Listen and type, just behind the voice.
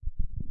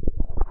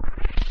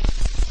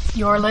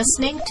You're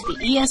listening to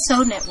the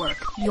ESO Network,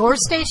 your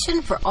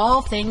station for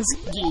all things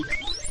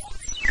geek.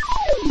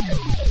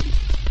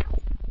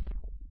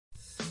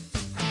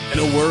 In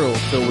a world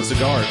filled with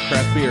cigars,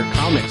 craft beer,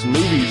 comics,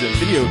 movies, and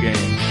video games,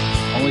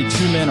 only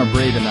two men are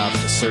brave enough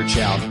to search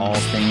out all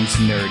things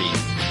nerdy.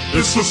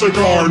 It's the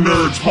Cigar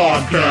Nerds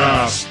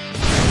Podcast!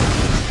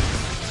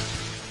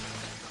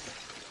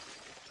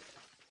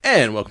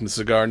 And welcome to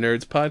Cigar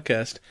Nerds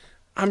Podcast.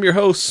 I'm your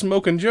host,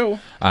 Smokin' Joe.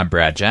 I'm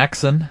Brad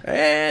Jackson.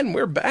 And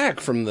we're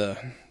back from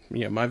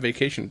my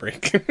vacation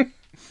break.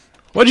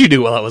 What'd you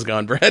do while I was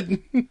gone, Brad?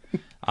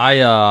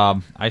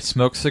 I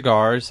smoked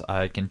cigars.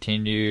 I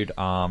continued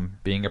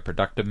being a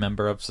productive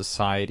member of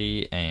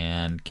society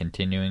and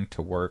continuing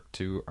to work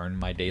to earn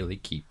my daily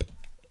keep.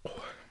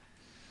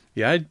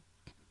 Yeah, I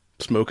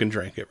smoke and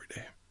drank every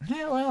day.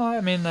 Yeah, well, I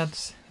mean,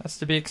 that's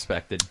to be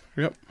expected.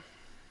 Yep.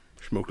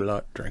 Smoked a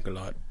lot, drank a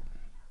lot.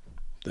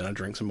 Then I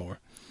drank some more.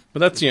 But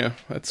that's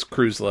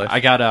cruise life. I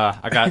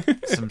got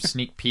some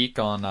sneak peek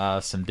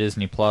on some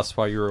Disney Plus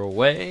while you were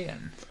away,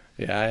 and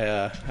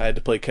yeah, I had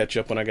to play catch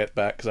up when I got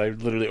back because I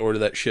literally ordered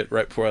that shit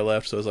right before I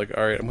left. So I was like,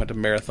 all right, I'm going to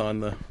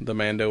marathon the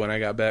Mando when I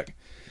got back.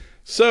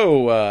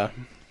 So,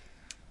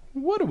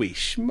 what are we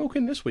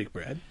smoking this week,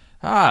 Brad?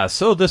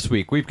 So this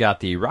week we've got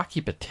the Rocky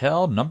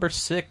Patel number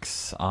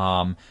 6.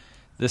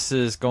 This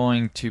is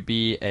going to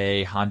be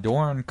a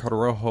Honduran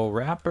Corojo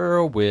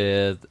wrapper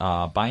with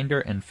binder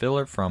and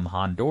filler from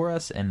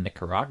Honduras and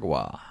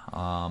Nicaragua.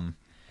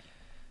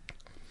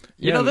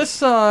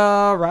 This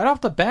right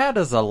off the bat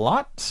is a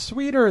lot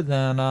sweeter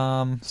than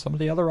some of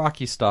the other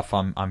Rocky stuff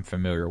I'm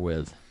familiar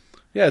with.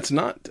 Yeah, it's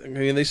not. I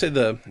mean, they say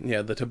the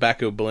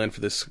tobacco blend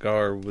for this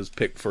cigar was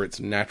picked for its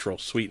natural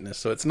sweetness,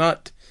 so it's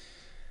not.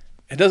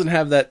 It doesn't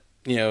have that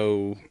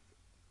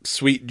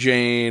sweet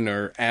Jane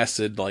or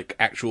acid like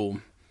actual.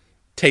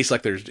 Tastes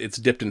like it's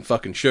dipped in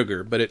fucking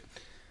sugar, but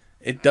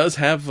it does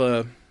have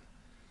a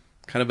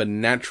kind of a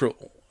natural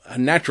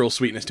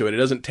sweetness to it. It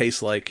doesn't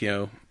taste like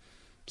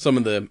some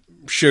of the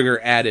sugar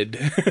added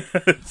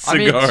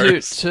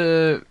cigars. I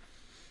mean,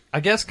 I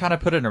guess kind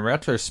of put it in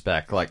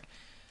retrospect, like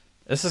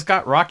this has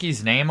got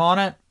Rocky's name on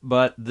it,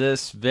 but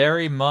this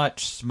very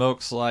much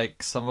smokes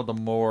like some of the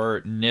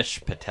more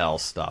niche Patel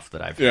stuff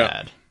that I've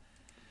had.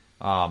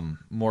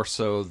 More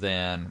so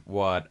than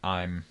what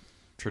I'm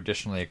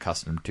traditionally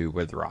accustomed to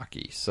with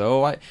Rocky.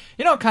 So,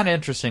 kind of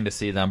interesting to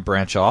see them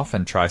branch off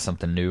and try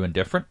something new and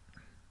different,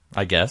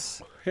 I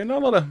guess. Yeah,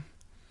 not a lot of...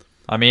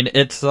 I mean,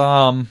 it's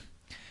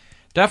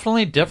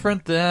definitely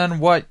different than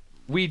what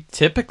we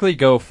typically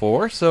go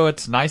for, so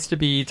it's nice to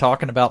be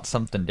talking about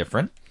something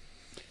different.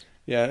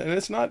 Yeah, and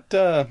it's not...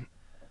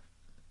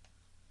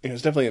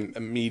 it's definitely a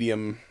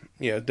medium...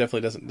 Yeah, it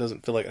definitely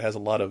doesn't feel like it has a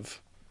lot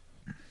of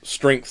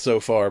strength so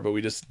far, but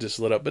we just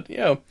lit up. But,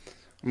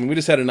 I mean, we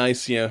just had a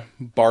nice,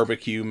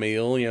 barbecue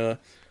meal,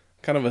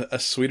 kind of a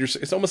sweeter...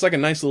 It's almost like a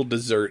nice little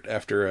dessert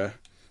after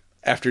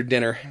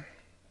dinner.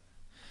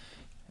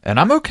 And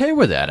I'm okay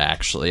with that,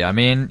 actually. I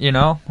mean,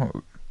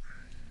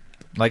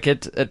 like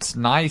it's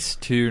nice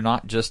to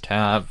not just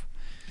have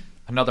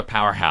another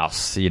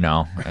powerhouse,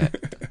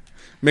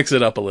 Mix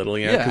it up a little,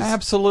 Yeah,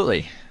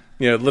 absolutely.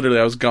 Literally,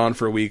 I was gone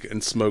for a week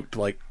and smoked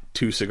like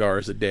 2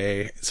 cigars a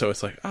day, so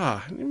it's like,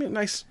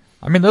 nice.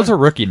 I mean, those are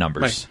rookie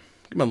numbers.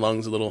 Give my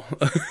lungs a little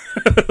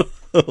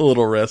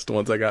rest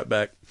once I got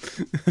back.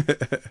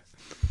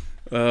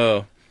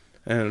 Oh,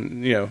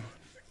 and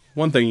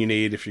one thing you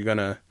need if you're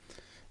gonna,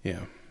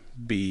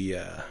 be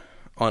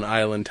on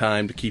island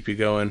time to keep you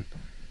going,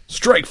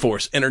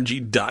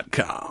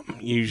 StrikeForceEnergy.com.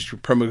 Use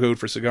your promo code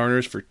for Cigar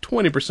Nerds for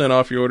 20%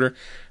 off your order.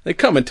 They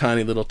come in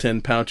tiny little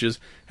 10 pouches.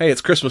 Hey,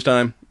 it's Christmas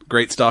time.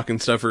 Great stocking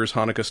stuffers,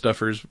 Hanukkah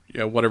stuffers,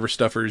 whatever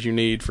stuffers you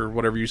need for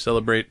whatever you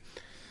celebrate.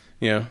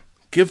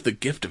 Give the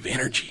gift of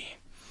energy.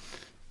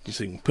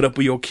 So you can put up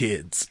with your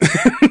kids.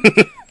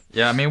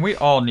 Yeah, I mean, we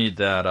all need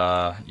that,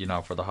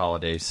 for the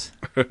holidays.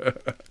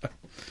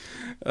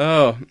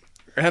 Oh,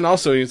 and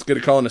also it's good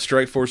to call in a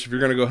strike force if you're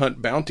going to go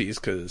hunt bounties,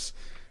 because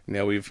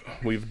we've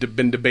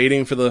been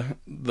debating for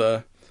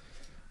the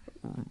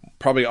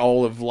probably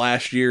all of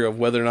last year of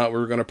whether or not we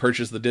were going to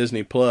purchase the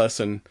Disney Plus,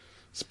 and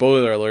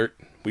spoiler alert,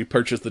 we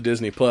purchased the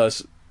Disney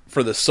Plus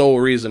for the sole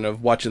reason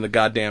of watching the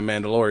goddamn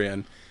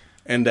Mandalorian,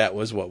 and that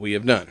was what we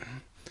have done.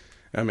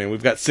 I mean,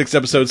 we've got 6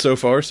 episodes so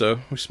far,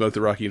 so we smoked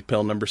the Rocky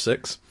Patel number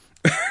 6.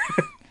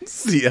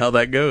 See how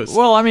that goes.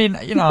 Well, I mean,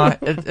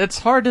 it's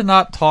hard to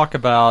not talk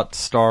about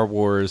Star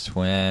Wars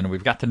when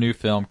we've got the new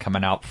film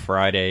coming out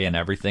Friday and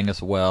everything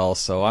as well.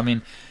 So, I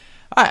mean,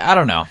 I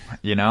don't know.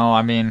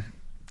 I mean,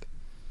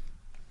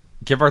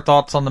 give our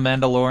thoughts on The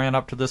Mandalorian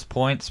up to this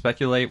point,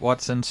 speculate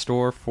what's in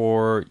store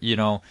for,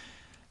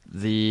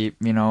 the,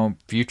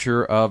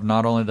 future of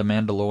not only The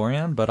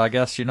Mandalorian, but I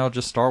guess,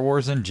 just Star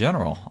Wars in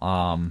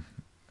general.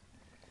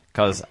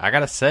 Because I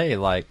gotta say,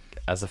 like,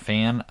 as a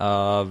fan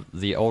of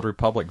the Old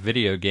Republic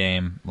video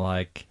game,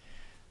 like,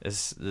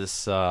 this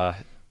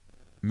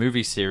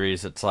movie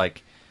series, it's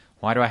like,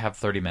 why do I have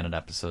 30-minute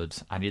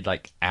episodes? I need,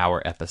 like,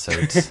 hour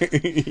episodes.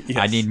 Yes.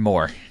 I need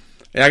more.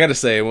 Yeah, I gotta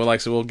say,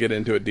 we'll get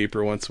into it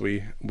deeper once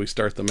we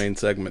start the main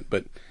segment,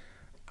 but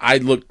I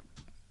look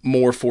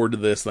more forward to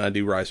this than I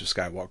do Rise of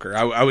Skywalker.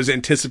 I was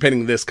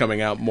anticipating this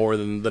coming out more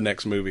than the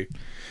next movie.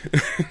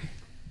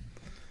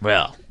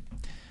 Well,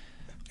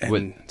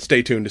 and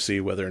stay tuned to see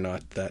whether or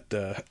not that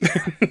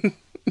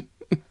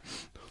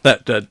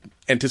that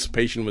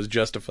anticipation was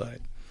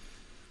justified.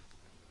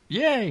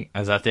 Yay!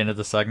 Is that the end of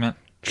the segment?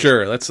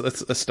 Sure, let's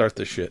start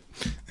this shit.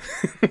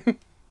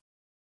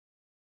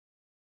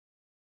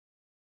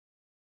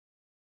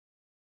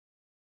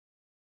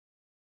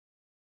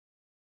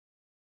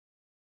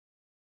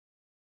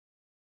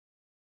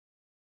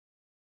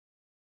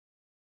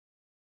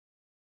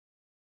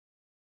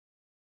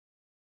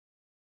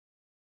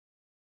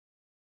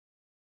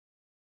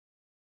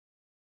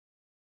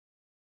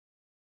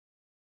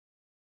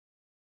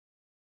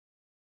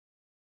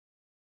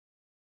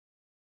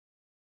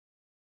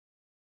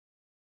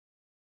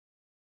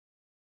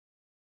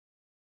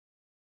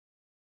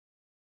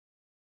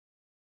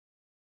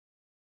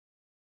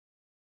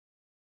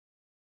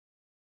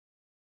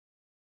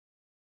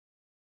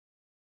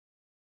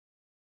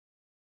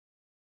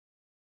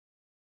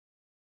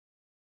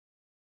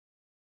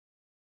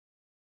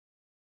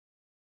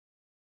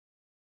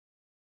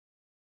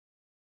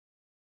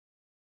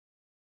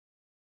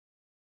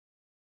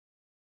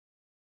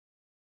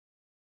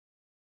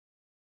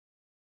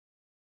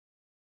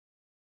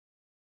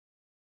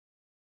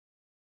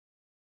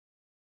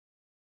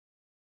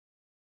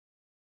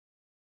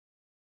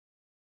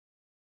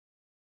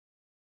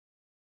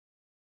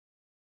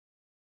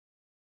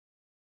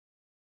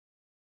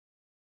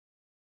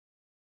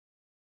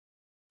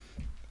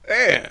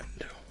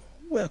 And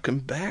welcome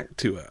back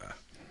to a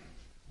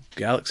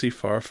galaxy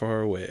far,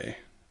 far away.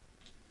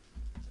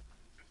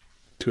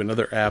 To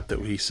another app that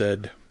we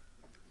said,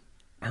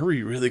 are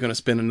we really going to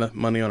spend enough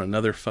money on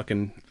another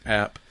fucking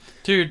app?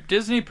 Dude,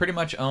 Disney pretty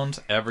much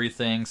owns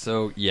everything,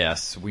 so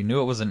yes, we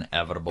knew it was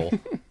inevitable.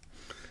 And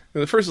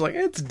the first is like,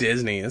 it's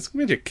Disney. It's a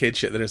bunch of kid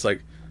shit. Then it's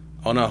like,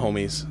 oh no,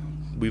 homies.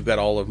 We've got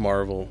all of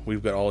Marvel.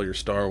 We've got all your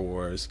Star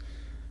Wars.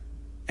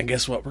 And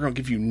guess what? We're going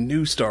to give you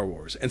new Star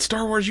Wars. And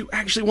Star Wars you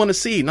actually want to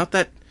see, not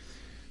that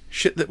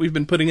shit that we've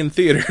been putting in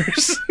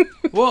theaters.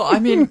 Well, I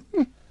mean,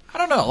 I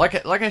don't know. Like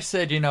I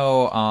said,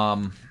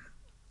 toward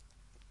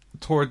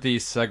the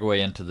segue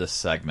into this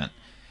segment,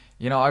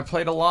 I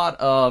played a lot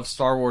of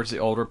Star Wars The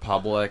Old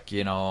Republic,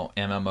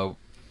 MMORPG,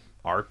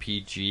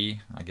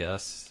 I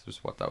guess,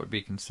 is what that would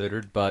be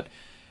considered. But,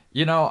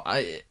 there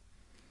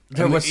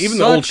was even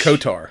the old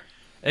KOTOR.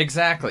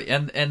 Exactly.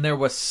 And there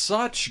was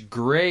such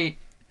great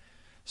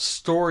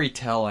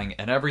storytelling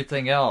and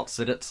everything else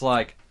that it's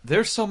like,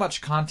 there's so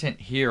much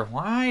content here.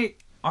 Why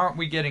aren't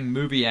we getting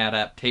movie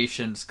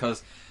adaptations?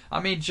 Because,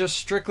 just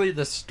strictly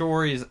the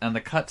stories and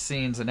the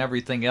cutscenes and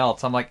everything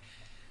else, I'm like,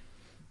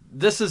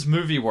 this is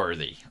movie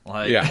worthy.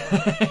 Like,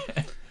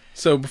 yeah.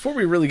 So before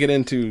we really get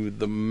into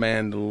The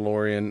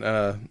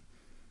Mandalorian,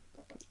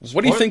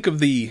 what do you think of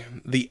the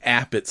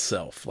app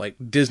itself? Like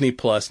Disney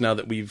Plus, now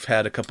that we've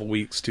had a couple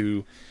weeks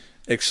to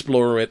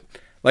explore it.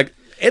 Like,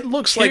 it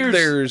looks like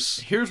there's...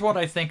 Here's what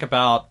I think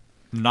about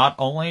not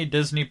only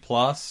Disney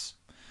Plus,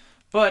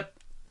 but,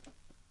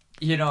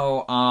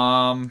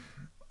 I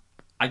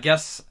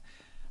guess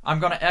I'm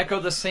going to echo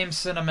the same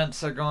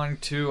sentiments are going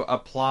to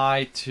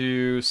apply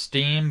to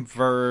Steam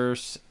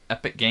versus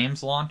Epic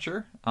Games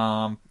Launcher.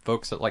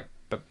 Folks that like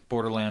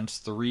Borderlands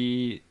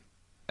 3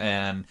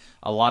 and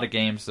a lot of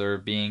games that are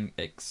being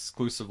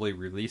exclusively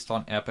released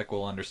on Epic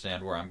will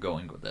understand where I'm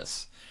going with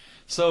this.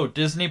 So,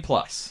 Disney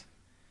Plus.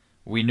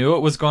 We knew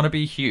it was going to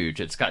be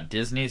huge. It's got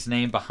Disney's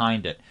name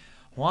behind it.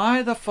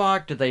 Why the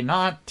fuck did they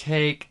not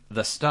take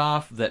the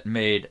stuff that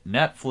made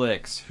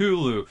Netflix,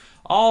 Hulu,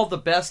 all the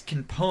best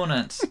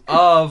components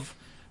of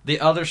the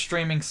other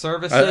streaming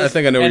services I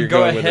think I know where you're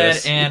going with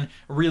this. and go ahead and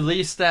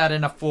release that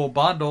in a full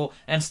bundle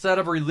instead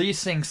of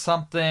releasing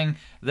something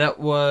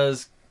that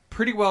was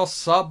pretty well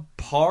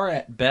subpar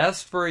at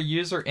best for a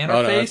user interface?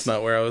 Oh, no, that's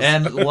not where I was.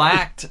 And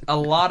lacked a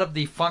lot of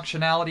the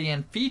functionality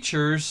and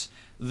features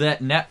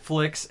that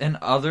Netflix and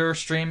other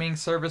streaming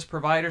service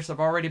providers have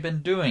already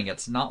been doing.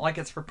 It's not like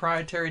it's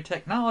proprietary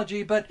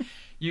technology, but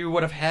you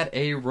would have had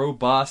a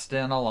robust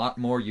and a lot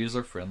more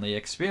user-friendly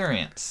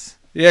experience.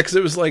 Yeah, because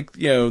it was like,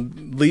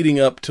 leading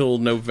up till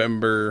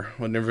November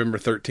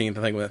 13th,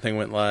 I think, when that thing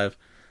went live,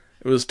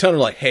 it was a ton of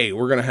like, hey,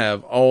 we're going to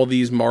have all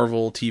these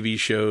Marvel TV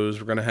shows,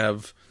 we're going to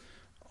have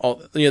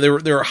all, they were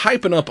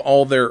hyping up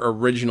all their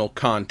original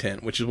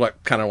content, which is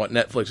what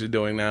Netflix is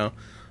doing now.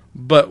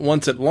 But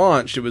once it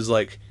launched, it was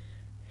like,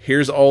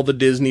 here's all the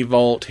Disney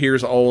Vault,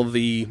 here's all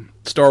the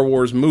Star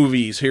Wars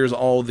movies, here's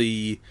all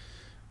the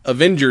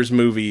Avengers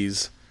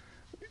movies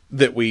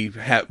that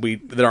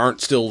that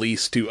aren't still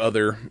leased to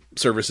other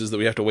services that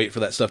we have to wait for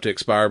that stuff to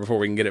expire before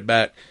we can get it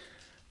back.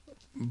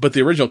 But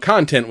the original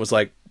content was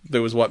like,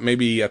 there was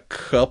maybe a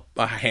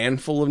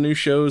handful of new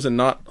shows and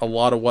not a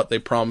lot of what they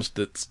promised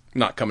that's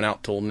not coming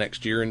out till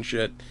next year and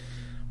shit.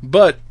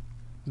 But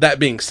that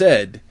being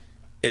said,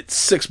 it's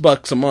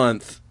 $6 a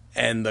month,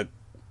 and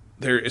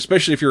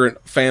especially if you're a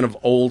fan of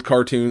old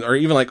cartoons or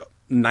even like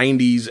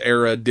 90s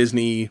era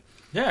Disney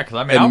Yeah, because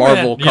I mean, and I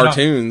Marvel went,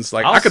 cartoons.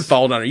 Like, I could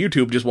fall fall down on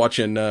YouTube just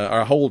watching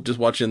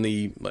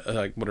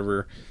the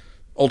whatever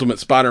Ultimate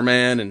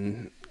Spider-Man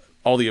and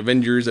all the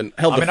Avengers and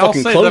hell, the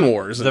fucking Clone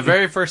Wars. The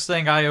very first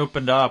thing I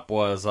opened up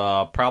was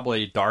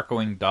probably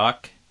Darkwing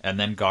Duck and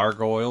then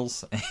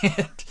Gargoyles.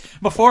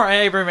 Before I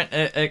ever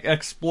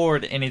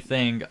explored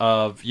anything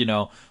of,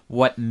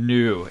 what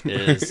new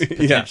is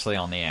potentially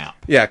on the app.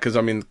 Yeah, because,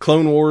 I mean,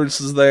 Clone Wars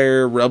is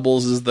there,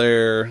 Rebels is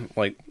there.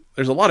 Like,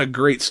 there's a lot of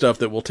great stuff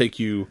that will take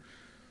you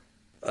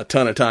a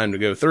ton of time to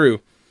go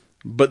through.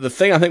 But the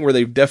thing I think where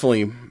they've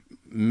definitely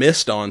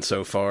missed on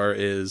so far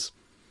is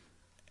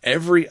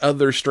every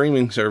other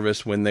streaming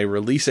service, when they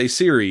release a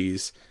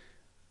series,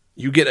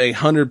 you get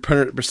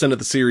 100% of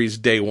the series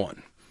day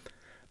one.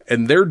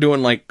 And they're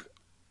doing like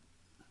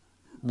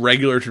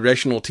regular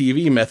traditional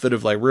TV method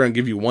of like, we're going to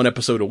give you one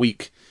episode a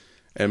week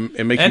and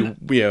make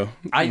you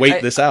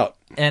wait this out.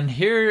 And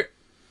here,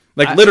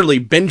 literally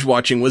binge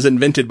watching was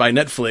invented by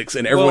Netflix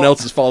and everyone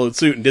else has followed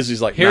suit, and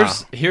Disney's like,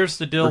 here's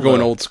the deal. We're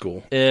going old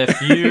school.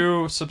 If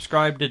you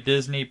subscribe to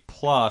Disney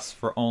Plus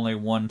for only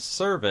one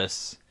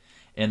service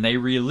and they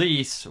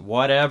release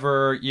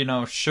whatever,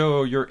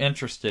 show you're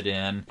interested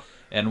in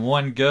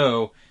one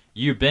go,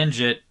 you binge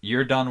it,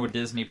 you're done with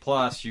Disney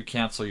Plus, you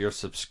cancel your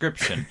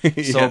subscription.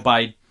 Yeah. So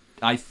by,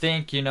 I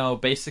think,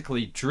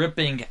 basically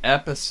dripping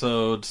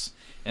episodes,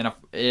 and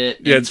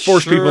it's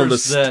forced people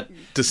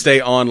to stay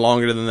on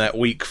longer than that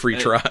week free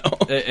trial.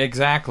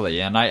 Exactly,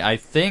 and I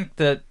think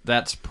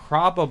that's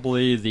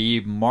probably the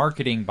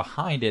marketing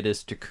behind it,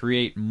 is to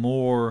create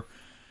more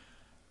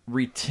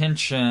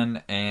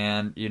retention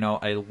and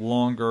a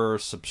longer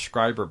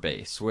subscriber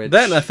base. Which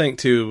that, and I think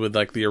too, with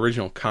like the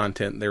original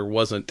content, there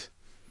wasn't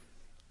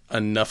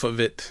enough of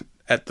it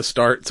at the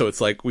start, so it's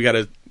like we got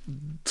to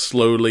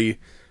slowly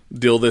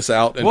deal this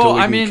out until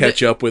we can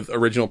catch up with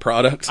original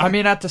products. I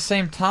mean, at the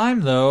same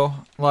time, though,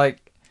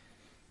 like,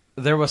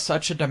 there was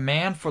such a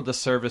demand for the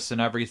service and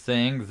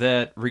everything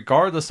that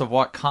regardless of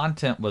what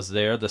content was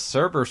there, the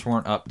servers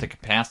weren't up to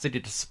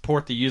capacity to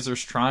support the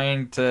users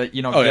trying to,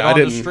 get on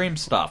the stream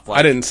stuff. Like,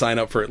 I didn't sign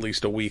up for at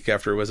least a week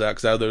after it was out,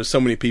 because there was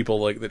so many people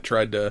like that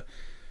tried to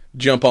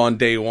jump on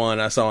day one.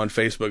 I saw on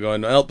Facebook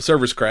going, "Oh, the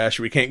servers crashed,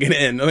 we can't get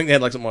in." I think they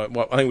had like something.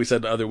 I think we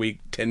said the other week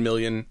 10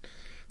 million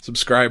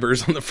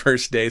subscribers on the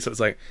first day, so it's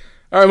like,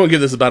 all right, I'm gonna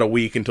give this about a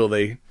week until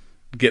they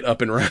get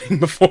up and running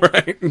before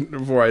I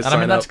sign up. I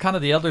mean, that's kind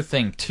of the other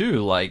thing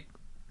too. Like,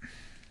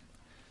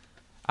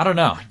 I don't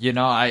know.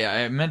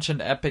 I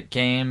mentioned Epic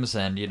Games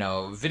and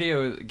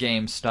video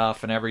game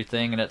stuff and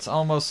everything, and it's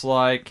almost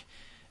like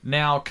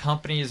now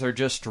companies are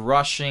just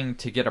rushing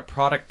to get a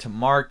product to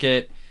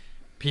market.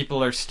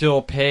 People are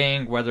still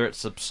paying, whether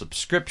it's a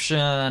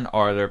subscription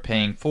or they're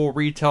paying full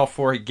retail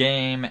for a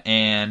game,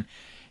 and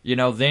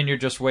then you're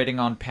just waiting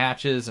on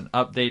patches and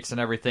updates and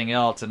everything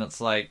else, and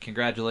it's like,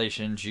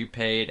 congratulations, you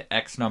paid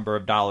X number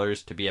of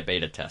dollars to be a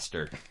beta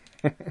tester.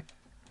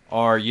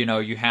 Or,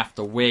 you have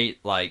to wait,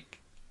 like,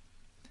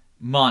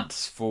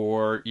 months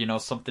for,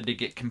 something to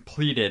get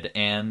completed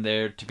and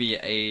there to be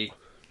a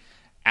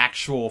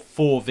actual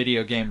full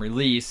video game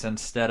release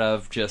instead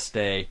of just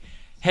a,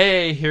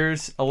 hey,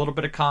 here's a little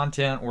bit of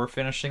content, we're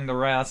finishing the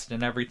rest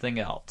and everything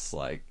else.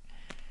 Like,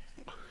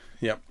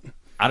 yep.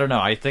 I don't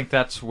know. I think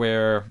that's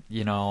where,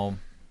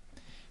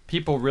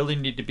 people really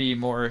need to be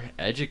more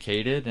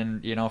educated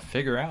and,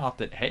 figure out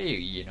that,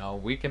 hey,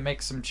 we can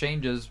make some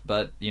changes,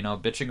 but,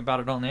 bitching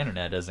about it on the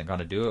internet isn't going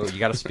to do it. You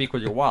got to speak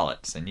with your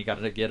wallets, and you got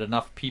to get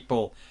enough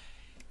people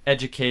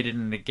educated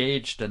and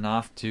engaged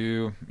enough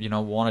to,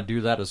 want to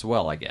do that as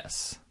well, I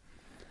guess.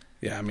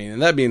 Yeah, I mean,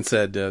 and that being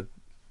said,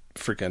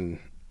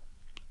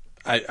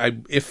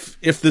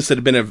 if this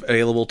had been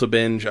available to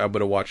binge, I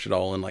would have watched it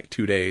all in like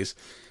 2 days.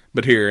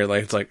 But here,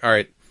 like, it's like, all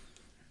right,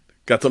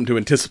 got something to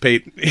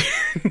anticipate.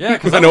 Yeah,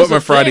 because I know what my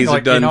Fridays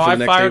are done for the next 8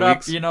 weeks. I fired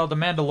up, The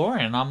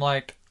Mandalorian, and I'm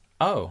like,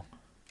 oh,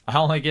 I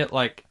only get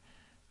like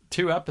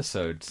 2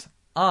 episodes.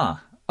 Not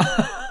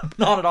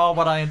at all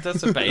what I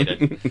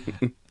anticipated.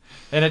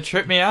 And it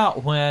tripped me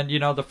out when,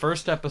 the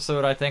first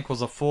episode I think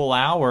was a full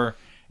hour,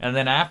 and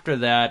then after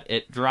that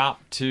it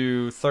dropped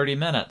to 30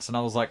 minutes, and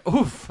I was like,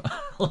 oof.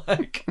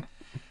 Like,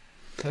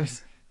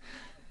 there's...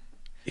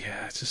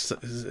 Yeah,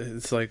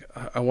 it's like,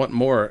 I want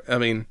more. I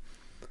mean,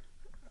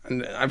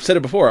 I've said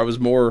it before, I was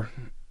more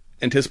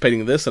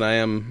anticipating this than I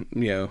am,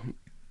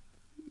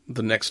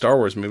 the next Star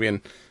Wars movie.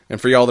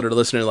 And for y'all that are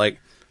listening, like,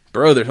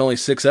 bro, there's only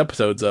 6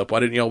 episodes up. Why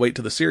didn't y'all wait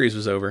till the series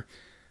was over?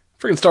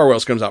 Freaking Star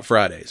Wars comes out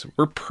Fridays.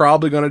 We're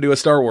probably going to do a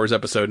Star Wars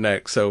episode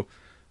next. So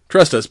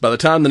trust us, by the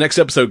time the next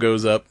episode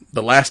goes up,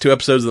 the last 2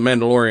 episodes of The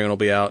Mandalorian will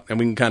be out, and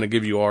we can kind of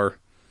give you our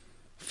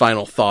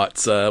final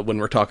thoughts when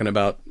we're talking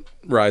about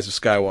Rise of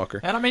Skywalker.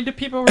 And I mean, do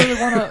people really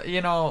want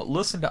to,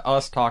 listen to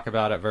us talk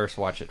about it versus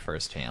watch it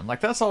firsthand?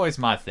 Like, that's always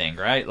my thing,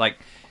 right? Like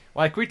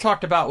we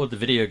talked about with the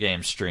video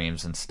game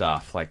streams and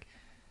stuff. Like,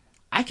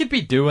 I could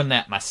be doing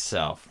that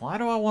myself. Why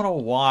do I want to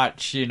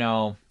watch,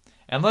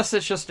 unless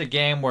it's just a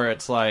game where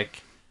it's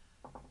like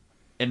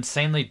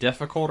insanely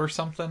difficult or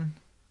something?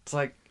 It's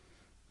like,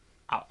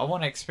 I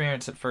want to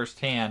experience it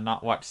firsthand,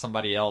 not watch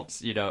somebody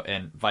else,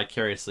 and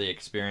vicariously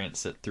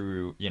experience it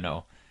through,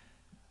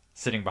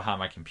 sitting behind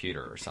my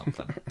computer or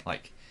something.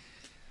 Like,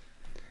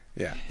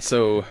 yeah.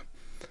 So,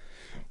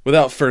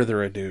 without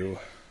further ado,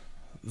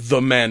 The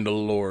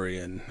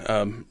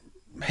Mandalorian.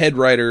 Head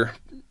writer,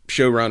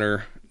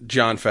 showrunner,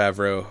 Jon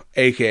Favreau,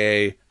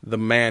 a.k.a. the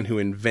man who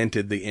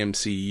invented the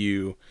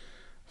MCU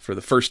for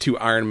the first 2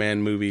 Iron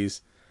Man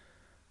movies.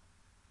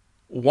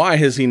 Why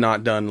has he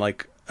not done,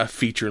 like, a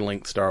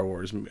feature-length Star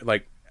Wars movie?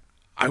 Like,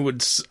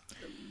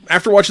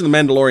 after watching The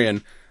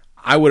Mandalorian,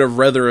 I would have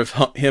rather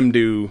have him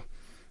do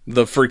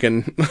the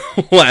freaking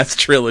last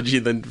trilogy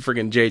than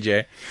freaking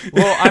JJ.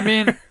 Well, I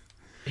mean,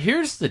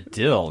 here's the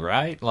deal,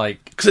 right?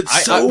 Like, because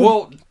it's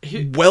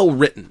well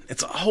written.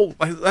 It's a whole.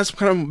 That's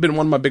kind of been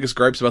one of my biggest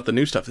gripes about the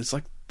new stuff. It's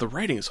like the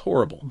writing is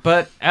horrible.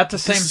 But at the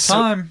same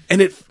time,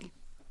 and it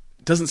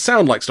doesn't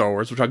sound like Star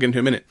Wars, which I'll get into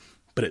in a minute.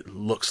 But it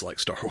looks like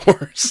Star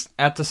Wars.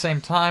 At the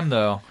same time,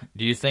 though,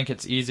 do you think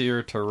it's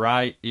easier to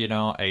write, a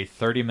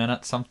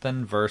 30-minute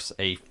something versus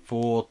a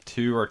full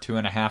 2 or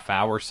 2.5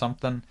 hour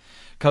something?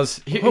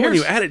 Because when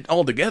you add it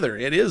all together,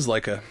 it is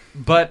like a.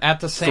 But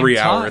at the same 3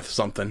 hour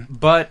something.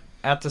 But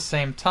at the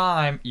same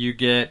time, you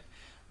get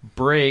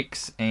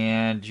breaks,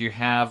 and you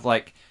have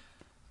like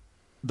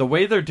the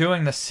way they're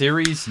doing the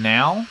series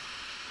now.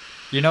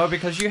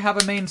 Because you have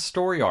a main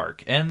story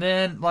arc, and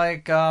then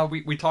like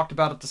we talked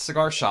about at the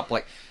cigar shop,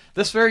 like.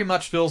 This very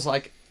much feels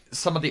like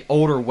some of the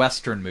older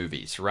Western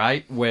movies,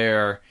 right?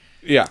 Where,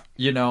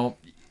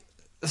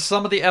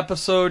 some of the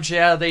episodes,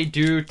 they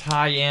do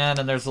tie in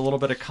and there's a little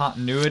bit of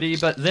continuity,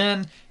 but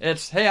then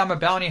it's, hey, I'm a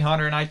bounty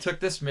hunter and I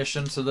took this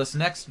mission, so this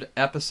next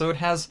episode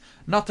has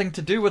nothing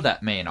to do with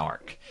that main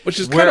arc. Which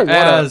is kind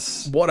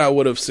of what I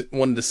would have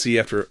wanted to see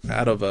out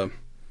of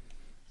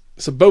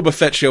it's a Boba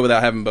Fett show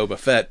without having Boba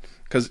Fett,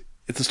 because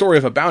it's the story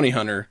of a bounty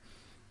hunter,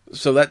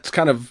 so that's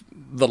kind of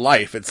the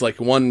life. It's like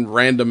one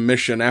random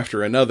mission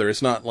after another.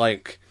 It's not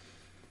like,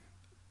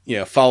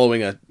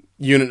 following a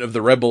unit of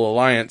the Rebel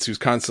Alliance who's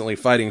constantly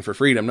fighting for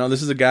freedom. No,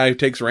 this is a guy who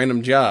takes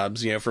random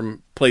jobs,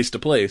 from place to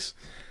place.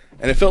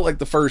 And it felt like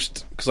because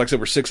like I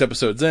said, we're 6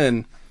 episodes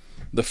in,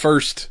 the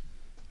first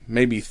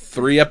maybe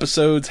 3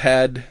 episodes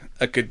had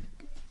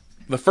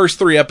the first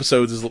 3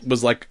 episodes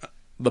was like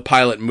the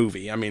pilot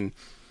movie. I mean,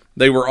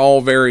 they were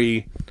all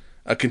very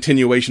a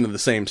continuation of the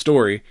same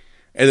story.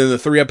 And then the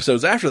 3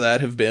 episodes after that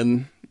have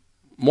been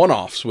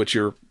one-offs, which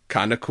are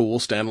kind of cool,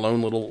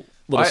 standalone little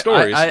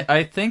stories.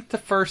 I think the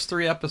first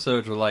 3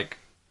 episodes were like,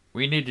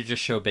 we need to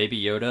just show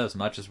Baby Yoda as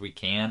much as we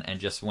can and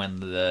just win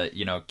the,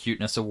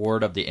 cuteness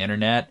award of the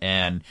internet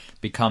and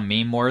become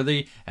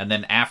meme-worthy. And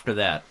then after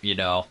that,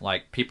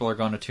 like, people are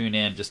going to tune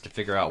in just to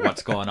figure out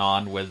what's going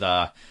on with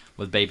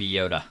Baby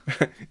Yoda.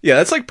 Yeah,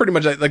 that's like pretty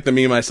much like the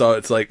meme I saw.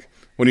 It's like,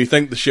 when you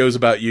think the show's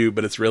about you,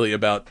 but it's really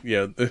about,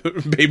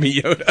 Baby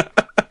Yoda.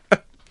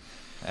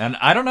 And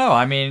I don't know.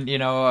 I mean, Baby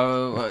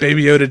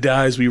Yoda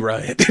dies, we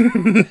riot.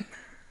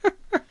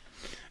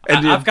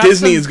 And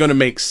Disney is going to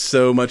make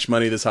so much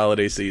money this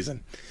holiday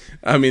season.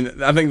 I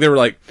mean, I think they were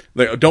like,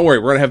 don't worry,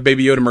 we're going to have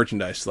Baby Yoda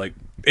merchandise. Like,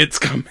 it's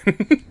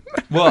coming.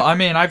 Well, I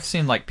mean, I've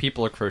seen, like,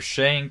 people are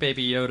crocheting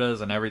Baby Yodas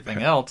and everything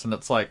else, and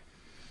it's like,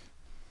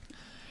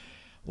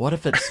 what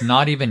if it's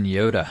not even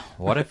Yoda?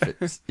 What if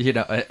it's,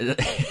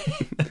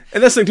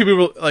 And that's the thing, too,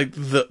 people, like,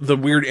 the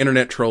weird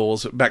internet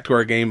trolls, back to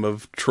our game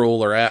of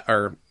troll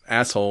or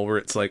asshole, where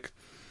it's like,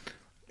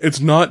 it's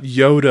not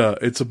Yoda,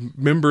 it's a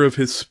member of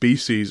his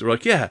species. We're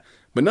like, yeah,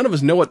 but none of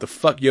us know what the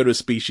fuck Yoda's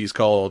species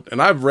called,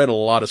 and I've read a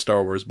lot of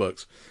Star Wars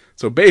books.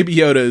 So Baby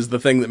Yoda is the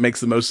thing that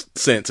makes the most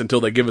sense until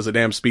they give us a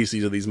damn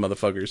species of these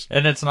motherfuckers.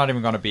 And it's not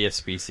even going to be a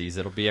species,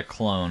 it'll be a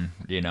clone,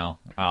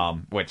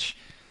 which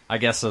I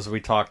guess as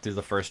we talk through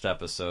the first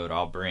episode,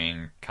 I'll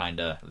bring kind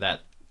of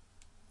that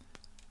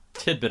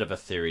tidbit of a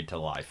theory to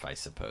life, I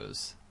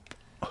suppose.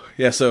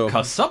 Yeah, so...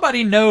 Because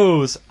somebody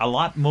knows a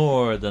lot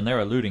more than they're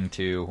alluding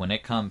to when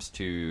it comes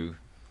to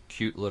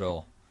cute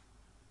little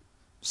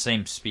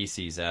same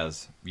species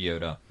as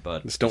Yoda,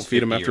 but... Just don't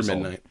feed him after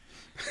midnight.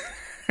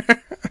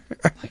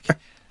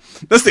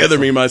 That's the other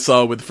meme I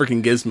saw with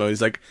freaking Gizmo.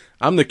 He's like,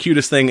 I'm the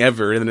cutest thing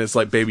ever, and then it's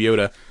like, Baby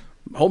Yoda,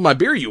 hold my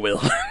beer, you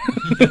will.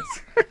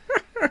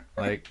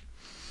 Like...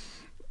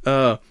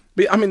 But,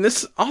 I mean,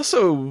 this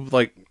also,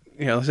 like,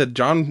 like I said,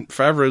 Jon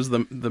Favreau's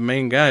the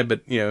main guy,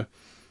 but,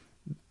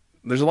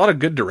 there's a lot of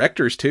good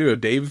directors, too.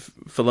 Dave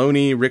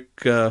Filoni, Rick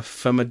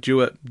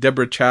Famuyiwa,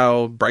 Deborah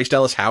Chow, Bryce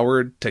Dallas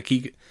Howard,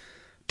 Taki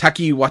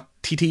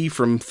Waititi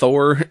from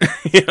Thor.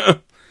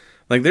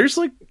 Like, there's,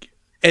 like...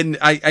 And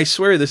I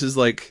swear this is,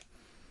 like...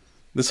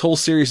 This whole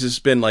series has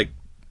been, like,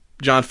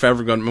 Jon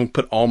Favreau going, I'm going to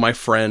put all my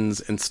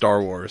friends in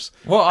Star Wars.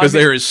 Well, because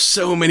there is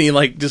so many,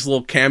 like, just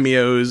little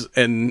cameos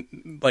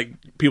and, like,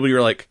 people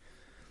you're like,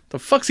 the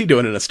fuck's he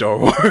doing in a Star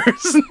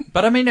Wars?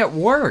 But, I mean, it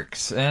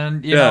works.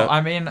 And, you know, I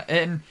mean...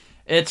 and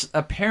it's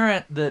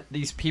apparent that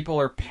these people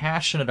are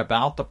passionate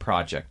about the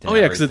project. And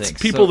because it's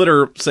people that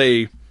are,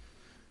 say,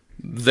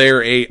 most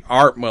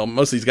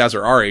of these guys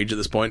are our age at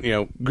this point,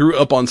 grew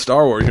up on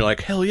Star Wars. You're like,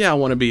 hell yeah, I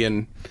want to be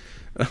in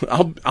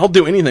I'll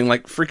do anything.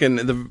 Like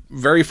freaking the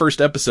very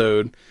first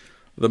episode,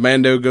 the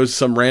Mando goes to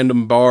some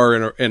random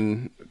bar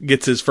and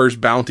gets his first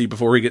bounty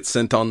before he gets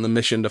sent on the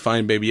mission to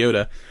find Baby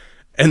Yoda.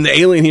 And the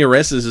alien he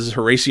arrests is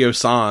Horatio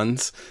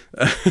Sanz.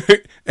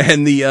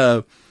 And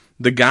the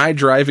guy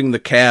driving the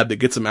cab that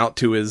gets him out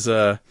to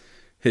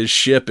his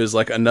ship is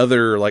like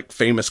another like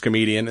famous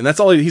comedian. And that's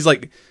all he's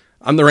like,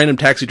 I'm the random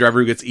taxi driver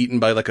who gets eaten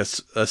by like a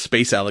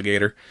space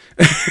alligator.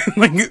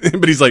 Like,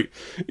 but he's like,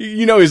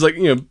 he's like,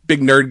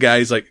 big nerd guy.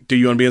 He's like, do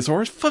you want to be in Star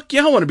Wars? Fuck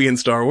yeah, I want to be in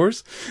Star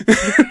Wars.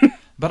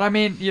 But I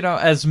mean,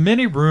 as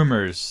many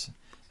rumors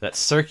that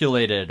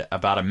circulated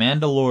about a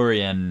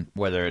Mandalorian,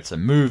 whether it's a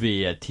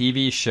movie, a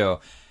TV show,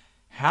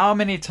 how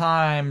many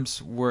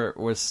times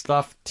was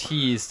stuff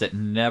teased that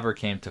never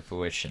came to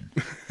fruition?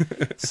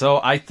 So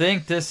I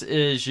think this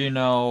is,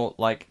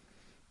 like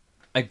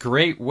a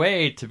great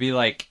way to be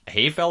like,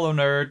 hey, fellow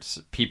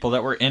nerds, people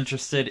that were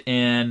interested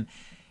in,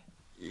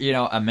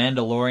 a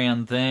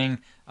Mandalorian thing,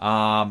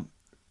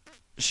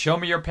 show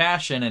me your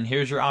passion, and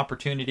here's your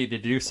opportunity to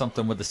do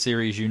something with the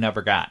series you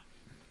never got.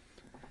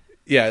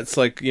 Yeah, it's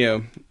like,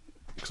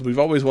 because we've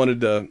always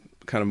wanted to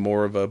kind of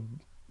more of a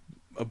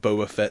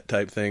Boba Fett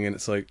type thing, and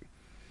it's like,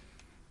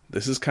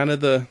 this is kind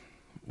of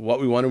what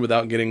we wanted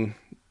without getting,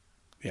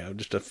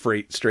 just a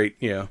straight,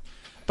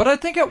 But I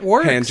think it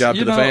works. Hand job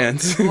to the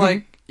fans.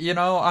 Like,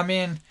 I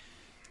mean,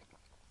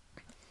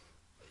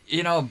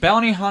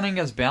 bounty hunting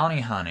is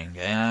bounty hunting,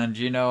 and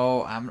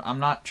I'm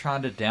not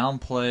trying to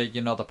downplay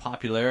the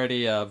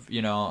popularity of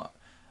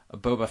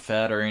Boba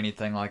Fett or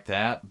anything like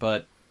that,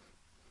 but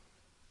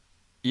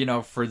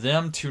for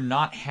them to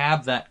not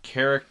have that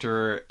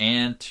character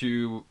and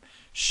to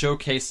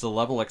showcase the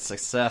level of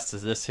success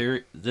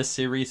that this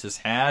series has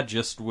had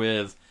just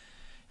with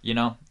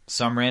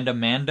some random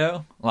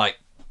Mando, like,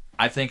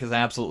 I think is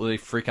absolutely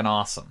freaking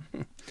awesome.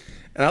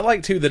 And I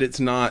like, too, that it's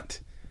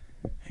not...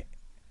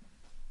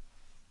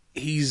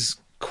 He's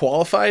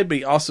qualified, but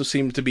he also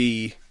seems to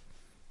be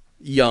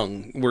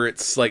young, where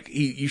it's like,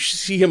 you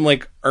see him,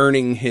 like,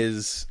 earning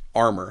his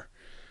armor.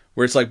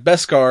 Where it's like,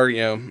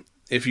 Beskar,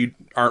 if you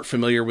aren't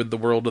familiar with the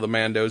world of the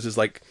Mandos, is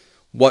like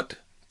what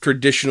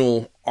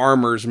traditional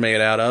armor's made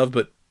out of,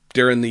 but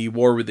during the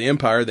war with the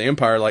Empire,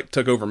 like,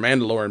 took over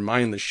Mandalore and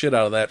mined the shit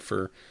out of that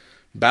for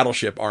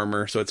battleship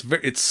armor, so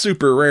it's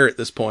super rare at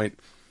this point.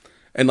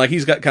 And like,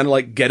 he's got kind of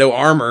like ghetto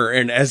armor,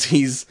 and as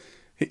he's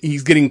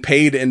getting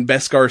paid in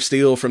Beskar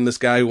steel from this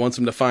guy who wants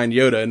him to find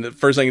Yoda, and the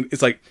first thing,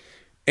 it's like,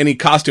 any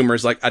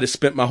costumer's like, I just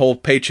spent my whole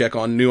paycheck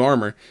on new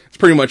armor. It's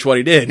pretty much what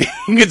he did.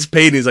 He gets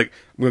paid and he's like,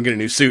 I'm gonna get a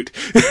new suit.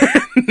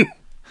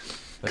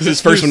 Because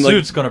his first one, like,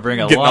 suit's gonna bring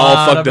a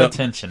lot of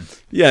attention.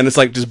 Yeah, and it's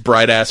like just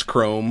bright ass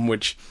chrome,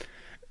 which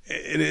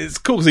it's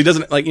cool because he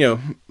doesn't, like,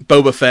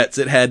 Boba Fett's,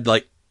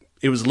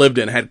 it was lived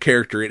in, it had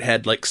character, it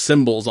had like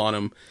symbols on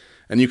him.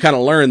 And you kind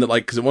of learn that,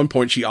 like, because at one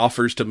point she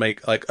offers to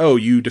make, like, oh,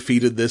 you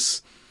defeated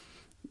this,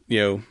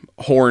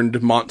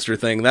 horned monster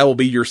thing. That will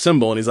be your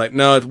symbol. And he's like,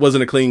 no, it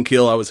wasn't a clean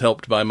kill. I was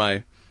helped by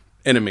my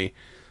enemy.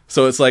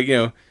 So it's like,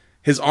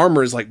 his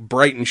armor is, like,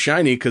 bright and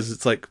shiny because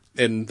it's like,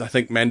 in, I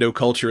think, Mando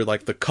culture,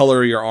 like, the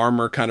color of your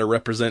armor kind of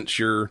represents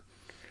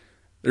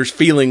there's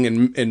feeling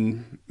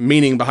and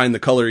meaning behind the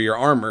color of your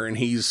armor. And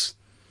he's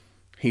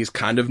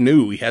kind of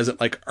new. He hasn't,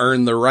 like,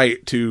 earned the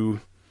right to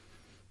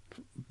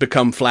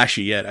become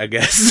flashy yet, I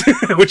guess.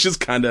 Which is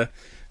kind of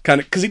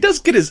because he does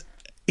get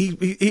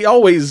he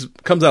always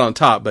comes out on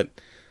top, but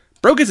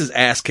bro gets his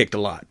ass kicked a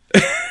lot.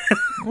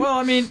 Well,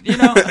 I mean,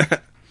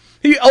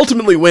 he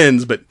ultimately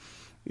wins, but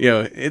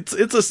it's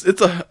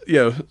a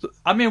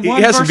I mean, he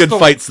has some good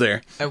fights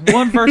there. At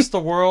one versus the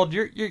world,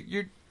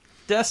 you're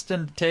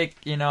destined to take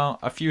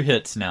a few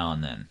hits now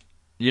and then,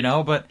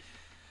 but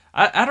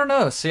I don't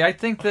know. See, I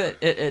think that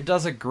it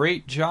does a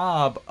great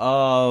job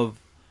of.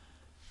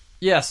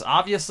 Yes,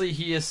 obviously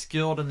he is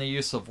skilled in the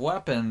use of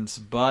weapons,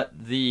 but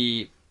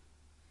the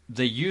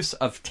use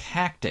of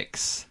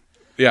tactics,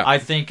 I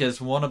think,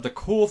 is one of the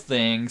cool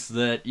things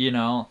that,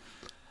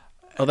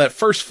 Oh, that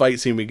first fight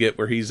scene we get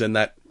where he's in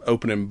that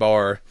opening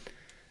bar,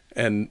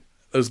 and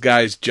those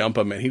guys jump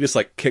him, and he just,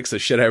 like, kicks the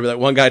shit out of that.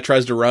 One guy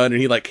tries to run, and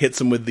he, like,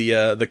 hits him with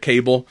the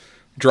cable,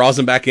 draws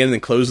him back in, and then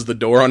closes the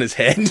door on his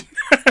head.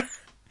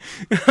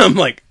 I'm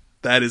like,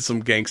 that is some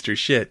gangster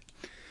shit.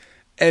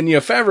 And,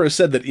 Favreau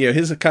said that,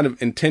 his kind of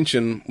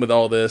intention with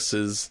all this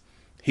is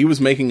he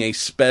was making a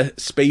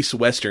space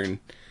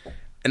western.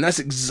 And that's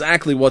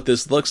exactly what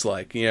this looks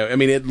like. I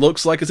mean, it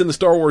looks like it's in the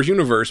Star Wars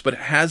universe, but it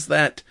has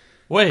that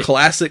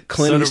classic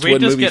Clint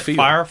Eastwood movie feel. So did we just get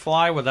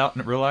Firefly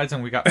without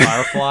realizing we got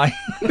Firefly?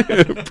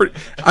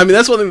 I mean,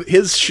 that's one thing.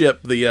 His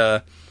ship, when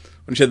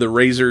she had the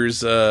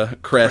Razor's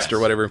crest or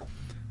whatever,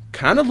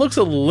 kind of looks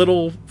a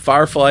little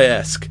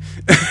Firefly-esque.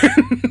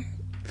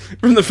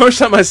 From the first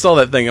time I saw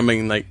that thing, I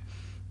mean, like,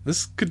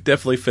 this could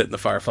definitely fit in the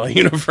Firefly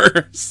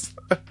universe.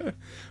 But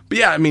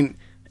yeah, I mean,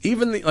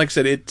 even like I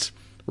said, it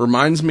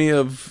reminds me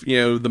of,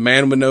 The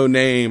Man with No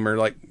Name, or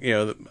like,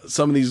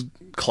 some of these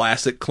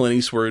classic Clint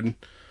Eastwood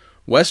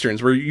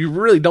westerns where you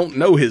really don't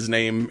know his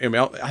name. I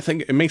mean, I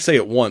think it may say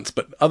it once,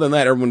 but other than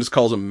that, everyone just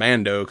calls him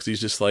Mando because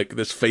he's just like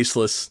this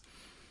faceless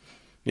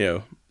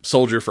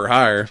soldier for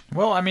hire.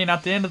 Well, I mean,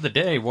 at the end of the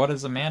day, what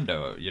is a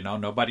Mando?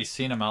 Nobody's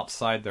seen him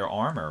outside their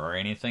armor or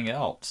anything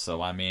else.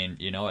 So, I mean,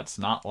 it's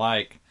not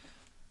like,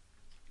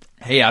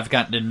 hey, I've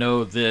gotten to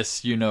know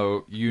this,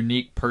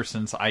 unique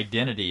person's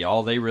identity.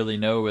 All they really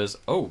know is,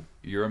 oh,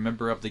 you're a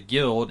member of the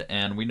guild,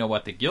 and we know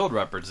what the guild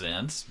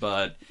represents,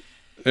 but,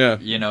 yeah,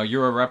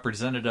 you're a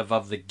representative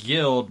of the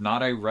guild,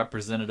 not a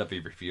representative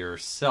of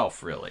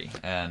yourself, really.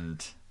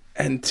 And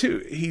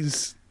two,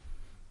 he's,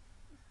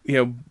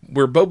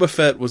 where Boba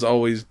Fett was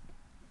always,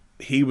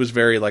 he was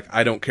very like,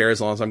 I don't care as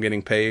long as I'm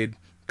getting paid,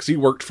 because he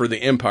worked for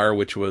the Empire,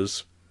 which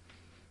was,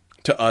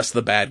 to us,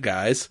 the bad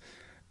guys.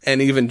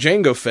 And even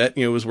Jango Fett,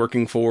 was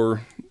working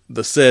for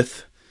the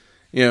Sith,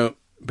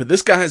 but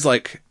this guy's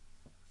like,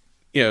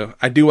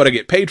 I do what I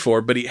get paid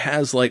for, but he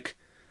has like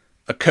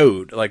a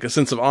code, like a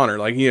sense of honor.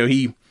 Like,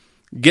 he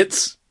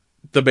gets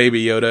the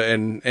Baby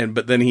Yoda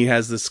but then he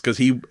has this, cause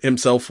he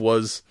himself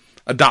was,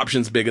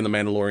 adoption's big in the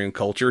Mandalorian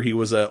culture. He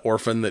was an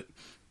orphan that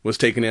was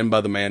taken in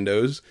by the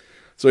Mandos.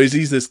 So he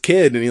sees this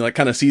kid and he like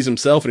kind of sees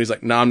himself and he's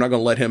like, nah, I'm not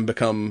going to let him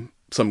become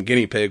some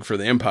guinea pig for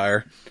the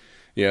Empire.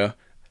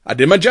 I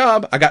did my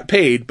job. I got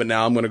paid, but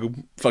now I'm going to go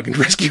fucking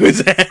rescue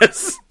his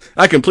ass.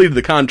 I completed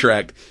the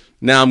contract.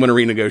 Now I'm going to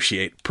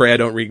renegotiate. Pray I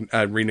don't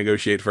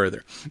renegotiate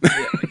further.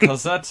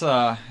 Because that's,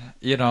 the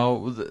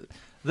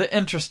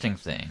interesting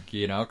thing,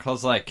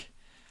 because, like,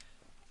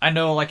 I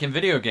know, like, in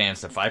video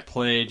games, if I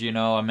played, a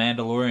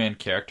Mandalorian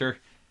character,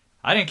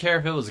 I didn't care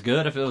if it was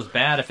good, if it was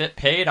bad. If it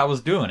paid, I was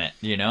doing it,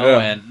 Yeah.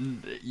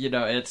 And,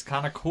 it's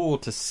kind of cool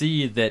to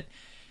see that,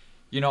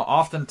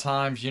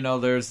 oftentimes,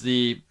 there's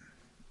the,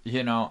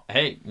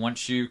 hey,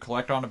 once you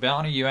collect on a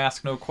bounty, you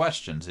ask no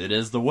questions. It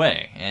is the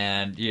way.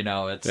 And,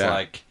 it's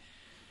like,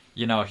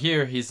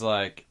 here he's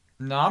like,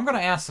 no, I'm going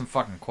to ask some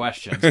fucking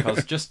questions,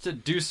 because just to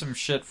do some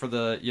shit for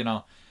the,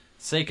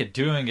 sake of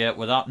doing it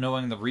without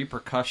knowing the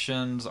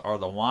repercussions or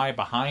the why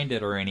behind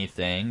it or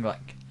anything,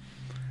 like...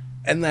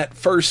 And that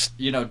first...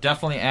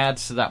 definitely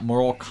adds to that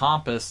moral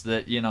compass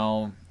that,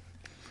 Yeah,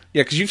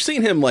 because you've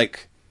seen him,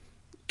 like,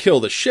 kill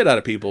the shit out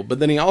of people, but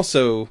then he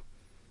also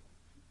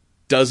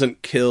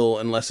doesn't kill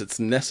unless it's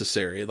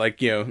necessary.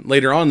 Like,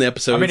 later on in the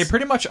episode... I mean, he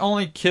pretty much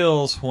only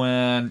kills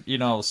when,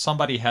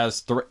 somebody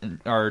has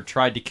threatened or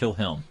tried to kill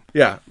him.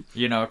 Yeah.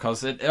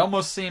 Because it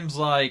almost seems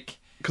like...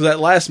 Because that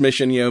last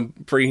mission, he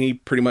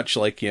pretty much,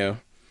 like,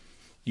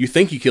 you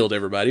think he killed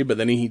everybody, but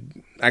then he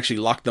actually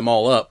locked them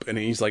all up, and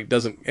he's like,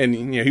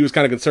 he was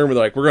kind of concerned with,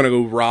 like, we're going to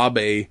go rob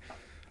a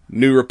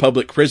New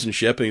Republic prison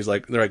ship, and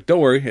they're like, don't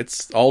worry,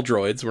 it's all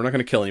droids, we're not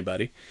going to kill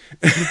anybody.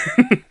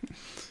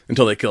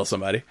 Until they kill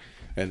somebody,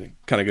 and it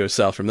kind of goes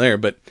south from there,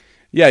 but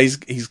yeah,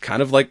 he's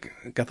kind of like,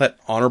 got that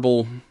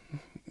honorable,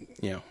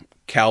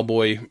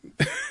 cowboy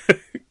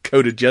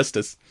code of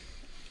justice.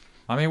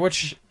 I mean,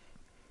 which...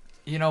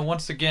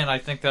 once again, I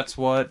think that's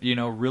what,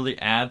 really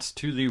adds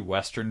to the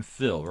Western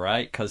feel,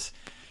 right? Because,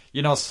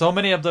 so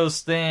many of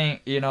those things,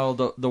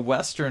 the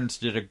Westerns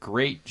did a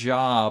great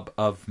job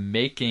of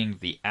making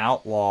the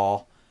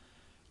outlaw,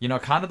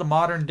 kind of the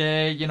modern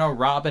day,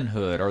 Robin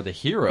Hood or the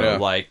hero. Yeah.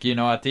 Like,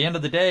 at the end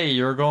of the day,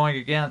 you're going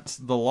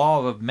against the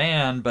law of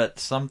man, but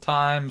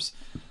sometimes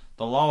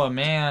the law of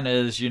man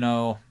is,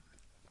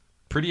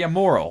 pretty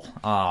immoral.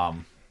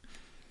 And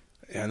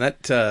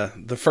that,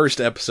 the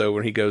first episode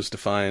when he goes to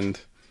find...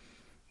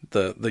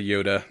 the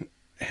Yoda,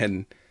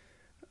 and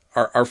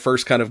our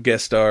first kind of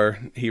guest star,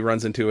 he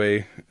runs into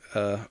a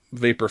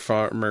vapor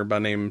farmer by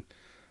name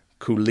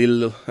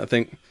Kulil, I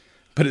think,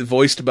 but it's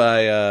voiced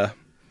by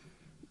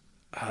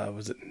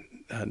was it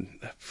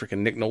freaking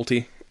Nick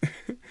Nolte?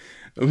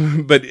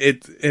 But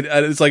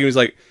it's like he's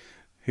like,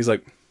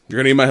 you're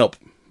gonna need my help.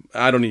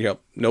 I don't need your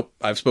help. Nope,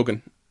 I've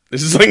spoken.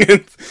 This is like,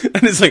 and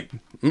it's like,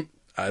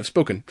 I've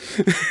spoken.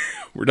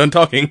 We're done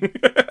talking.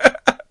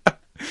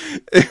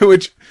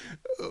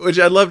 Which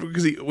I loved,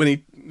 because when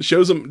he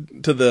shows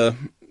him to the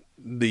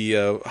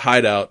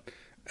hideout,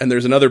 and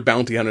there's another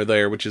bounty hunter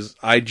there, which is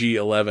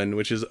IG-11,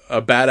 which is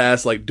a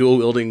badass, like,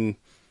 dual-wielding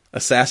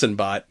assassin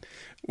bot,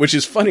 which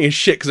is funny as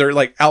shit, because they're,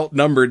 like,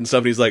 outnumbered and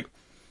stuff, and he's like,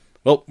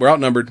 well, we're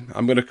outnumbered,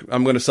 I'm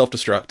gonna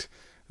self-destruct.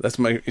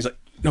 He's like,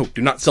 no,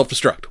 do not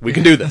self-destruct, we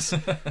can do this.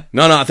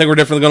 No, I think we're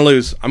definitely gonna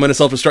lose, I'm gonna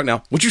self-destruct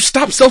now. Would you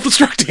stop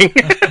self-destructing?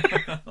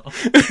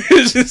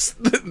 It's just...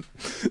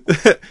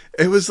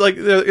 It was like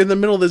in the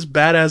middle of this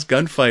badass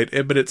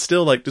gunfight, but it's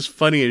still like just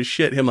funny as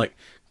shit. Him like,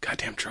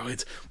 goddamn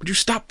droids, would you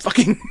stop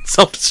fucking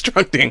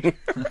self-destructing?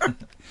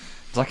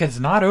 It's like, it's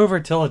not over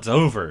till it's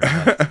over.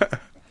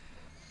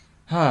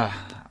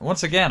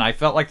 Once again, I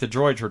felt like the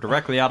droids were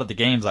directly out of the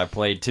games I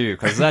played too,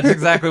 because that's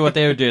exactly what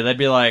they would do. They'd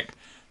be like,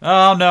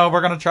 oh no,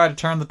 we're going to try to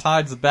turn the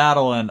tides of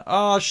battle, and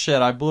oh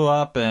shit, I blew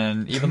up,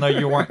 and even though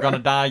you weren't going to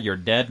die, you're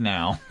dead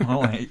now.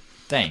 Like,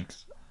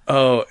 thanks.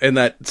 Oh, and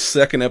that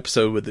second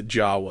episode with the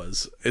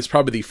Jawas is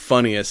probably the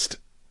funniest.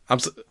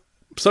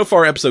 So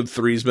far, episode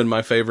 3 has been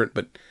my favorite,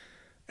 but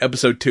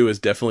episode 2 is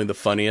definitely the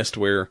funniest,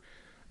 where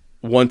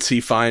once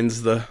he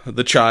finds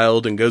the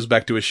child and goes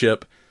back to his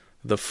ship,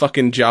 the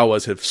fucking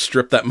Jawas have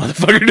stripped that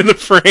motherfucker to the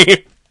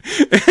frame.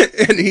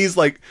 and he's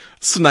like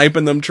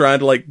sniping them, trying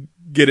to like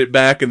get it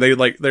back, and they're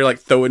like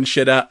throwing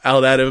shit out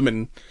at him,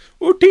 and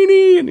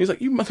Teeny, and he's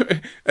like, you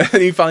mother, and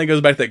then he finally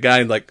goes back to that guy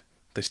and like,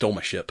 they stole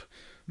my ship.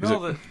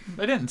 No,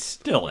 they didn't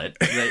steal it.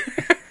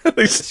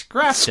 They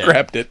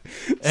scrapped it.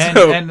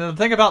 And the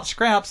thing about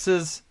scraps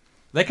is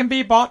they can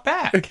be bought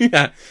back.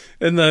 Yeah.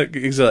 And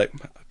he's like,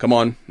 come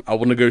on, I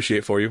will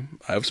negotiate for you.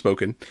 I have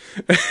spoken.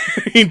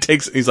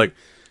 He's like,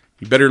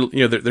 you better,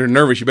 they're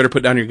nervous. You better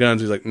put down your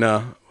guns. He's like,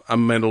 no,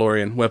 I'm a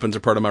Mandalorian. Weapons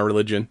are part of my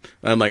religion.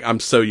 And I'm like, I'm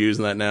so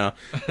using that now.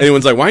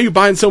 Anyone's like, why are you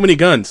buying so many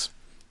guns?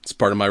 It's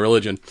part of my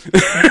religion.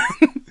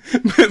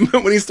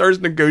 But when he starts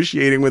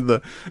negotiating with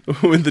the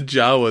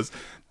Jawas,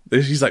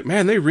 he's like,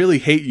 man, they really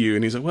hate you.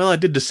 And he's like, well, I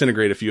did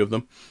disintegrate a few of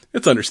them.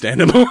 It's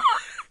understandable.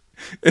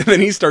 And then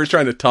he starts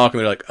trying to talk,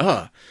 and they're like,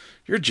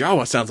 your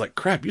Jawa sounds like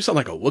crap. You sound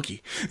like a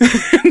Wookiee.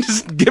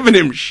 Just giving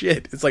him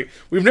shit. It's like,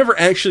 we've never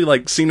actually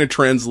like seen a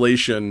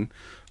translation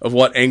of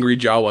what angry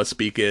Jawa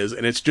speak is,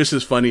 and it's just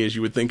as funny as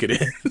you would think it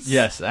is.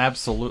 Yes,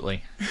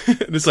 absolutely.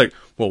 And it's like,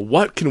 well,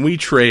 what can we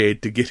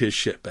trade to get his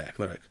shit back?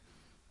 And they're like,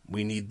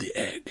 we need the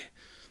egg.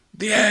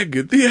 The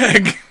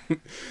egg.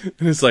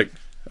 And it's like,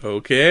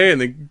 okay.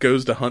 And then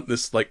goes to hunt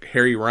this like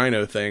hairy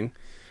rhino thing.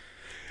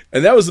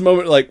 And that was the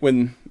moment like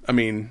when,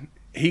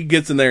 he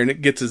gets in there and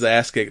it gets his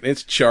ass kicked and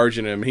it's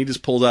charging him. And he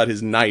just pulls out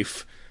his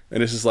knife,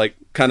 and it's just like,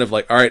 kind of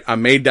like, all right, I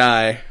may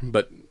die,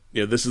 but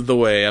this is the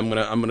way. I'm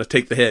going to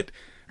take the hit.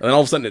 And then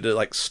all of a sudden it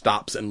like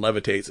stops and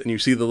levitates, and you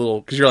see the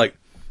little, cause you're like,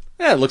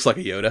 it looks like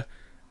a Yoda.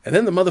 And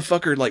then the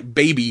motherfucker, like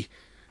baby,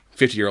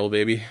 50-year-old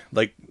baby,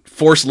 like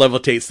force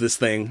levitates this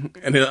thing.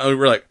 And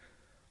we're like,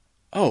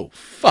 oh,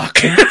 fuck.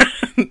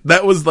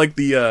 That was like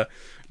the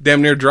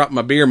damn near drop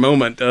my beer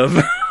moment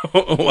of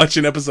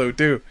watching episode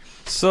 2.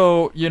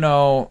 So,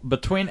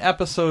 between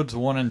episodes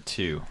 1 and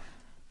 2,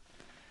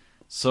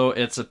 so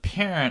it's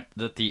apparent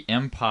that the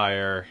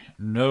Empire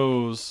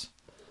knows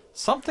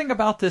something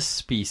about this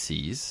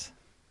species,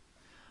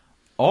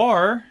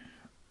 or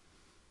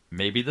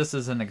maybe this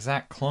is an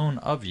exact clone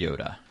of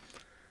Yoda.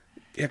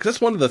 Yeah, because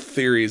that's one of the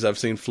theories I've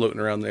seen floating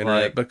around the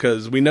internet,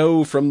 because we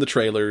know from the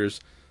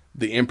trailers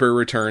the Emperor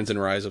returns in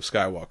Rise of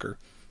Skywalker,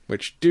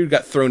 which dude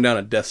got thrown down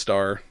a Death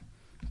Star.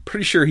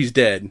 Pretty sure he's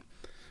dead.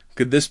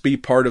 Could this be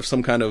part of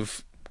some kind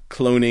of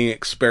cloning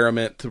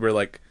experiment where,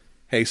 like,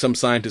 hey, some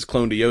scientist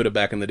cloned a Yoda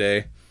back in the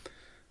day.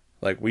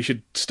 Like, we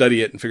should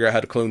study it and figure out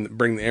how to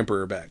bring the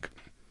Emperor back.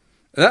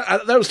 And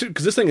that was too,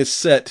 because this thing is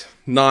set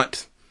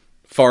not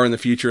far in the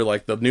future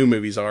like the new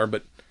movies are,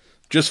 but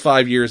just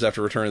 5 years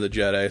after Return of the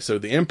Jedi. So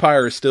the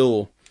Empire is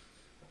still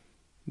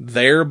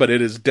there, but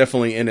it is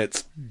definitely in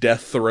its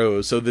death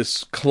throes. So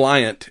this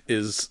client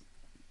is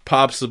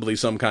possibly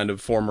some kind of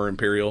former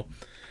Imperial.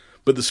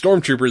 But the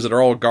stormtroopers that are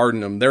all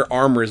guarding them, their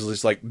armor is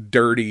just like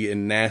dirty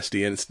and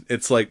nasty, and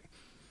it's like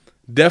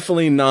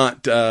definitely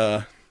not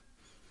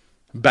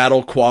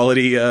battle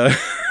quality. Like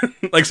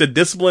I said,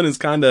 discipline is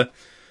kind of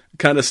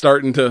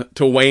starting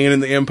to wane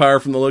in the Empire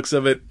from the looks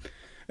of it,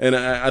 and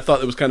I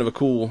thought it was kind of a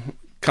cool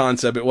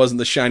concept. It wasn't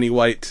the shiny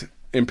white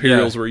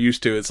Imperials we're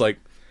used to. It's like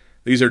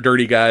these are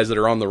dirty guys that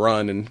are on the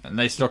run, and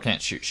they still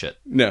can't shoot shit.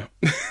 No.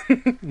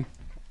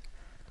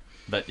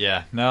 But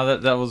yeah, no,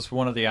 that was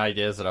one of the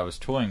ideas that I was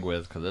toying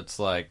with, because it's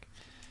like,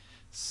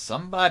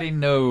 somebody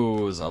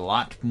knows a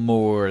lot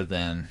more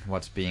than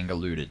what's being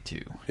alluded to.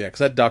 Yeah, because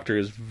that doctor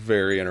is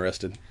very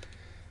interested.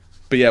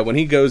 But yeah, when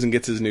he goes and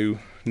gets his new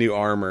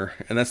armor,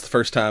 and that's the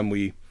first time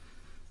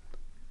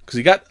because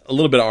he got a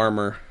little bit of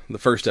armor the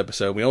first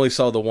episode. We only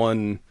saw the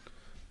one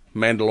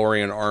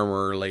Mandalorian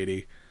armor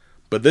lady.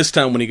 But this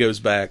time when he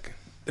goes back,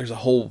 there's a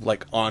whole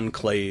like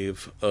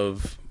enclave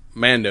of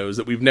Mandos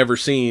that we've never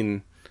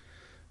seen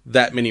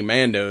that many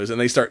Mandos,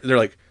 and they're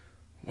like,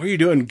 what are you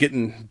doing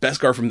getting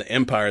Beskar from the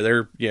Empire?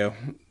 They're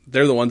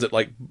the ones that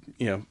like,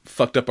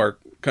 fucked up our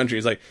country.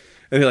 He's like,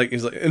 and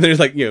there's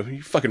like,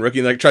 you fucking rookie,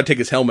 and they like try to take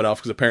his helmet off,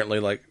 because apparently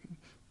like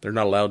they're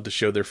not allowed to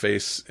show their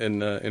face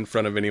in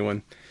front of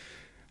anyone.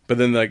 But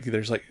then like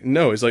there's like,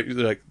 no, it's like,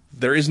 they're like,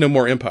 there is no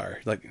more Empire.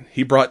 Like,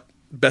 he brought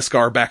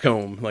Beskar back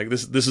home. Like,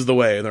 this is the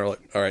way. And they're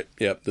like, all right,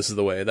 yep, this is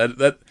the way.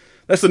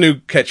 That's the new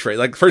catchphrase.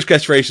 Like, the first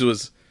catchphrase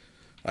was,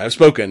 I have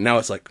spoken. Now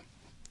it's like,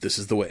 this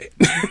is the way.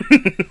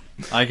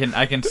 I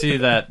can see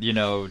that,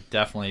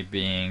 definitely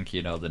being,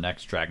 the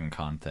next Dragon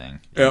Con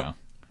thing. Yep. Know.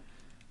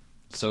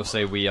 So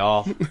say we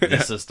all,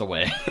 this is the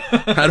way.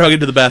 How do I get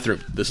to the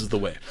bathroom? This is the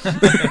way.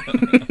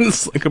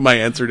 It's like my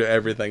answer to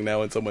everything now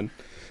when someone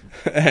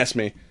asks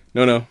me,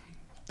 no,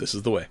 this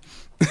is the way.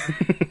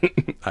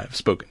 I have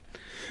spoken.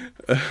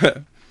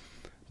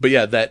 But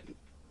yeah,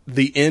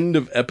 the end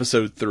of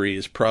episode 3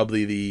 is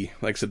probably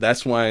like I said,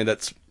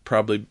 that's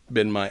probably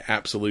been my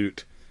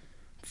absolute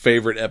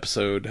favorite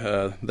episode.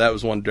 That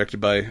was one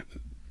directed by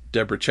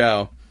Deborah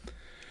Chow.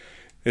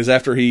 Is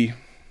after he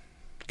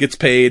gets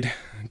paid,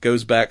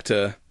 goes back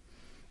to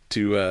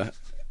and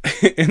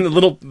the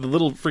little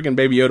freaking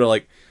baby Yoda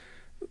like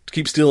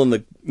keeps stealing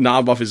the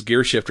knob off his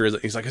gear shifter.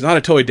 He's like, it's not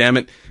a toy, damn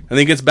it. And then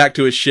he gets back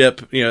to his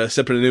ship,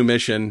 accepting a new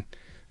mission.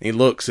 And he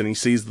looks and he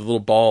sees the little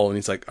ball, and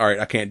he's like, all right,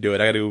 I can't do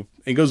it. I got to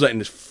he goes out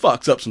and just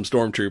fucks up some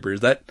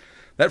stormtroopers. That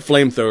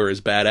flamethrower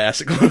is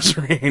badass at close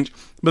range.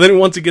 But then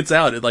once he gets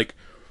out, it like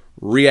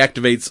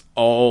reactivates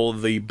all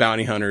the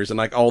bounty hunters, and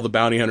like all the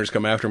bounty hunters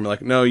come after him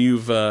like, no,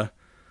 you've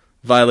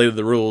violated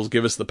the rules,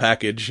 give us the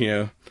package,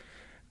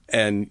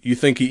 and you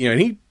think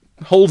he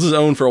holds his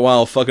own for a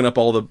while, fucking up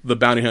all the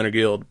bounty hunter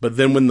guild. But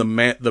then when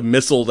the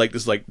missile like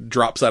just like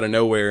drops out of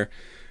nowhere,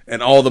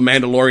 and all the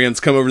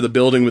Mandalorians come over the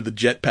building with the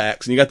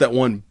jetpacks, and you got that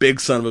one big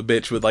son of a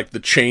bitch with like the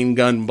chain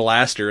gun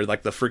blaster,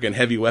 like the freaking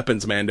heavy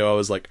weapons Mando, I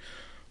was like,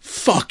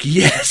 fuck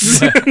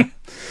yes. And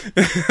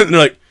they're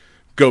like,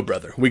 go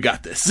brother, we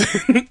got this.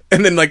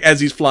 And then like as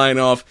he's flying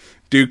off,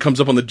 dude comes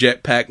up on the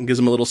jetpack and gives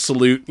him a little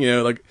salute,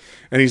 and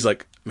he's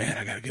like, man,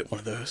 I gotta get one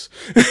of those.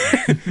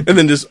 And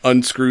then just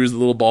unscrews the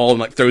little ball and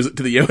like throws it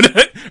to the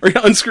Yoda. Or he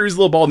unscrews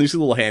the little ball and you see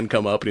the little hand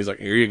come up and he's like,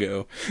 here you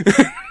go.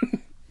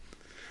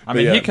 I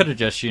mean, he could have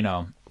just,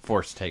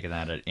 force taken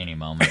that at any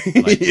moment.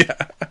 Like,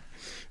 yeah.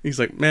 He's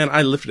like, man,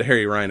 I lifted a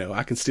hairy rhino.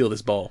 I can steal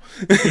this ball.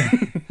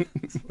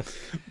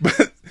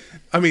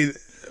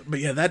 But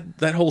yeah,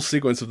 that whole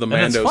sequence of the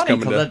Mandos it's funny,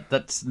 coming to...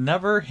 that's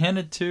never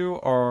hinted to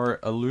or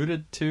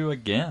alluded to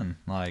again.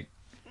 Like,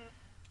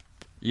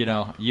 you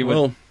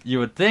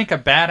would think a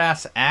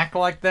badass act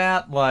like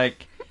that,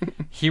 like,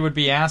 he would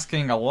be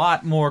asking a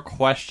lot more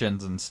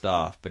questions and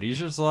stuff. But he's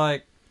just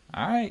like,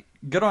 all right,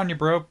 good on you,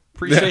 bro.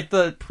 Appreciate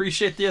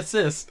the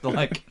assist.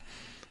 Like,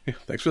 yeah,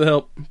 thanks for the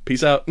help.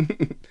 Peace out.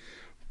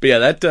 But yeah,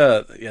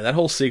 that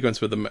whole sequence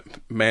with the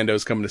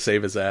Mandos coming to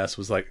save his ass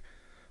was like,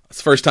 it's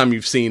the first time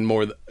you've seen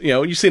more.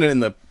 You've seen it in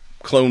the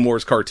Clone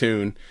Wars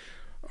cartoon,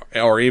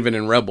 or even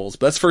in Rebels.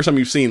 But that's the first time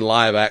you've seen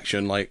live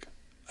action, like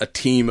a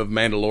team of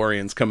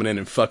Mandalorians coming in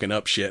and fucking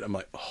up shit. I'm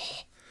like,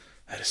 oh,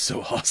 that is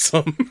so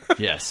awesome.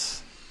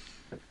 Yes.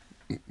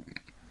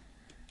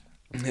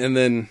 And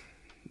then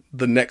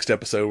the next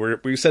episode, where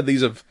we said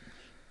these have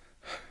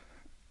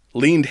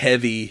leaned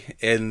heavy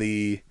in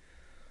the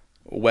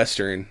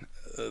Western.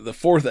 The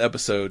fourth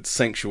episode,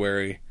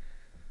 Sanctuary.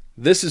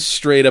 This is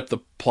straight up the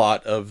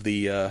plot of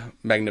the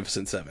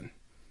Magnificent Seven.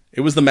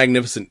 It was the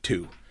Magnificent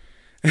Two.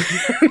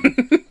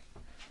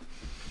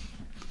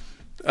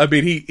 I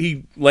mean,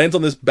 he lands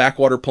on this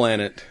backwater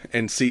planet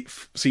and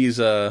sees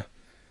UFC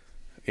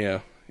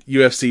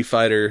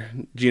fighter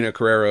Gina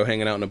Carrero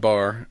hanging out in a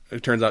bar.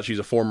 It turns out she's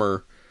a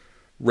former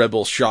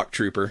rebel shock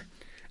trooper.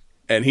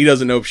 And he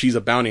doesn't know if she's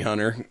a bounty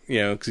hunter,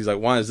 because he's like,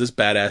 why is this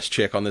badass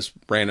chick on this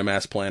random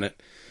ass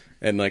planet?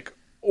 And like,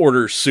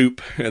 orders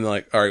soup, and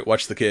like, all right,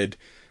 watch the kid,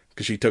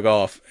 because she took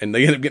off. And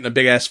they end up getting a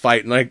big ass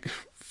fight, and like,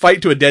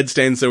 fight to a dead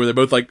standstill where they're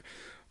both like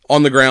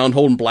on the ground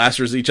holding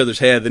blasters at each other's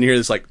head. Then you hear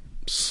this like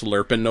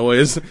slurping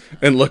noise,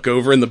 and look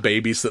over, and the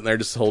baby's sitting there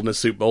just holding a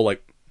soup bowl,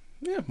 like,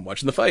 yeah, I'm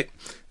watching the fight.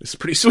 This is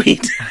pretty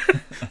sweet.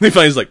 And he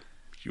finally like,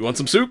 you want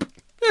some soup?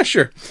 Yeah,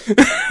 sure.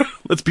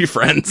 Let's be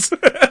friends.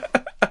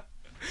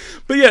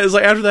 But yeah, it's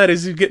like after that,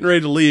 as he's getting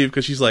ready to leave,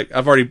 because she's like,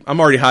 I'm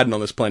already hiding on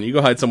this planet. You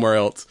go hide somewhere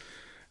else.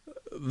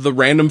 The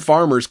random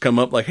farmers come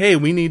up like, hey,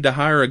 we need to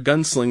hire a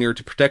gunslinger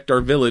to protect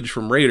our village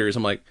from raiders.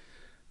 I'm like,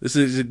 this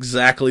is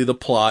exactly the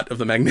plot of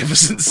the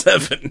Magnificent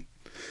Seven.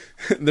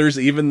 There's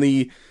even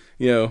the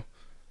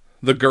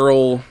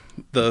girl,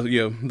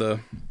 the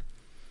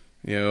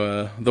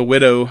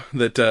widow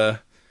that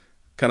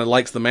kind of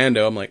likes the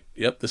Mando. I'm like,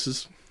 yep,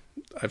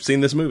 I've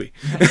seen this movie.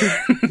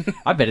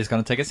 I bet he's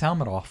going to take his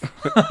helmet off.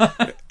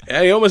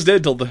 Yeah, he almost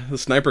did till the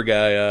sniper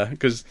guy,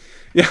 because,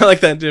 I like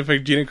that.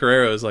 Gina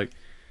Carrero is like,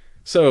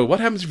 so what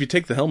happens if you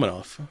take the helmet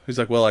off? He's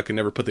like, well, I can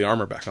never put the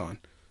armor back on.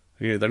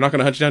 They're not going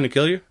to hunt you down and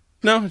kill you?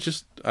 No, it's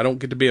just, I don't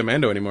get to be a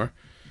Mando anymore.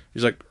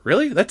 He's like,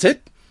 really? That's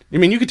it? I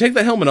mean, you could take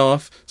that helmet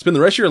off, spend the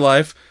rest of your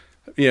life,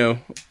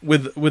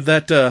 with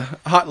that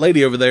hot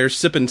lady over there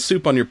sipping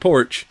soup on your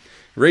porch,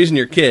 raising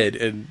your kid,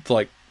 and it's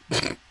like,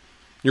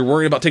 you're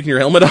worried about taking your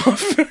helmet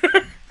off?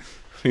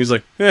 He's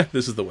like,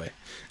 this is the way.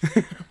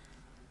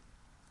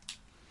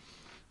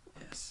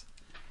 Yes.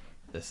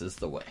 This is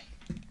the way.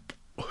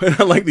 And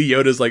I like the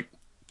Yoda's like,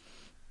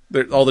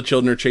 all the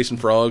children are chasing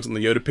frogs, and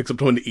the Yoda picks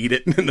up one to eat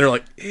it, and they're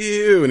like,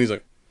 ew, and he's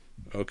like,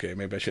 okay,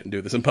 maybe I shouldn't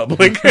do this in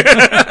public.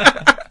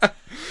 I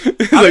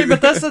mean,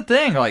 but that's the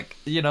thing, like,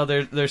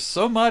 there's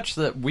so much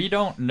that we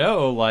don't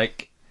know,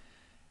 like,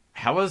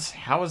 how is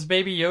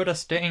Baby Yoda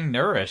staying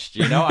nourished,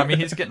 I mean,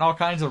 he's getting all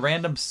kinds of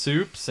random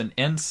soups and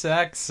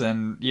insects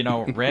and,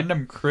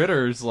 random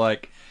critters,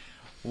 like,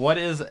 what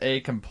is a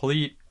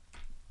complete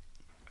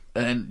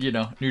and,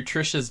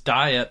 nutritious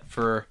diet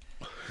for...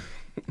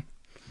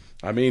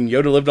 I mean,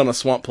 Yoda lived on a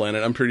swamp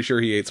planet. I'm pretty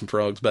sure he ate some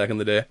frogs back in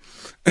the day.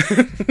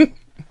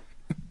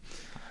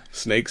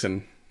 Snakes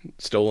and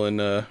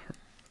stolen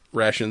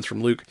rations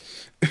from Luke.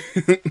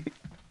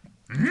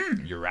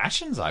 Your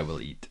rations I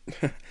will eat.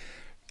 But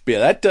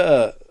yeah,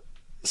 that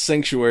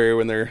sanctuary,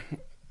 when they're,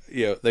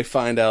 they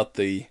find out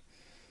the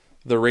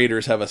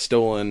raiders have a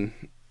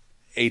stolen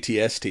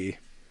AT-ST,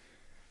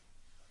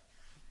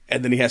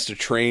 and then he has to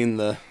train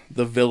the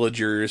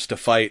villagers to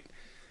fight.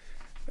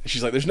 And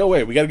she's like, there's no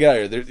way, we gotta get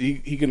out of here. They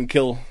can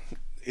kill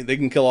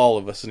all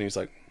of us. And he's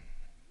like,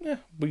 yeah,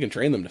 we can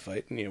train them to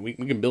fight. You know, we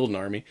can build an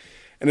army.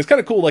 And it's kind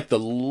of cool, like the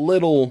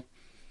little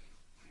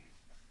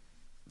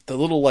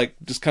like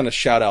just kind of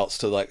shout outs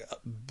to like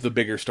the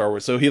bigger Star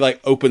Wars. So he like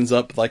opens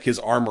up like his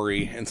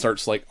armory and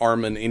starts like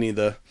arming any of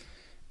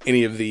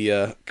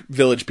the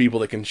village people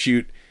that can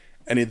shoot.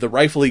 And the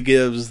rifle he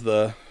gives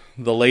the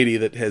lady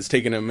that has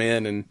taken him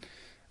in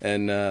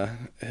and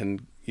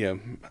you know,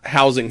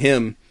 housing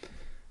him,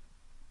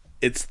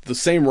 it's the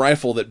same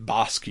rifle that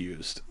Bosk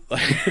used.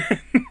 I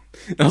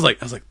was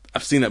like,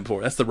 I've seen that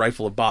before. That's the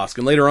rifle of Bosk.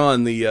 And later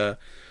on, the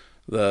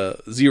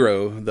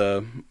Zero,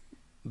 the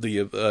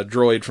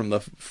droid from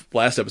the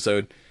last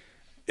episode,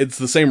 it's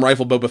the same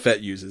rifle Boba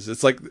Fett uses.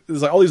 It's like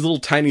all these little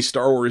tiny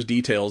Star Wars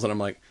details, and I'm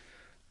like,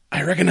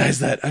 I recognize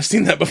that. I've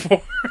seen that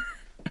before.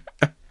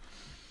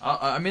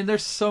 I mean,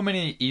 there's so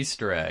many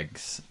Easter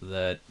eggs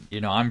that,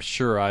 you know, I'm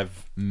sure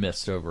I've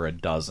missed over a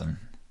dozen.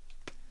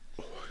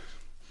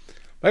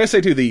 Like I say,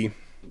 too, the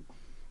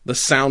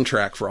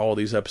soundtrack for all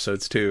these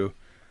episodes, too,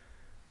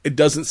 it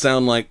doesn't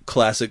sound like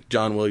classic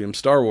John Williams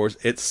Star Wars.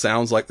 It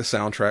sounds like the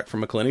soundtrack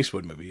from a Clint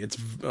Eastwood movie. It's,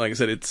 like I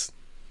said,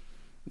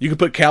 you could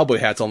put cowboy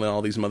hats on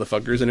all these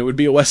motherfuckers and it would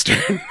be a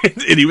Western.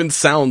 It even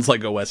sounds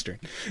like a Western.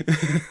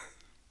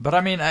 But, I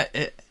mean,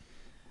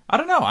 I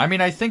don't know. I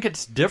mean, I think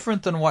it's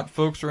different than what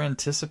folks were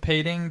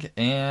anticipating,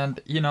 and,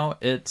 you know,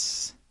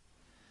 it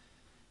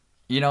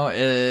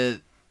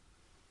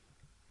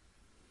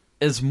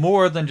is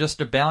more than just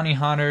a bounty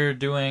hunter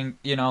doing,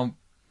 you know,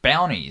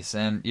 bounties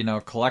and, you know,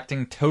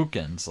 collecting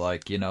tokens.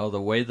 Like, you know, the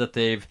way that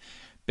they've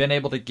been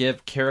able to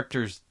give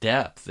characters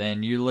depth,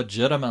 and you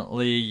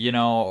legitimately, you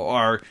know,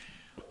 are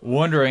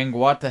wondering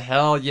what the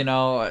hell, you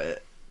know,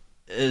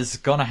 is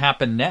going to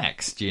happen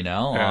next, you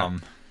know? Yeah.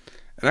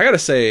 And I gotta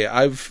say,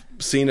 I've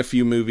seen a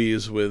few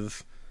movies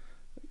with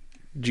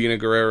Gina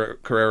Carrero,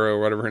 or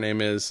whatever her name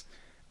is,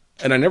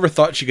 and I never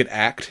thought she could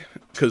act,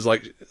 because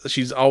like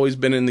she's always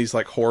been in these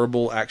like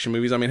horrible action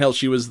movies. I mean, hell,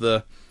 she was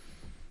the,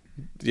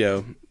 you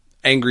know,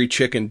 angry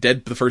chick in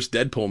the first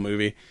Deadpool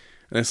movie,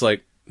 and it's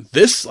like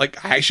this.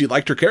 Like, I actually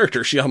liked her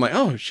character. I'm like,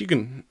 oh, she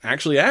can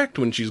actually act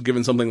when she's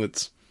given something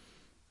that's,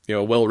 you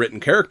know, a well written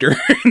character,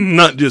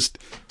 not just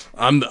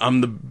I'm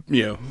the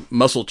you know,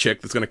 muscle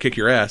chick that's gonna kick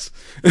your ass.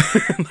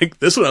 Like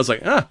this one, I was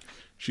like,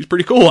 she's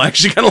pretty cool. I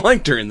actually kind of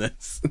liked her in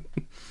this.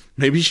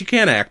 Maybe she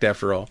can act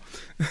after all.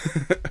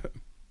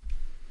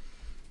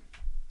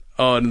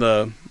 Oh, and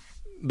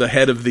the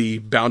head of the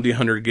Bounty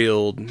Hunter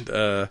Guild,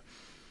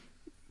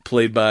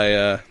 played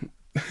by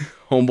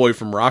homeboy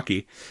from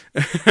Rocky.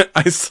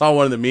 I saw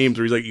one of the memes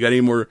where he's like, "You got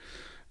any more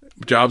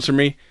jobs for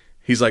me?"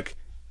 He's like,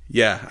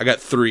 "Yeah, I got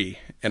 3,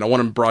 and I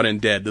want them brought in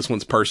dead. This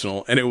one's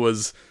personal." And it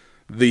was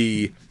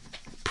the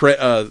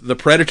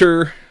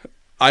Predator,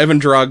 Ivan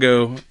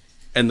Drago,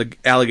 and the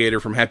alligator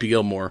from Happy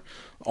Gilmore.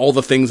 All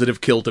the things that have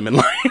killed him in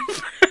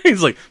life.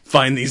 He's like,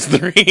 find these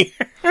 3.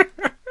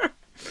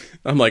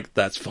 I'm like,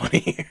 that's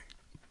funny.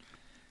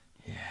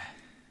 Yeah.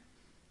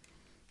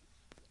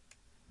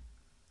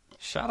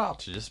 Shout out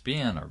to just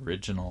being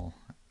original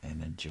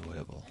and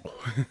enjoyable.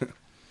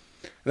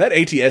 That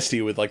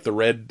AT-ST with like the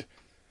red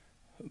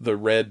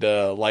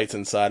lights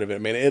inside of it, I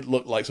mean, it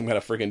looked like some kind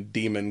of freaking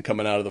demon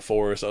coming out of the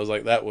forest. I was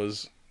like, that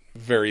was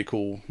very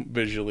cool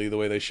visually, the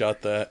way they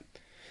shot that.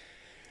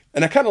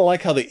 And I kind of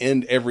like how they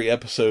end every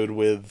episode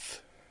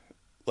with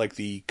like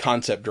the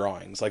concept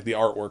drawings, like the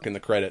artwork in the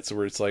credits,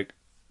 where it's like,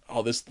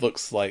 oh, this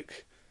looks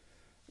like,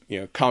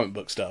 you know, comic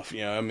book stuff.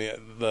 You know, I mean,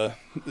 the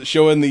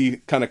showing the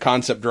kind of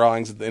concept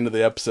drawings at the end of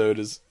the episode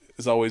is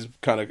always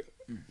kind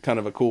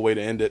of a cool way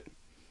to end it.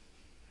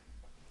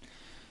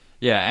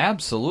 Yeah,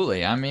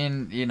 absolutely. I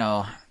mean, you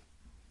know,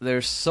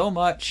 there's so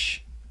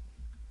much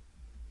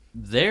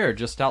there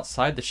just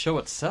outside the show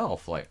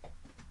itself. Like,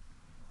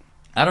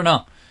 I don't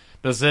know.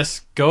 Does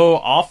this go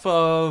off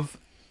of,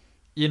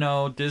 you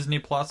know, Disney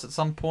Plus at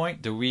some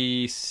point? Do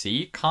we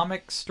see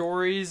comic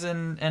stories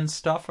and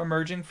stuff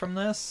emerging from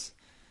this?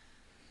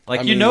 Like,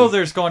 I mean, you know,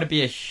 there's going to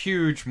be a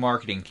huge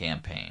marketing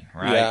campaign,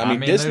 right? Yeah, I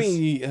mean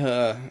Disney,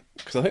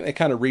 because I think they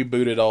kind of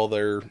rebooted all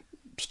their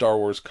Star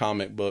Wars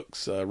comic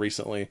books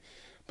recently.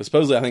 But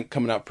supposedly, I think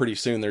coming out pretty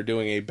soon, they're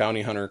doing a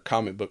Bounty Hunter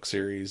comic book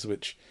series,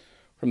 which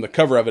from the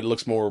cover of it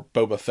looks more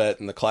Boba Fett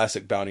and the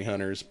classic Bounty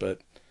Hunters. But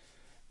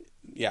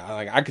yeah,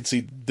 like, I could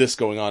see this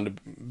going on to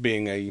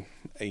being a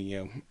you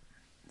know,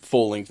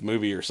 full-length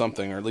movie or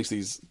something, or at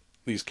least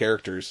these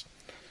characters,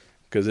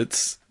 because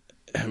it's,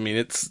 I mean,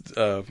 it's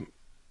like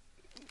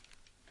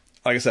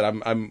I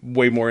said, I'm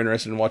way more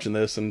interested in watching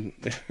this, and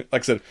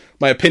like I said,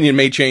 my opinion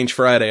may change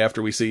Friday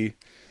after we see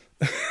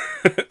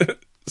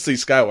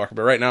Skywalker,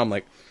 but right now I'm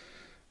like,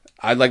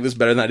 I like this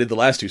better than I did the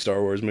last 2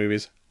 Star Wars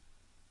movies.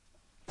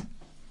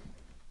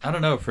 I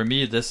don't know, for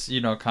me, this,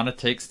 you know, kind of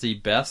takes the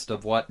best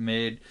of what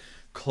made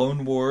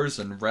Clone Wars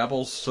and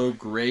Rebels so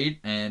great,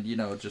 and, you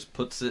know, just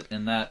puts it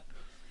in that.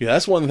 Yeah,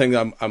 that's one thing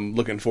I'm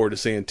looking forward to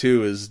seeing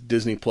too, is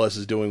Disney Plus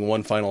is doing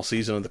one final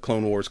season of the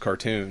Clone Wars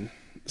cartoon.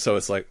 So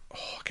it's like,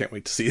 oh, I can't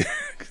wait to see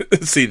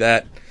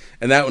that.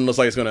 And that one looks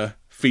like it's going to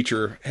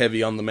feature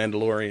heavy on the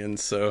Mandalorians,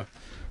 so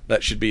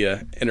that should be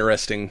a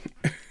interesting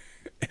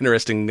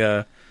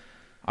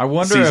I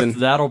wonder season. if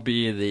that'll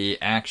be the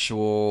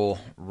actual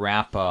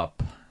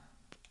wrap-up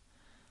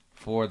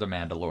for the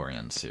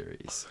Mandalorian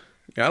series.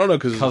 Yeah, I don't know,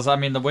 because I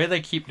mean, the way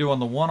they keep doing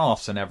the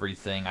one-offs and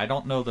everything, I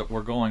don't know that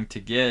we're going to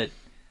get,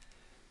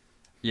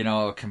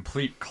 a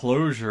complete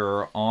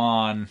closure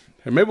on.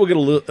 And maybe we'll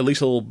get at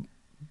least a little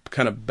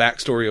kind of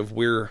backstory of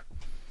where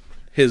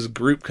his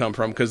group come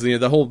from, because they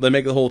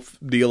make the whole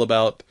deal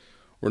about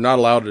we're not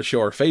allowed to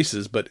show our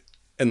faces, but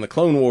in the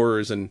Clone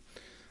Wars, and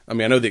I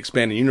mean, I know the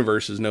expanded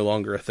universe is no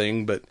longer a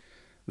thing, but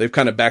they've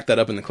kind of backed that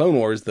up in the Clone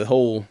Wars. The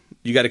whole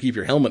you got to keep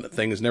your helmet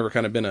thing has never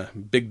kind of been a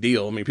big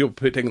deal. I mean, people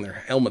taking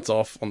their helmets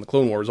off on the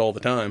Clone Wars all the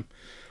time.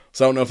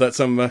 So I don't know if that's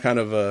some kind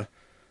of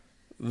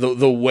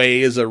the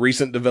way is a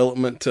recent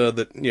development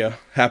that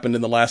happened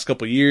in the last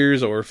couple of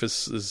years, or if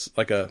this is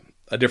like a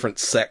different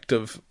sect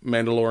of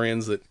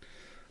Mandalorians that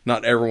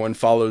not everyone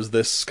follows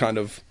this kind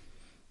of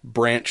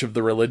branch of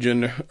the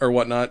religion or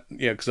whatnot.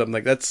 Yeah, because I'm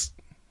like, that's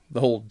the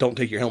whole don't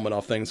take your helmet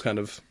off thing's kind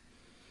of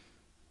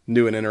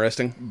new and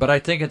interesting. But I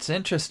think it's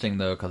interesting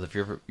though, because if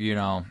you're,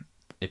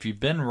 if you've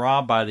been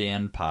robbed by the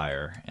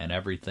Empire and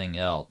everything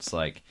else,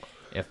 like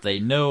if they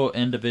know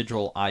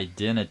individual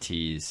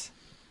identities,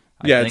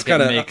 I think it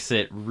makes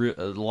it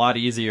a lot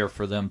easier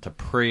for them to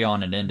prey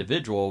on an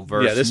individual.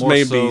 Versus this more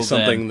may so be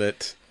something than,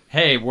 that.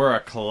 Hey, we're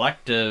a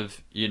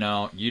collective, you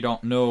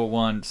don't know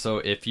one, so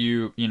if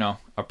you,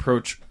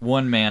 approach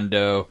one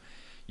Mando,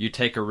 you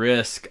take a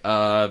risk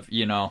of,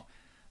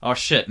 oh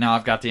shit, now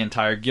I've got the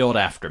entire guild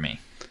after me.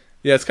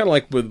 Yeah, it's kind of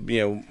like with,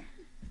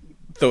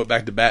 throw it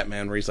back to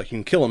Batman, where he's like, you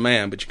can kill a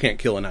man, but you can't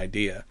kill an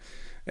idea.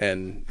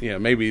 And,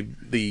 maybe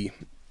the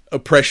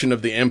oppression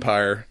of the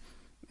Empire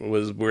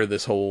was where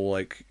this whole,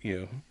 like,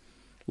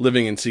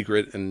 living in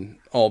secret and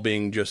all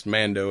being just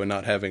Mando and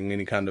not having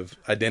any kind of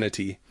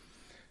identity,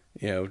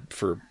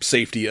 for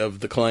safety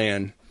of the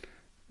clan,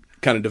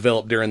 kind of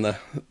developed during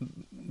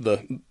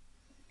the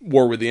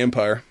war with the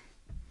Empire.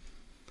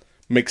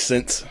 Makes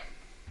sense.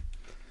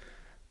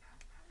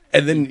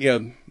 And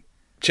then,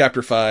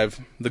 Chapter 5,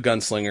 the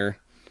Gunslinger,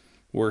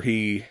 where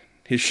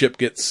his ship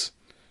gets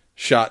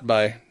shot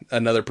by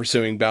another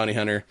pursuing bounty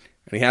hunter,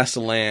 and he has to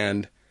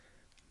land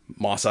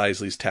Mos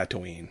Eisley's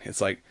Tatooine.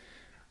 It's like,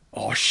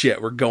 oh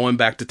shit, we're going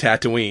back to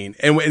Tatooine.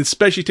 And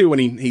especially too when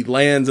he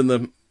lands in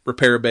the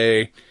repair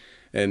bay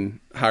and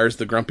hires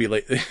the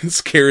grumpy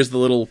scares the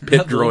little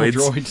pit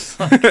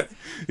droids.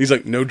 He's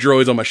like, no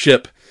droids on my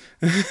ship,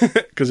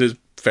 because his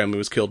family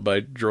was killed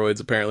by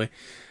droids apparently.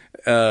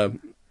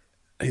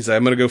 He's like,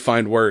 I'm gonna go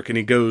find work, and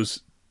he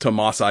goes to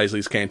Mos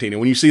Eisley's canteen. And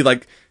when you see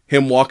like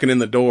him walking in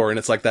the door, and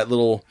it's like that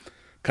little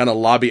kind of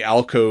lobby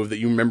alcove that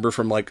you remember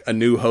from like A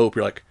New Hope,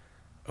 you're like,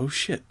 oh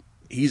shit,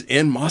 he's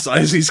in Mos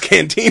Eisley's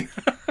canteen.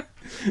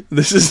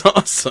 This is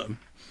awesome.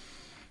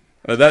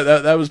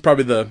 That was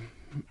probably the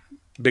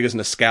biggest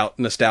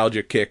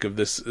nostalgia kick of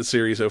this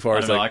series so far.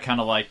 I kind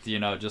of liked,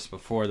 just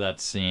before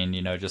that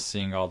scene, just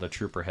seeing all the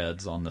trooper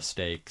heads on the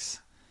stakes.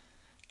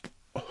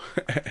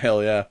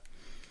 Hell yeah.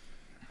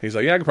 He's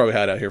like, yeah, I could probably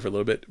hide out here for a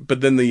little bit. But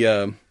then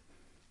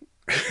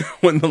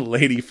when the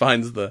lady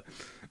finds the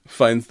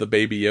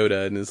baby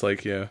Yoda and is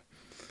like,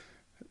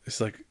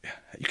 it's like,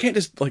 you can't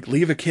just like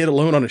leave a kid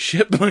alone on a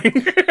ship.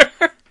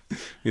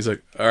 He's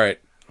like, all right.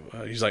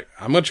 He's like,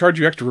 I'm gonna charge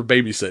you extra for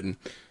babysitting.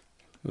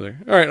 I was like,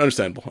 all right,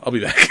 understandable. I'll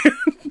be back.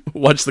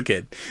 Watch the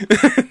kid.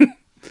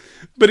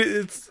 But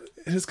it's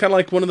kind of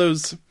like one of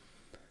those.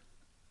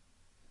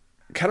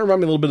 Kind of remind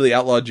me a little bit of the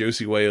Outlaw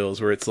Josie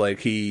Wales, where it's like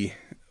he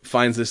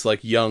finds this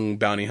like young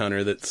bounty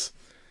hunter that's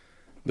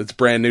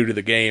brand new to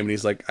the game, and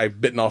he's like,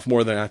 I've bitten off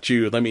more than I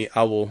chewed.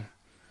 I will,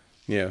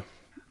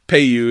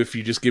 pay you if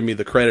you just give me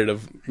the credit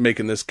of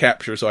making this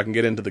capture so I can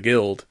get into the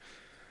guild.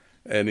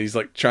 And he's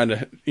like trying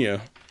to,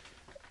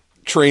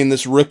 train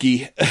this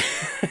rookie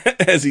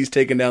as he's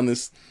taking down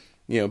this,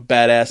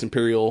 badass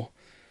Imperial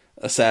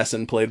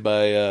assassin played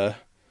by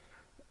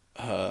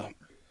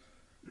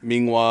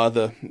Ming-Hua,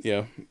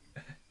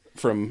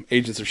 from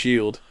Agents of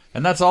S.H.I.E.L.D.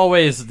 And that's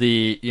always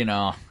the,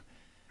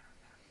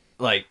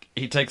 like,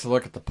 he takes a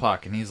look at the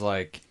puck and he's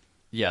like,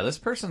 yeah, this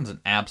person's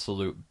an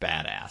absolute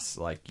badass.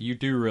 Like, you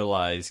do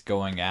realize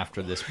going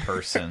after this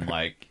person,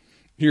 like...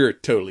 You're a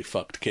totally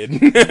fucked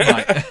kid.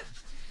 Like,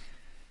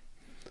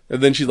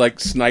 and then she, like,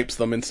 snipes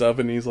them and stuff,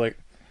 and he's like,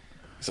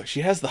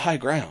 she has the high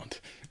ground.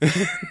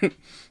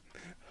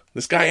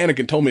 This guy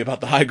Anakin told me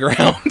about the high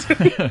ground.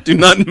 Do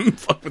not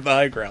fuck with the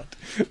high ground.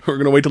 We're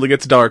going to wait till it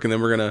gets dark, and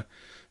then we're going to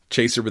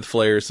chase her with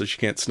flares so she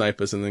can't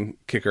snipe us and then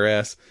kick her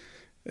ass.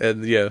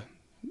 And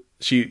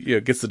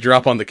she gets the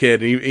drop on the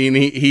kid, and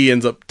he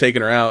ends up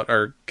taking her out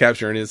or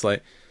capturing her, and it's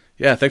like,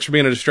 yeah, thanks for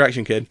being a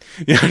distraction, kid.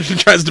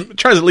 Tries to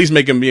at least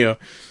make him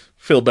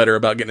feel better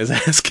about getting his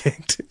ass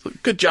kicked.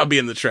 Good job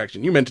being the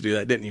distraction. You meant to do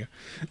that, didn't you?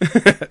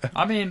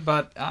 I mean,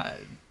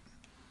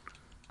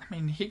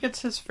 he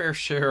gets his fair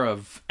share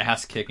of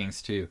ass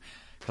kickings too.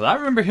 Because I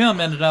remember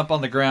him ended up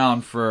on the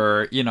ground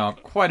for,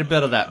 quite a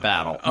bit of that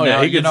battle. Oh,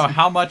 now, yeah,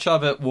 how much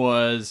of it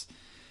was,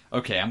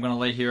 okay, I'm going to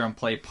lay here and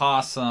play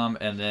possum,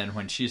 and then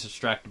when she's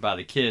distracted by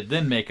the kid,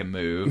 then make a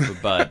move.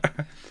 But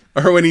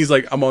Or when he's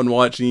like, I'm on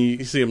watch, and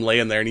you see him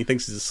laying there, and he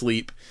thinks he's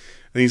asleep.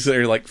 And he's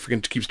there, like,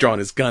 freaking keeps drawing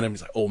his gun, and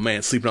he's like, oh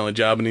man, sleeping on the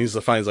job. And he's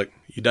finally like,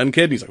 you done,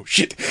 kid? And he's like, oh,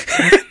 shit.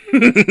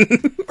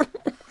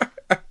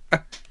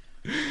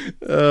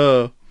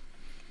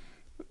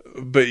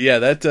 But yeah,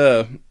 that,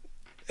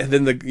 and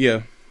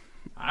then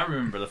I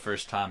remember the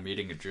first time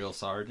meeting a drill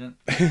sergeant.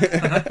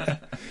 yeah,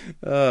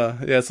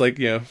 it's like,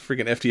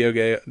 freaking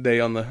FTO day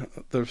on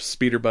the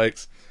speeder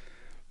bikes.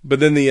 But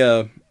then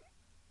the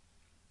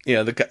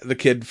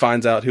kid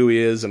finds out who he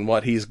is and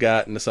what he's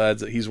got and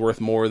decides that he's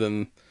worth more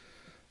than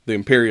the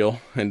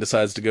Imperial and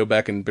decides to go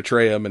back and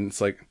betray him. And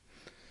it's like,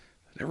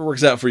 it never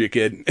works out for you,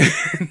 kid.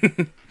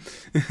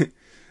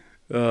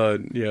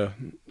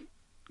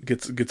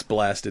 Gets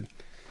blasted.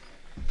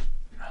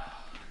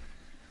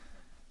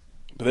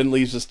 But then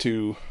leaves us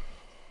to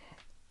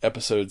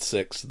episode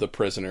 6, The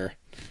Prisoner,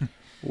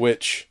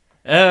 which...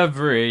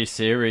 Every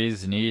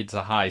series needs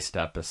a heist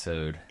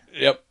episode.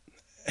 Yep.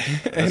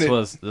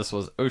 This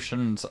was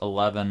Ocean's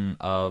 11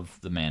 of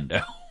the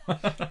Mando.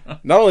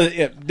 Not only,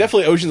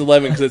 definitely Ocean's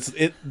 11,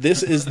 because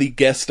this is the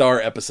guest star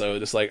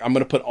episode. It's like, I'm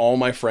going to put all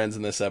my friends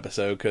in this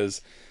episode,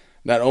 because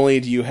not only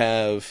do you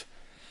have...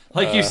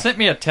 Like, you sent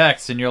me a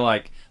text, and you're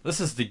like, this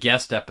is the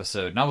guest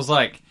episode. And I was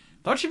like,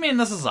 don't you mean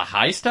this is a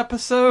heist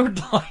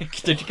episode?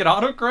 Like, did you get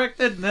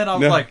autocorrected? And then I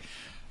was like,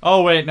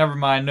 oh, wait, never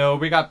mind. No,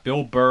 we got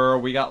Bill Burr.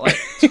 We got, like,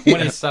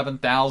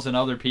 27,000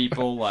 other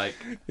people. Like,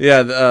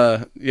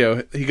 yeah,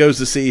 he goes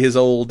to see his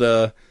old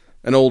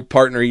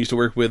partner he used to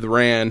work with,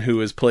 Ran,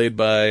 who is played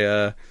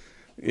by,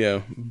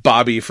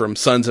 Bobby from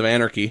Sons of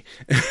Anarchy,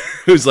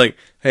 who's like,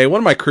 hey, one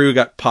of my crew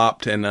got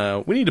popped,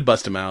 and we need to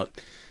bust him out.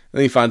 And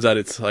then he finds out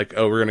it's like,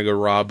 oh, we're going to go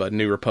rob a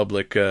New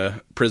Republic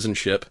prison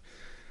ship.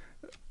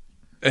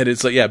 And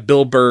it's like, yeah,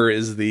 Bill Burr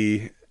is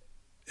the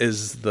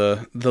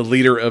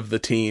leader of the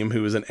team,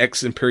 who is an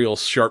ex-Imperial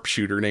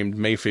sharpshooter named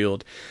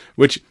Mayfield,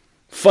 which,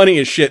 funny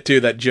as shit, too,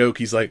 that joke.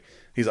 He's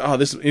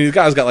this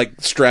guy's got, like,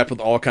 strapped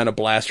with all kind of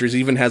blasters. He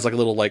even has, like, a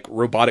little, like,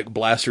 robotic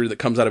blaster that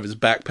comes out of his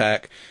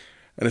backpack.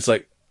 And it's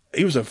like,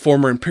 he was a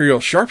former Imperial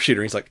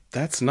sharpshooter. He's like,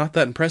 that's not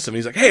that impressive. And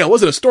he's like, hey, I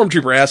wasn't a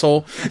stormtrooper,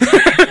 asshole.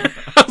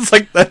 I was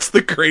like, that's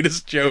the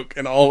greatest joke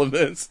in all of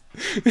this.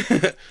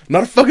 I'm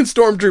not a fucking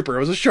stormtrooper. I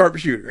was a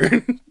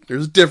sharpshooter.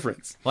 There's a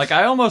difference. Like,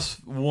 I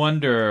almost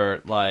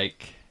wonder,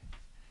 like,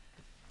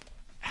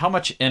 how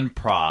much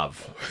improv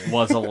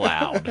was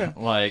allowed.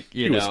 Like,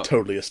 he was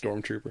totally a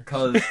stormtrooper.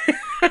 Because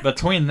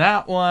between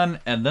that one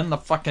and then the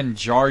fucking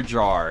Jar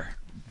Jar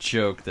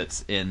joke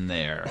that's in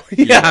there.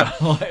 Yeah.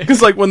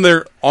 Because, like, when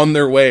they're on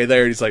their way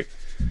there, he's like,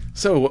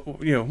 so,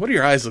 what do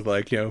your eyes look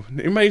like?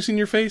 Anybody seen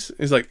your face?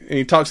 He's like, and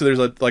he talks to, there's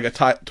a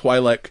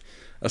Twi'lek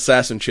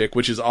assassin chick,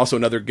 which is also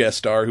another guest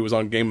star who was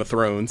on Game of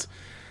Thrones.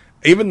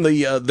 Even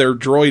their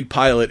droid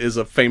pilot is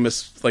a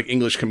famous, like,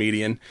 English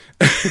comedian.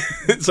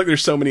 It's like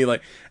there's so many,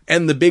 like,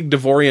 and the big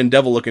Devorian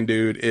devil-looking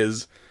dude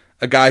is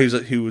a guy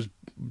who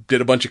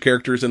did a bunch of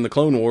characters in the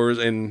Clone Wars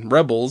and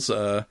Rebels.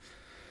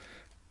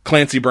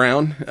 Clancy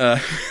Brown,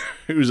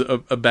 who's a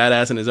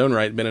badass in his own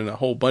right, been in a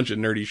whole bunch of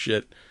nerdy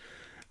shit.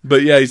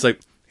 But yeah, he's like,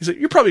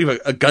 you're probably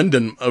a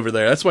Gundam over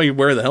there. That's why you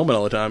wear the helmet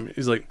all the time.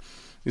 He's like,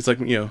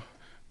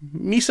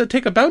 Misa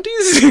take a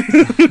bounties?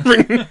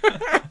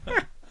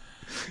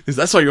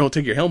 That's why you don't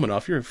take your helmet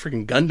off. You're a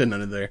freaking Gundam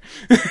under there.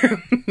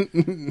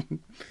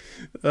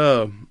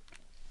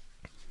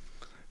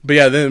 But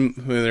yeah, then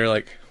when they're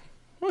like,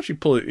 why don't you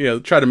pull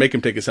it, try to make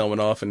him take his helmet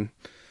off, and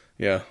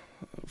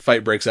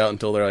fight breaks out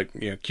until they're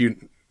like,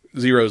 cute.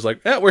 Zero's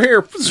like, we're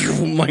here.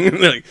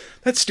 They're like,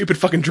 that stupid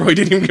fucking droid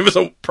didn't even give us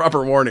a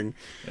proper warning.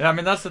 Yeah, I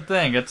mean, that's the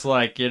thing. It's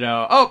like,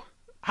 oh,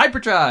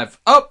 hyperdrive.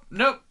 Oh,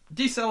 nope,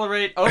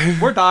 decelerate. Oh,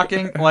 we're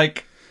docking.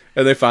 Like,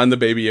 and they find the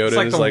baby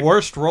Yoda. It's like the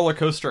worst roller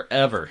coaster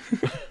ever.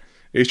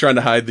 He's trying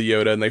to hide the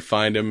Yoda, and they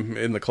find him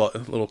in the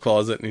little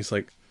closet, and he's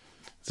like,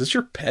 is this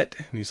your pet?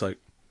 And he's like,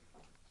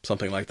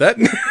 something like that.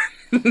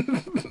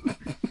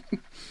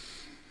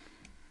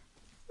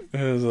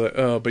 I was like,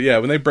 oh, but yeah,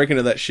 when they break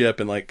into that ship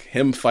and like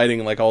him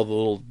fighting like all the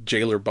little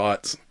jailer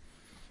bots,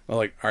 I'm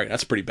like, all right,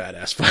 that's a pretty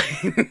badass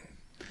fight.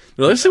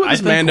 Let's see what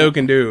this Mando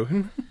can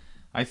do.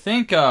 I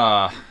think,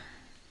 I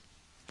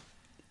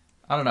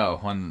don't know,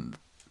 when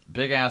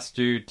big ass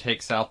dude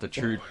takes out the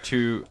true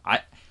two,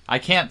 I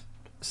can't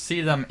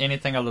see them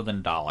anything other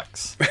than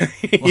Daleks.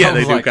 Yeah,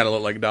 they do kind of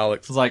look like Daleks.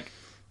 It's like,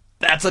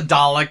 that's a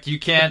Dalek. You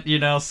can't,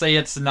 say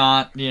it's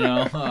not.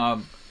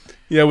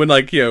 Yeah, when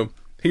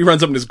he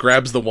runs up and just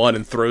grabs the one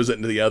and throws it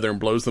into the other and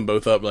blows them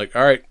both up. Like,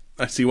 all right,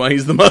 I see why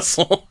he's the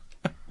muscle.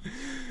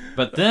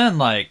 But then,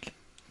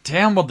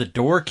 damn, what the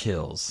door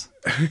kills.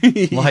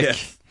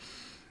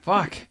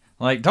 Fuck.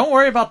 Don't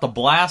worry about the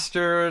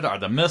blaster or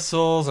the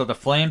missiles or the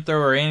flamethrower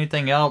or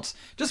anything else.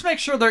 Just make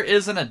sure there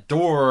isn't a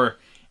door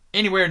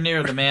anywhere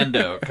near the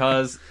Mando,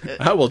 because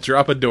I will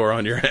drop a door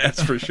on your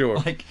ass for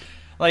sure.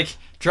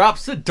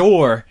 Drops the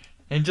door.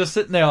 And just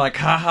sitting there like,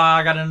 haha,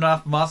 I got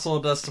enough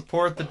muscle to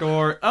support the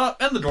door. Oh,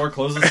 and the door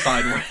closes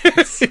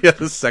sideways. Yeah,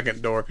 the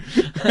second door.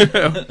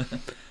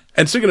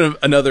 And speaking of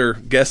another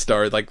guest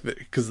star, like,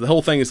 because the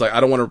whole thing is like, I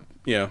don't want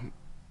to,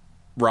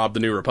 rob the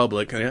New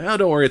Republic. And, oh,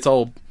 don't worry, it's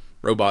all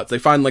robots. They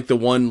find like the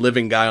one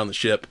living guy on the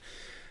ship,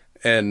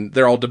 and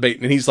they're all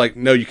debating. And he's like,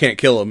 no, you can't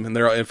kill him.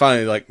 And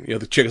finally, like,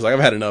 the chick is like, I've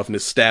had enough, and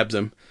just stabs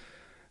him.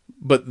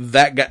 But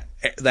that guy,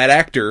 that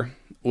actor,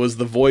 was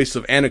the voice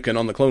of Anakin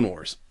on the Clone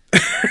Wars.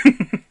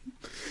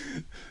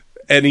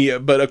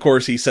 And but of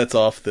course, he sets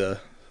off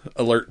the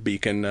alert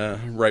beacon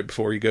right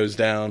before he goes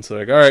down. So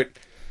like, all right,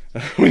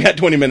 we got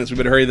 20 minutes. We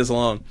better hurry this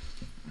along.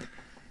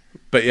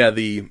 But yeah,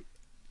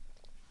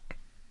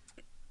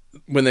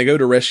 when they go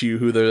to rescue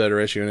who they're there to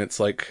rescue, and it's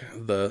like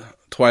the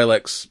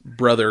Twi'lek's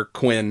brother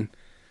Quinn,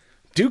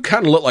 do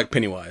kind of look like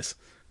Pennywise.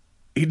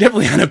 He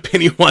definitely had a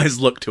Pennywise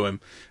look to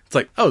him. It's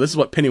like, oh, this is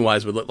what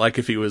Pennywise would look like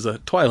if he was a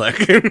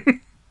Twi'lek.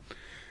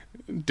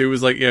 Dude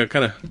was like,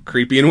 kind of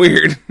creepy and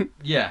weird.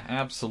 Yeah,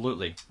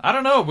 absolutely. I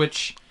don't know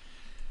which.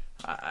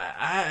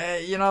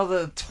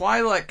 The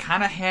Twi'lek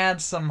kind of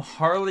had some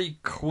Harley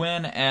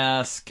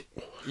Quinn-esque,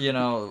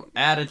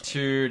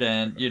 attitude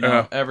and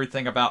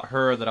everything about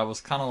her that I was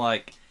kind of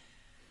like,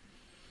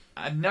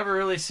 I've never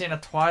really seen a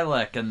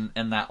Twi'lek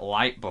in that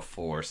light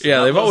before. So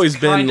yeah, they've always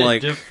been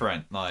like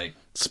different, like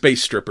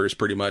space strippers,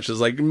 pretty much. It's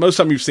like most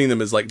time you've seen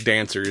them as like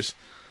dancers,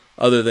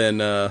 other than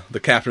the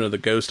captain of the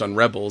Ghost on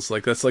Rebels.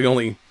 Like that's like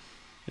only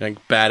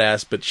like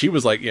badass. But she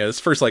was like, this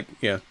first like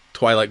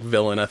Twi'lek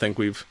villain I think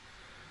we've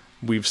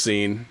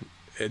seen,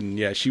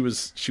 and she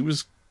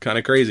was kind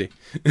of crazy.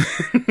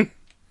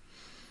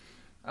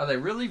 Are they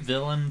really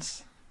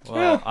villains?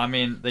 Well, I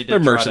mean, they're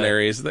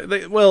mercenaries.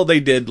 They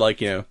did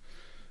like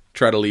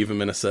try to leave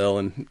him in a cell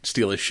and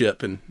steal his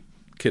ship and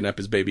kidnap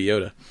his baby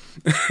Yoda.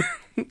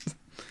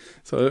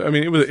 So I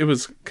mean, it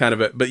was kind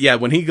of but yeah,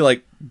 when he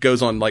like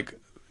goes on like,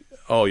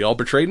 oh, y'all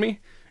betrayed me,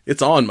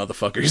 it's on,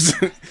 motherfuckers.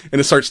 And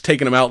it starts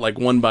taking them out like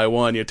one by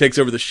one. Takes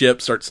over the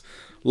ship, starts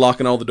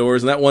locking all the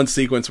doors, and that one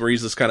sequence where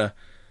he's just kind of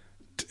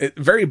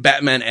very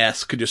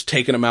Batman-esque, just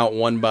taking them out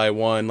one by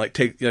one, like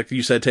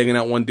you said, taking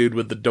out one dude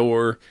with the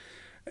door,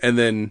 and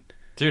then.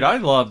 Dude, I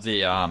love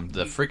the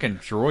freaking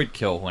droid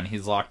kill when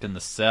he's locked in the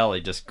cell.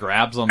 He just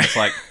grabs him. It's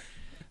like,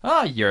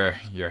 oh, your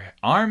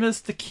arm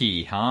is the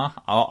key, huh?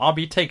 I'll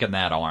be taking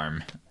that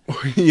arm.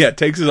 Yeah,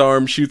 takes his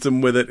arm, shoots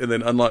him with it, and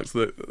then unlocks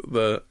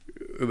the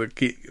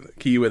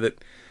key with it.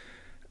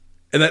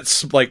 And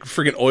that's like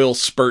freaking oil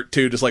spurt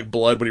too, just like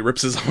blood when he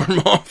rips his arm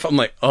off. I'm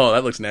like, oh,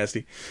 that looks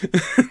nasty.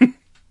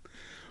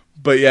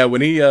 But yeah,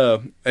 when he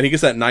and he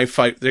gets that knife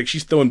fight, like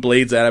she's throwing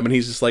blades at him, and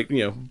he's just like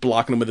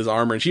blocking him with his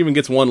armor, and she even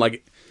gets one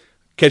like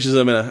catches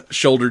him in a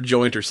shoulder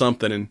joint or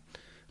something and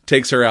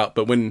takes her out.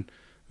 But when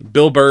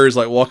Bill Burr's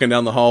like walking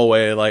down the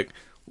hallway, like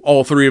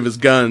all three of his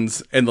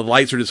guns, and the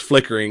lights are just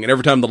flickering, and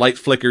every time the light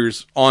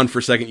flickers on for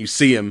a second, you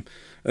see him,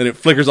 and it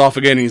flickers off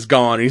again, and he's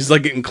gone, and he's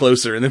like getting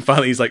closer, and then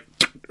finally he's like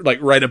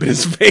right up in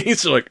his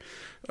face. You're like,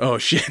 oh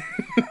shit.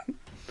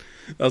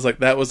 I was like,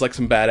 that was like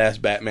some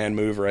badass Batman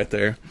move right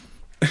there.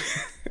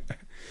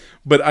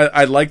 But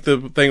I like the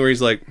thing where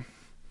he's like,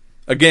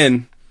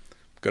 again,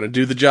 gonna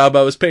do the job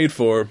I was paid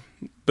for,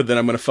 but then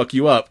I'm gonna fuck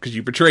you up because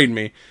you betrayed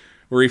me.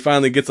 Where he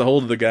finally gets a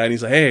hold of the guy and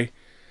he's like, hey,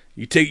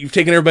 you've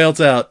taken everybody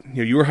else out.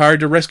 You were hired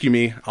to rescue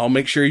me. I'll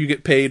make sure you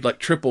get paid like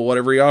triple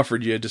whatever he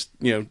offered you. Just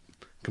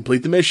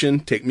complete the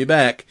mission, take me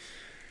back.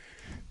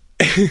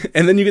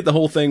 And then you get the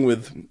whole thing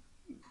with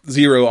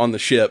Zero on the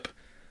ship.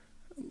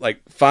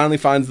 Like, finally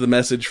finds the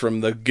message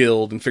from the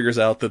guild and figures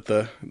out that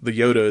the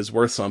Yoda is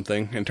worth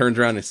something, and turns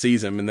around and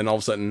sees him, and then all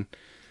of a sudden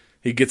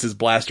he gets his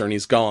blaster and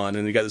he's gone,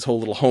 and you got this whole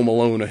little Home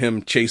Alone of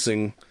him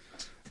chasing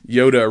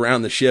Yoda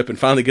around the ship, and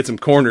finally gets him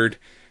cornered,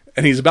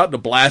 and he's about to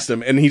blast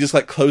him, and he just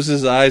like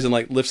closes his eyes and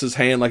like lifts his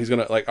hand like he's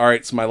gonna like, all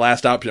right, it's my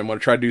last option, I'm gonna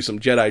try to do some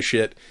Jedi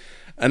shit,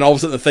 and all of a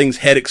sudden the thing's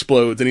head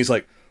explodes, and he's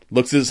like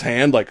looks at his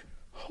hand like,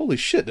 holy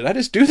shit, did I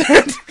just do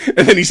that?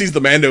 And then he sees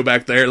the Mando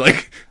back there,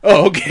 like,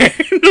 oh, okay.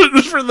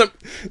 This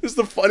is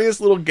the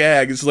funniest little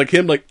gag. It's like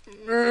him, like,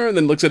 and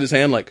then looks at his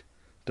hand, like,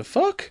 the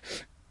fuck?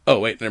 Oh,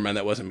 wait, never mind,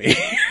 that wasn't me.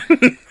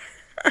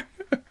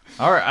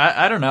 All right,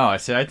 I don't know. I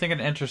think an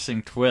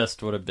interesting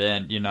twist would have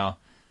been,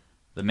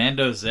 the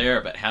Mando's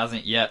there, but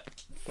hasn't yet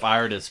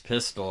fired his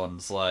pistol, and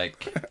it's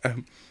like...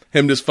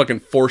 him just fucking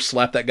force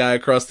slap that guy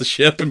across the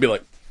ship and be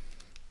like,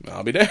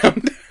 I'll be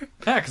damned.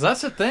 Yeah, because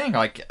that's the thing.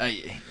 Like,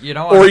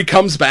 or he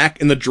comes back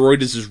and the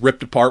droid is just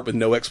ripped apart with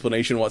no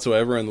explanation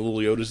whatsoever, and the little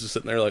Yoda's just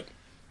sitting there like,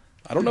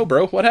 I don't know,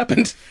 bro. What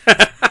happened?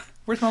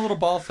 Where's my little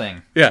ball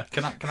thing? Yeah.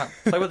 Can I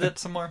play with it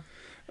some more?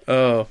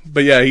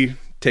 But yeah, he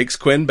takes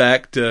Quinn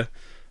back to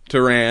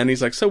Ran.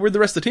 He's like, so where'd the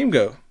rest of the team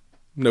go?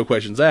 No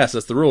questions asked.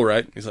 That's the rule,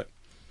 right? He's like,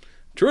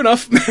 true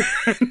enough.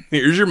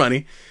 Here's your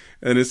money.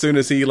 And as soon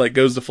as he like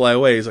goes to fly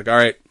away, he's like, all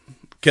right,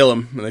 kill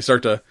him. And they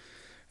start to.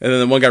 And then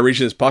the one guy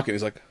reaches in his pocket, and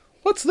he's like,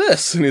 what's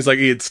this? And he's like,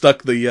 he had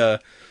stuck the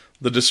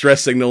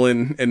distress signal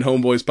in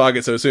Homeboy's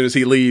pocket, so as soon as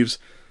he leaves,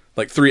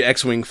 like 3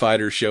 X-Wing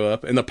fighters show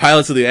up, and the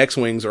pilots of the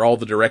X-Wings are all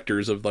the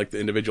directors of like the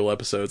individual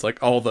episodes.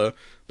 Like all the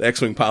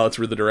X-Wing pilots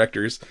were the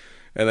directors,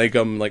 and they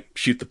come like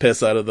shoot the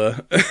piss out of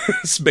the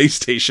space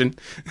station.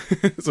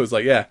 So it's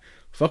like, yeah,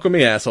 fuck with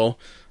me, asshole.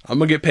 I'm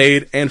gonna get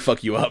paid and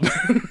fuck you up.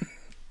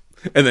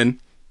 And then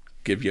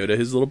give Yoda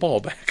his little ball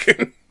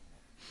back.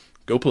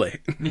 Go play.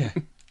 Yeah.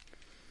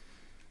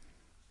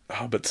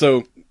 But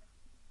so,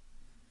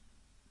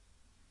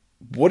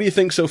 what do you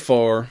think so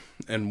far?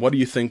 And what do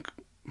you think?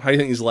 How do you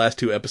think these last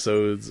 2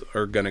 episodes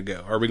are gonna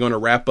go? Are we going to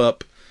wrap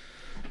up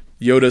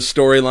Yoda's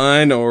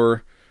storyline,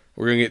 or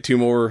we're gonna get 2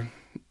 more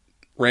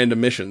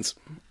random missions?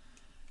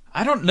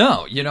 I don't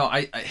know. You know,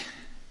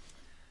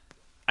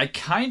 I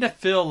kind of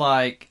feel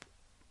like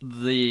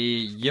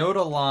the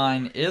Yoda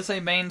line is a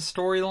main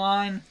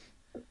storyline,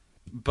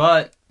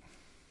 but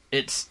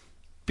it's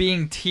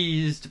being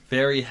teased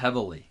very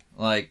heavily.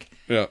 Like,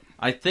 Yeah.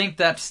 I think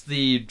that's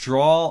the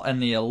draw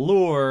and the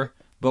allure,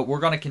 but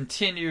we're going to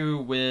continue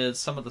with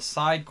some of the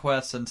side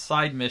quests and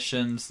side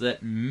missions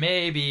that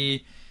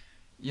maybe,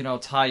 you know,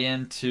 tie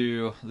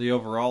into the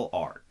overall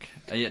arc.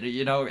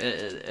 You know,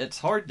 it's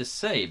hard to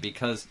say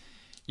because,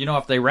 you know,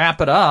 if they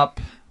wrap it up,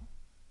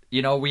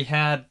 you know, we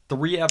had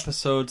 3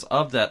 episodes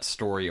of that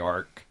story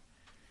arc.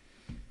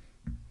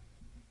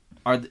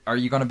 Are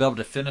you going to be able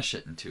to finish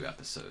it in 2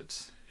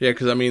 episodes? Yeah,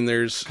 because I mean,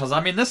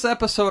 this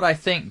episode, I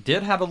think,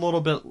 did have a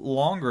little bit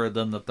longer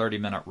than the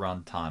 30-minute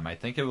run time. I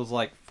think it was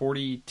like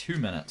 42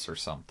 minutes or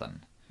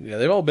something. Yeah,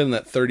 they've all been in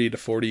that 30 to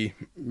 40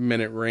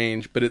 minute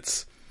range,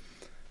 but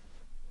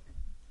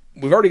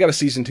we've already got a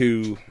season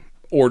 2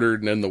 ordered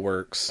and in the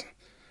works.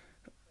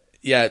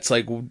 Yeah, it's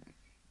like,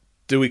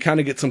 do we kind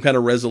of get some kind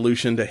of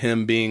resolution to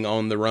him being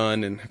on the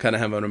run and kind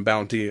of having a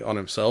bounty on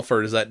himself,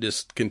 or does that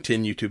just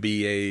continue to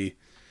be a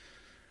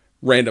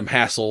random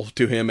hassle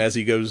to him as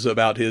he goes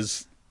about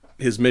his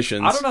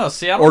missions? I don't know.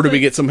 See, or do we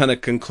get some kind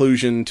of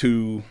conclusion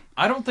to?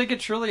 I don't think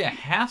it's really a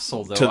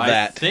hassle, though. To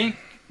that. I think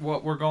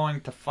what we're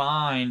going to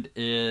find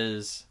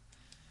is,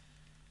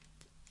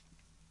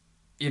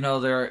 you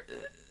know, there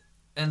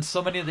in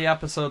so many of the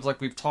episodes,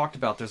 like we've talked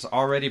about, there's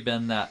already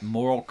been that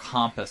moral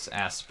compass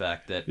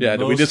aspect that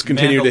do we just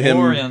continue to him?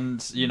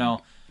 Mandalorians, you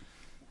know,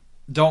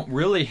 don't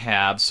really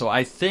have. So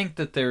I think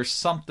that there's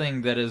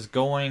something that is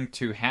going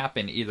to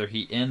happen. Either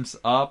he ends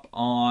up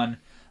on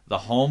the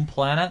home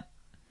planet,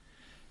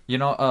 you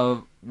know,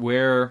 of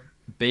where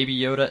Baby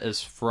Yoda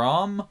is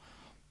from,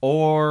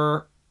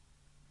 or,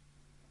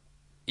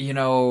 you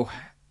know,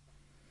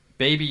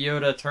 Baby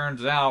Yoda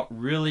turns out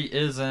really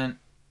isn't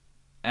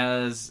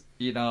as,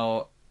 you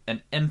know,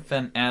 an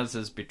infant as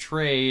is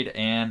betrayed,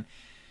 and,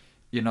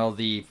 you know,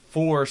 the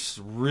Force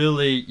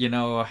really, you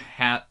know,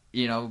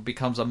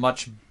 becomes a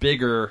much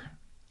bigger,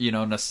 you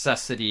know,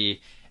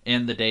 necessity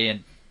in the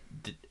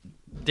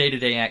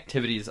day-to-day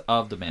activities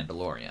of the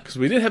Mandalorian. Because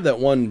we did have that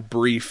one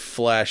brief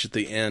flash at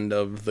the end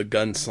of The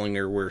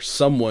Gunslinger where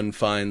someone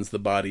finds the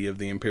body of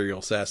the Imperial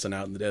assassin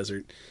out in the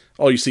desert.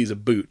 All you see is a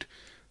boot.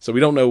 So we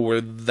don't know where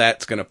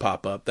that's going to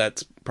pop up.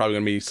 That's probably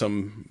going to be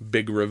some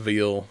big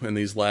reveal in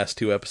these last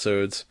 2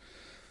 episodes.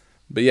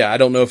 But yeah, I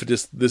don't know if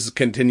this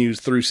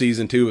continues through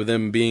season 2 of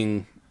them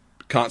being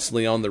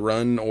constantly on the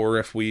run, or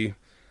if we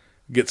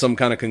get some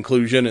kind of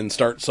conclusion and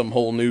start some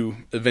whole new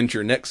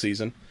adventure next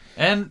season.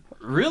 And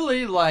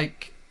really,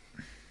 like,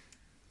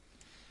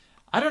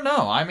 I don't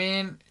know. I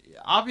mean,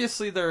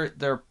 obviously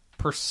they're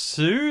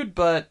pursued,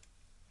 but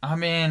I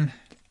mean,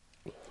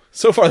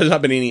 so far there's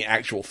not been any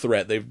actual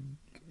threat. They've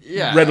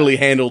readily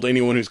handled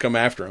anyone who's come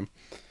after him.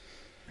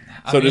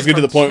 So just get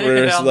to the point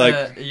where it's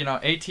like, you know,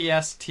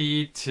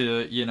 ATST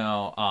to, you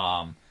know,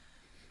 well,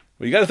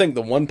 you got to think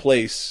the one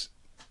place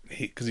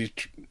because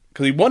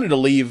he wanted to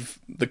leave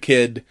the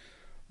kid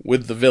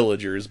with the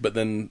villagers, but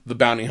then the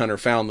bounty hunter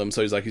found them,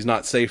 so he's like, he's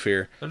not safe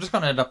here. They're just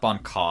going to end up on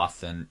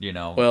Koth, and, you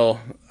know. Well,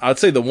 I'd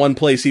say the one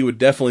place he would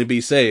definitely be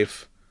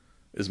safe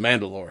is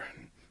Mandalore.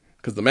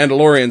 Because the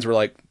Mandalorians were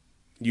like,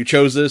 you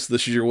chose this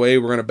is your way,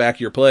 we're going to back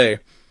your play.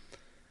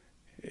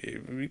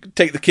 You could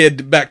take the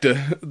kid back to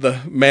the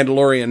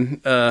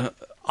Mandalorian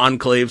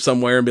enclave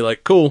somewhere and be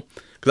like, cool.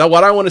 Because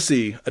what I want to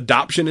see,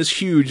 adoption is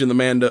huge in the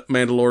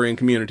Mandalorian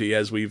community,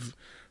 as we've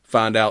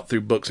found out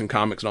through books and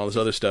comics and all this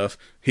other stuff.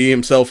 He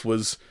himself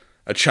was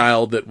a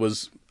child that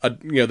was,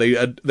 you know,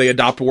 they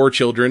adopt war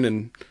children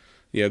and,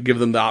 you know, give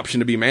them the option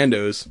to be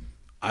Mandos.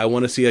 I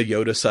want to see a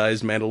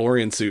Yoda-sized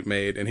Mandalorian suit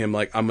made, and him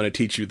like, I'm going to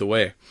teach you the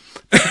way.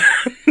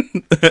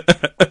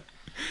 But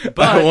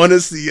I want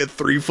to see a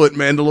 3-foot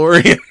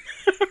Mandalorian.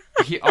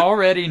 He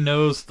already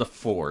knows the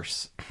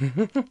Force.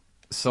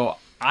 So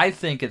I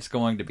think it's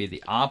going to be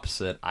the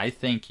opposite. I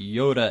think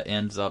Yoda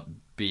ends up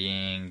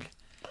being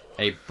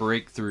a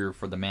breakthrough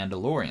for the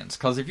Mandalorians.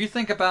 Because if you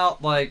think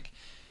about, like,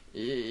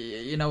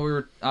 you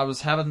know, I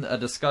was having a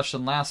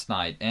discussion last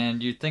night,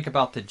 and you think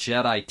about the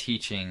Jedi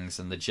teachings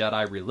and the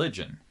Jedi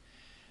religion.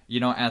 You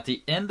know, at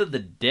the end of the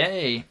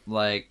day,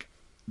 like,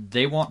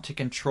 they want to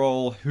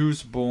control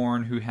who's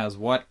born, who has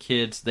what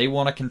kids. They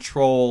want to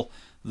control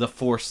the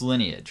Force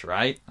lineage,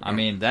 right? I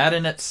mean, that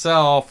in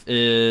itself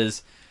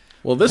is...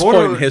 Well, at this point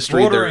in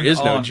history, there is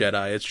no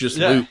Jedi. It's just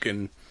Luke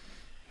and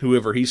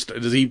whoever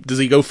does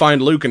he go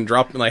find Luke and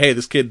drop him like, hey,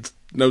 this kid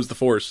knows the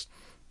Force.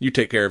 You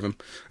take care of him.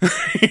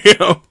 You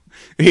know,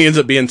 he ends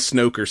up being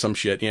Snoke or some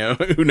shit. You know,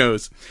 who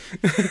knows?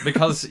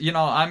 Because, you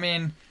know, I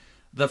mean,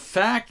 the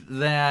fact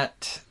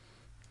that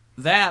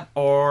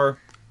or,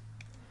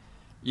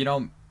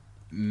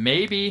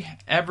 maybe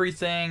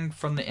everything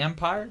from the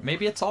Empire,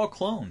 maybe it's all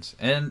clones.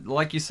 And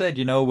like you said,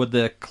 with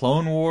the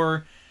Clone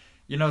War,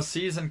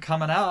 season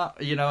coming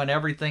out, and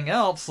everything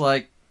else,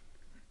 like,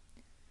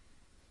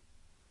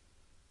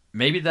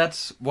 maybe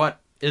that's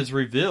what is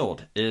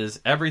revealed, is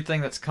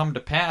everything that's come to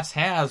pass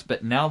has,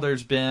 but now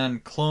there's been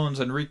clones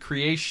and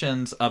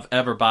recreations of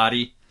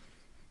everybody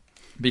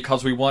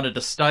because we wanted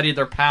to study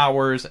their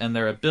powers and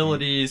their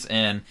abilities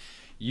and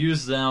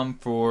use them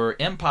for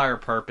Empire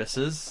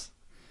purposes.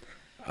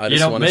 I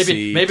just want to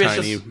see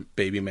tiny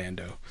baby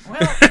Mando.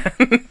 Well,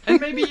 and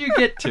maybe you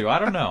get to. I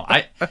don't know.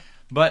 I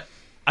think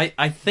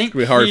it's going to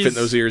be hard fitting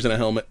those ears in a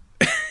helmet.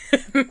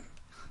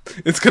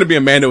 It's going to be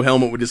a Mando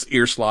helmet with just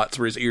ear slots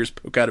where his ears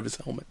poke out of his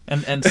helmet.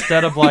 And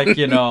instead of like,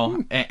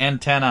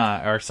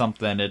 antenna or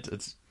something,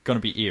 it's going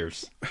to be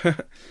ears.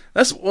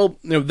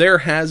 There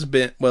has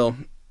been,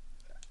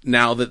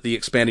 now that the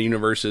expanded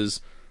universe is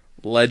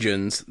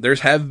Legends,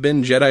 have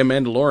been Jedi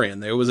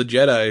Mandalorian. There was a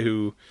Jedi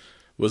who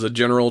was a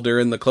general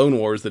during the Clone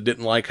Wars that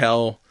didn't like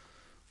how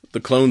the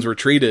clones were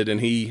treated,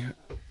 and he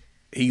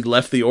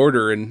left the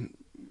Order and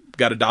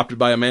got adopted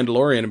by a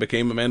Mandalorian and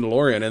became a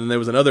Mandalorian. And then there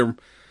was another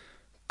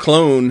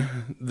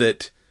clone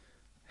that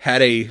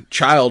had a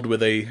child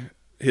with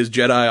his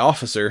Jedi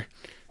officer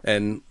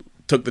and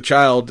took the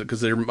child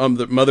because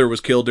the mother was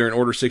killed during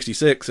Order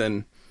 66,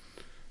 and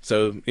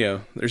so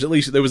there was at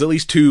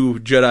least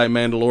 2 Jedi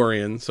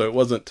Mandalorians, so it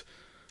wasn't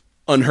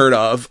unheard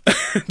of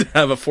to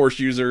have a Force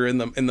user in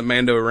the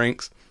Mando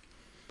ranks.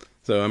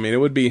 So I mean, it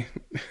would be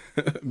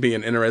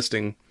an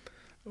interesting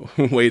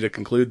way to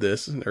conclude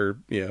this, or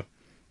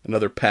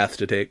another path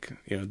to take.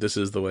 This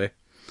is the way.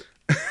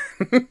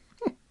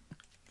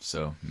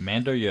 So,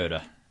 Mando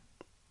Yoda.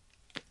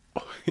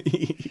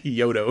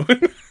 Yodo.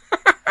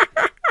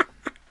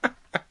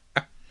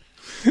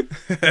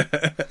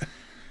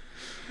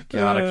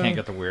 God, I can't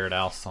get the Weird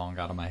Al song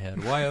out of my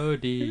head.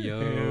 Y-O-D,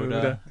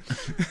 Yoda.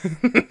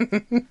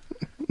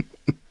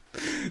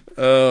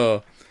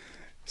 Oh.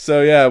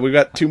 So, yeah, we've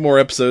got 2 more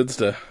episodes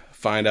to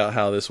find out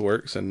how this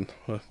works, and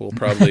we'll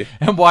probably...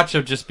 and watch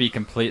them just be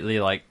completely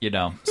like,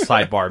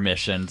 sidebar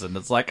missions, and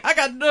it's like, I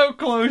got no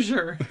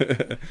closure.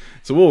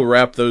 So we'll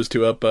wrap those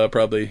 2 up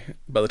probably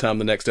by the time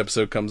the next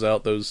episode comes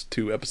out. Those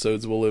 2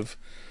 episodes will have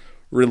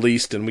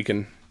released, and we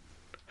can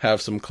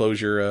have some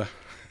closure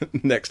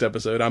next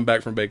episode. I'm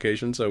back from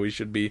vacation, so we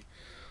should be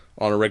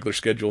on a regular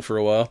schedule for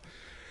a while.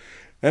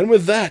 And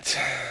with that,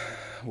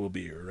 we'll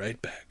be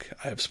right back.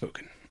 I have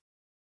spoken.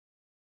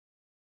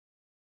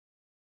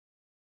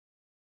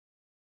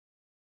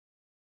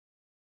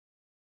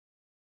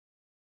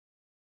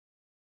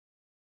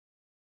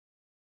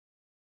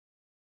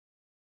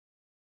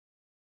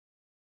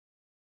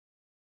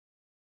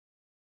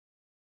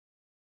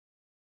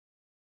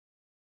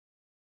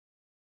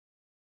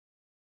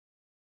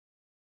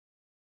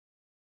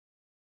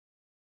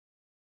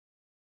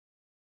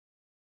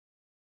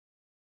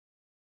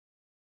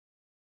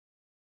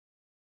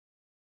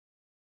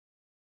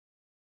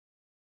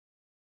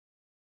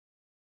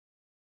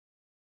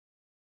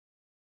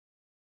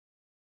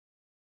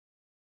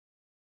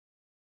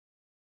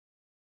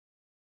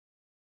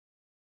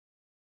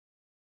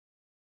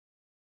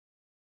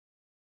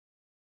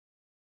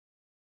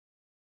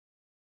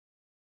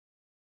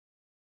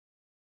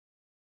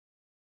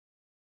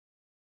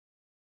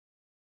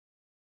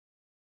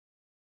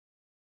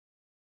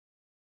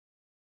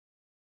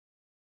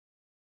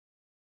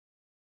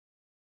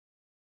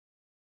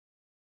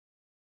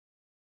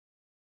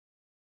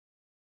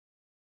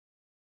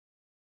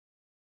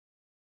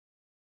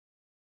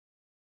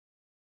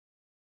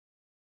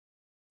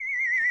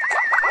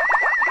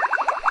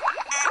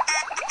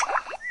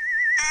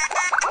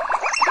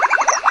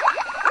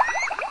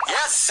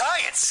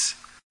 Science!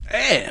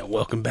 And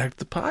welcome back to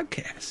the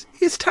podcast.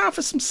 It's time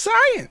for some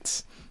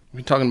science.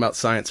 We're talking about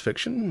science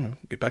fiction. We'll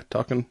get back to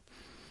talking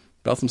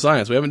about some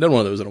science. We haven't done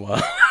one of those in a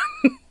while.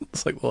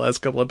 It's like the last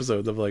couple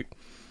episodes of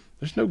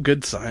there's no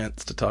good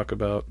science to talk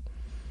about.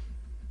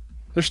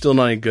 There's still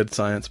not any good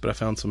science, but I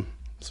found some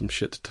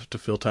shit to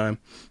fill time.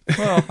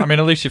 Well, I mean,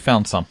 at least you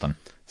found something.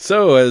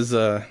 So, as,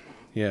 something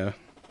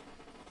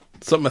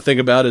I think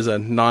about as a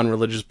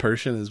non-religious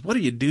person is, what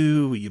do you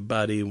do with your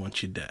body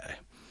once you die?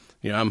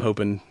 I'm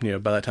hoping,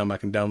 by that time I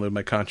can download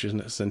my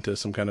consciousness into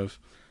some kind of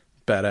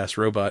badass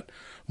robot.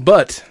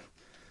 But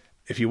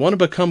if you want to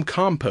become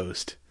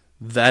compost,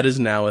 that is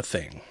now a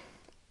thing.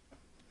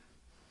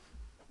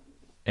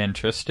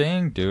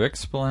 Interesting. Do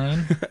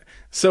explain.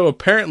 So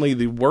apparently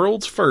the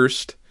world's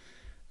first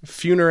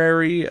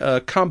funerary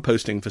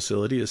composting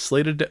facility is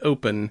slated to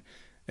open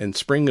in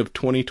spring of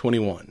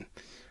 2021.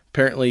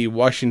 Apparently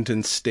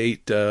Washington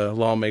state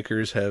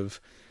lawmakers have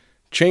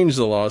changed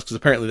the laws, because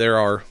apparently there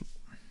are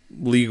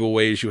legal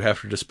ways you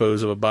have to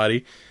dispose of a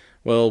body.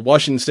 Well,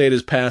 Washington State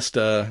has passed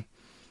a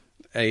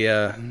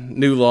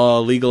new law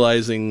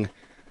legalizing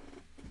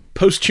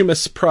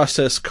posthumous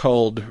process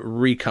called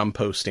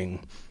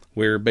recomposting,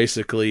 where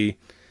basically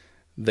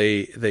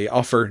They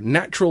offer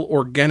natural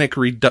organic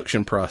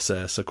reduction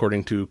process,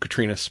 according to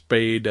Katrina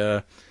Spade,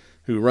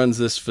 who runs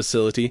this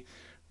facility,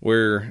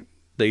 where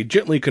they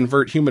gently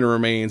convert human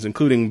remains,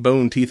 including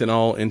bone, teeth, and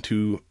all,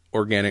 into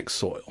organic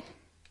soil.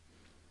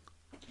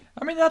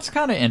 I mean, that's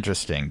kind of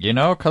interesting,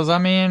 because,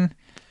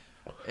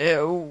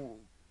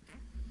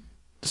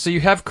 so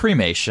you have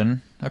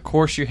cremation. Of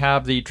course, you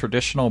have the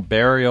traditional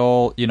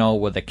burial,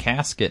 with a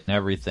casket and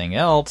everything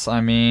else.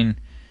 I mean,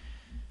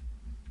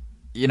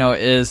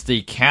 is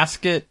the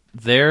casket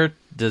there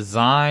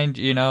designed,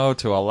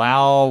 to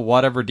allow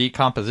whatever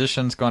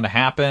decomposition's going to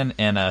happen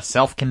in a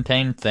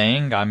self-contained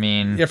thing? I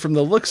mean... Yeah, from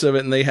the looks of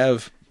it, and they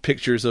have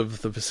pictures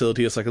of the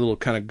facility, it's like a little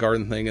kind of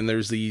garden thing, and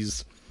there's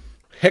these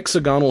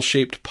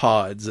hexagonal-shaped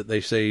pods that they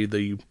say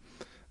the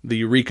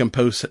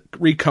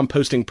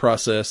recomposting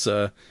process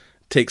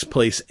takes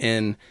place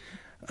in.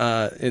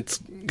 It's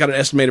got an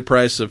estimated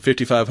price of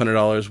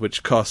 $5,500,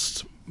 which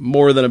costs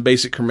more than a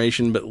basic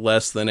cremation, but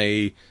less than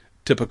a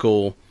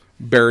typical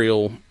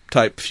burial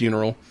type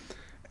funeral.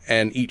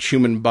 And each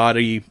human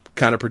body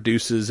kind of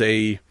produces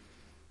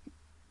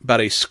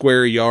about a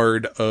square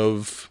yard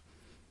of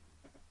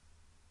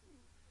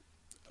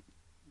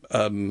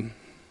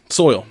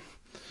soil.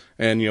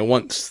 And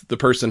once the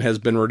person has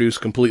been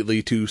reduced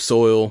completely to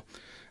soil,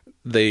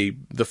 the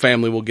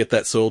family will get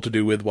that soil to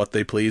do with what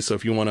they please. So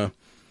if you want to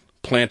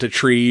plant a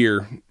tree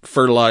or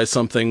fertilize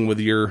something with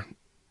your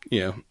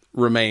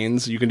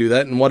remains, you can do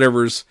that. And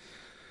whatever's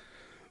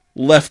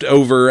left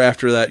over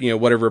after that,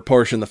 whatever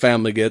portion the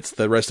family gets,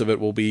 the rest of it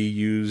will be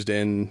used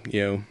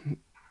in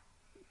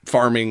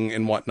farming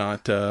and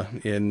whatnot,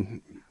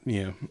 in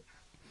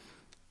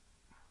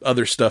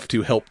other stuff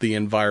to help the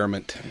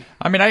environment.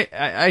 I mean,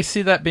 I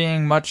see that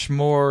being much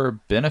more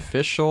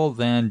beneficial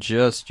than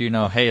just,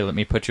 hey, let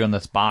me put you in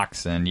this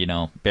box and,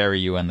 bury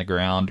you in the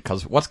ground.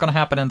 Because what's going to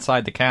happen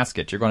inside the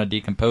casket? You're going to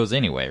decompose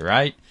anyway,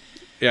 right?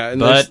 Yeah. And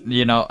but,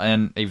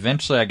 and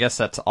eventually I guess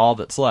that's all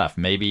that's left.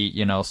 Maybe,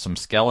 some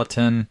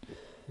skeleton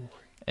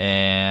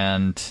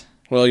and...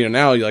 Well,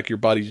 now, like, your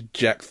body's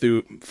jacked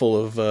through full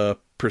of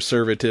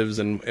preservatives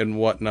and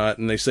whatnot.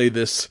 And they say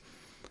this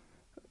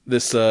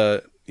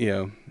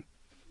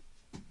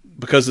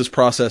because this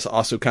process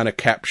also kind of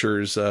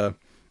captures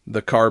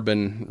the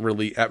carbon,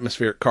 really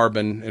atmospheric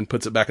carbon, and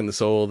puts it back in the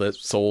soil, that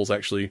soil's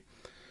actually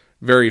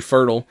very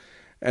fertile.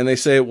 And they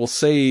say it will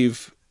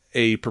save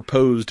a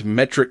proposed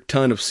metric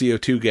ton of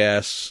CO2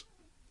 gas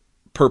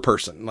per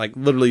person. Like,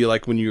 literally,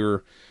 like when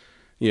you're,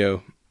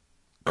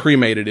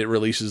 cremated, it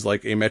releases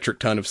like a metric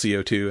ton of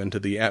CO2 into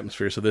the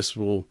atmosphere. So this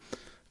will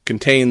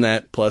contain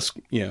that, plus,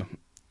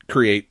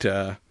 create,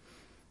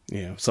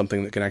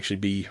 something that can actually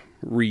be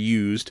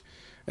reused.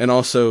 And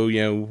also,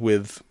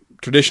 with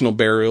traditional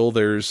burial,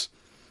 there's,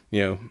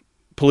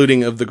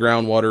 polluting of the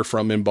groundwater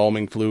from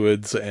embalming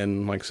fluids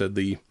and, like I said,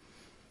 the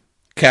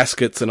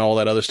caskets and all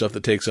that other stuff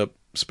that takes up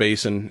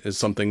space and is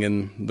something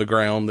in the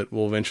ground that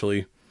will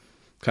eventually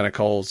kind of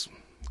cause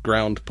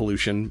ground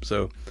pollution.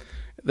 So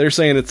they're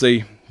saying it's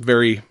a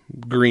very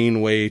green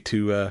way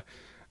to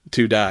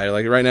die.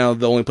 Like right now,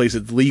 the only place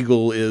it's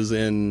legal is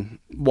in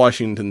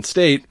Washington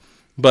State,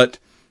 but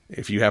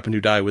if you happen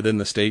to die within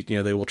the state,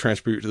 they will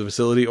transport you to the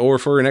facility, or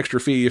for an extra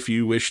fee, if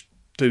you wish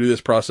to do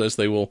this process,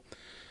 they will,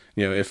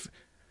 if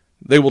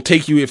they will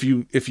take you if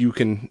you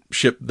can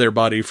ship their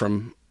body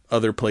from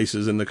other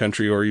places in the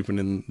country or even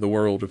in the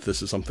world, if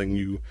this is something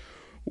you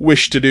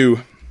wish to do.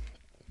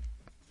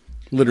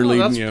 Literally,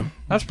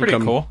 that's pretty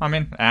cool. I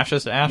mean,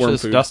 ashes to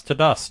ashes, dust to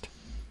dust.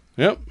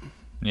 Yep.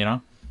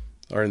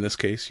 Or in this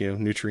case,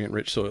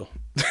 nutrient-rich soil.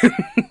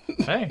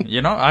 Hey,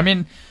 I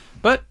mean,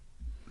 but.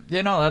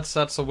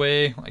 That's a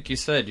way, like you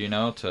said,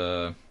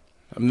 to...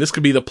 I mean, this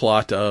could be the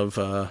plot of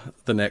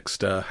the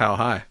next How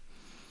High.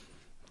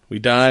 We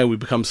die, we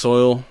become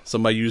soil.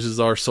 Somebody uses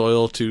our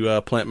soil to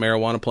plant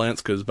marijuana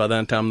plants, because by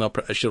that time,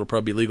 that shit will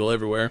probably be legal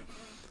everywhere.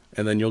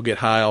 And then you'll get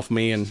high off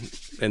me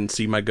and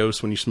see my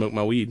ghost when you smoke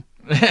my weed.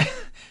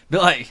 Be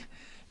like,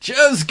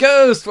 Joe's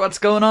ghost, what's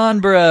going on,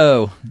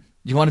 bro?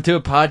 You want to do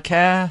a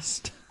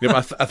podcast?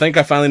 Yep, I think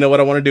I finally know what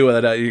I want to do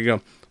with it. You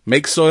go,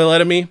 make soil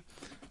out of me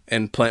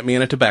and plant me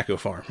in a tobacco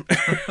farm.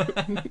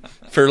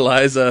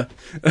 Fertilize.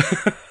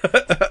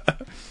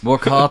 We'll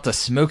call it the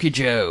Smoky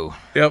Joe.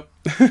 Yep.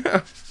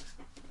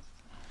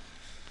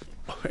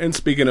 And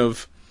speaking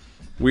of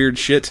weird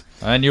shit.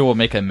 And you will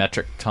make a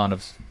metric ton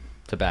of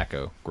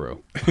tobacco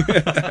grow.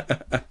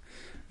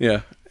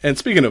 Yeah. And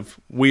speaking of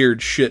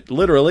weird shit,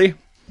 literally,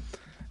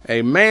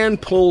 a man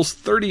pulls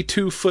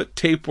 32-foot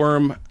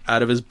tapeworm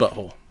out of his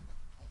butthole.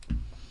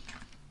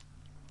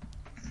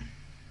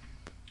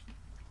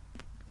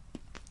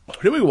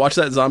 Did we watch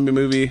that zombie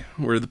movie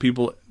where the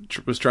people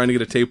was trying to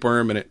get a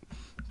tapeworm and it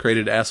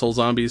created asshole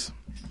zombies?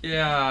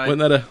 Yeah. Wasn't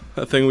that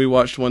a thing we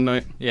watched one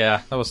night?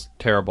 Yeah, that was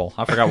terrible.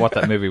 I forgot what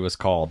that movie was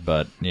called,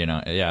 but,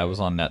 it was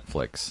on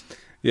Netflix.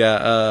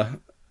 Yeah,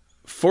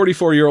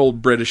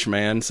 44-year-old British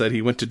man said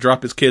he went to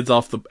drop his kids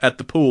off at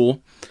the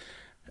pool,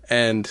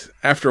 and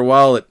after a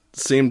while it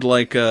seemed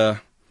like, he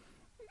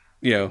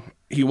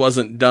he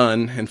wasn't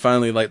done, and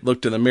finally like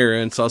looked in the mirror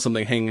and saw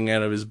something hanging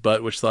out of his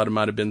butt, which thought it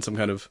might have been some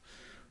kind of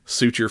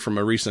suture from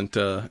a recent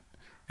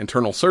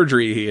internal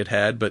surgery he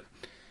had, but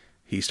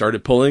he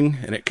started pulling,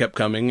 and it kept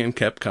coming,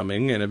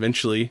 and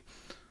eventually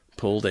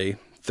pulled a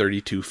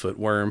 32-foot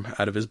worm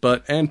out of his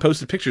butt and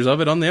posted pictures of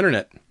it on the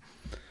internet.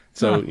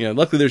 So,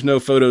 luckily there's no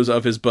photos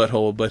of his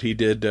butthole, but he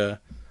did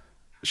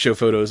show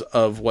photos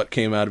of what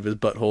came out of his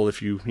butthole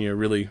if you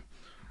really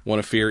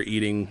want to fear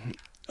eating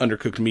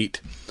undercooked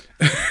meat.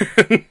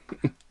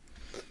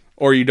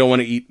 Or you don't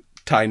want to eat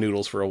Thai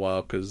noodles for a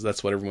while, because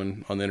that's what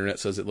everyone on the internet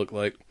says it looked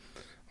like.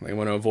 I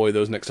want to avoid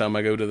those next time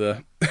I go to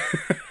the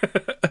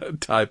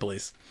Thai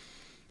place.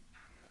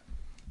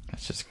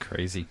 That's just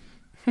crazy.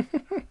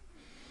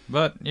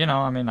 But,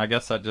 I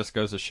guess that just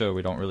goes to show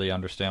we don't really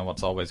understand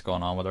what's always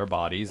going on with our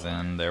bodies,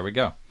 and there we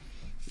go.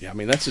 Yeah,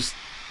 that's just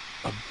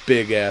a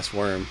big-ass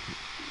worm.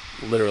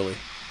 Literally.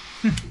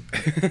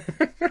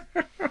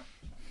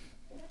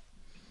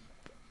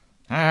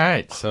 All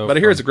right, so... But I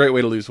hear it's a great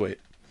way to lose weight.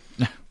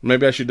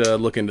 Maybe I should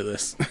look into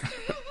this.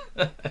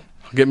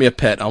 Get me a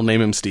pet. I'll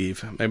name him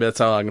Steve. Maybe that's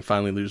how I can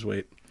finally lose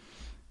weight.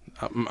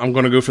 I'm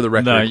going to go for the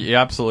record. No, you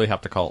absolutely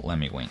have to call it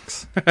Lemmy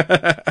Winks.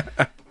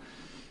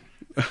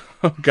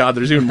 Oh, God,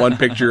 there's even one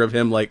picture of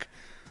him,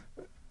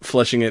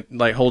 flushing it,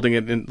 holding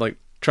it, and,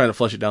 trying to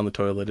flush it down the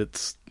toilet.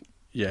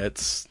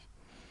 It's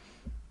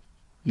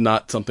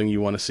not something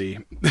you want to see.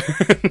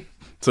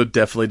 So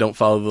definitely don't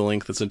follow the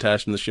link that's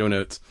attached in the show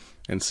notes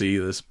and see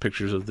this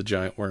pictures of the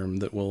giant worm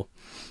that will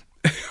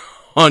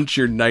haunt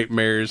your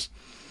nightmares.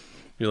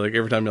 You're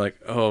every time you're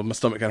oh, my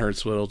stomach kind of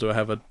hurts a little. Do I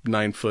have a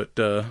 9-foot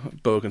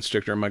boa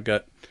constrictor in my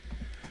gut?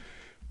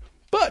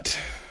 But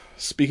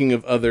speaking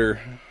of other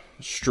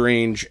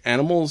strange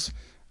animals,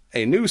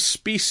 a new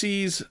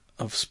species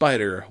of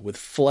spider with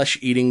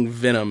flesh-eating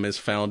venom is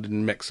found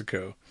in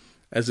Mexico,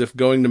 as if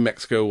going to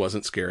Mexico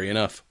wasn't scary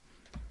enough.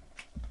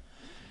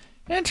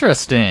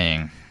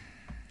 Interesting.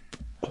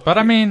 But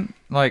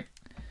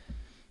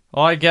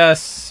I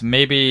guess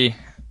maybe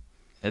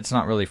it's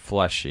not really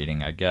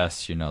flesh-eating. I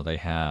guess, they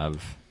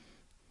have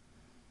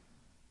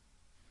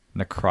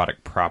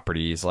necrotic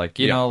properties. I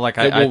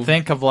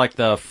think of,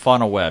 the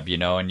funnel web,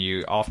 and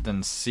you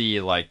often see,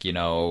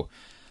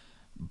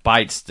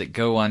 bites that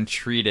go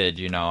untreated,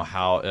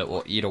 how it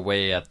will eat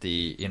away at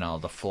the,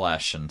 the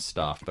flesh and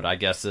stuff. But I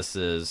guess this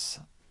is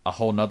a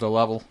whole nother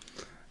level.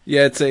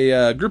 Yeah, it's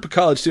a group of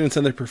college students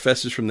and their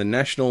professors from the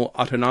National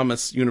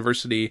Autonomous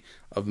University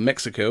of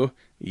Mexico,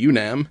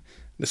 UNAM,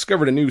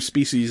 discovered a new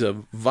species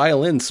of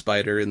violin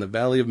spider in the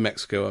Valley of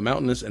Mexico, a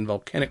mountainous and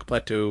volcanic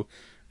plateau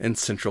in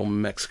central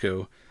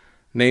Mexico,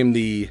 named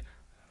the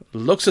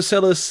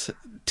Loxosceles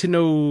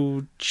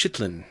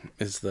tenochtitlan.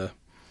 That's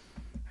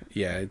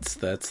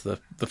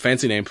the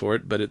fancy name for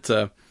it, but it's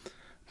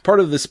part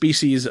of the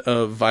species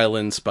of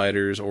violin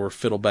spiders or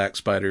fiddleback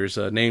spiders,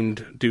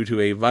 named due to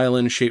a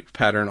violin-shaped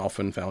pattern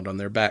often found on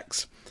their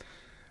backs.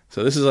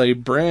 So this is a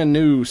brand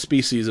new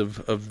species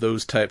of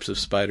those types of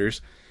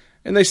spiders.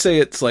 And they say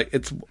it's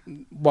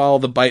while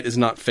the bite is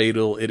not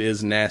fatal, it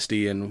is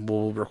nasty and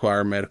will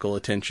require medical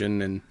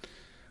attention, and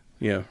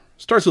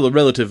starts with a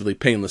relatively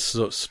painless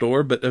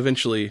store, but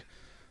eventually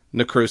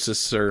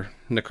necrosis or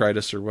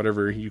necritis or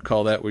whatever you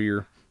call that,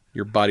 where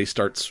your body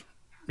starts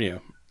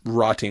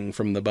rotting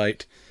from the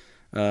bite,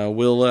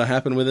 will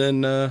happen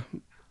within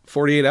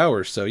 48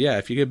 hours. So yeah,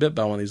 if you get bit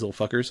by one of these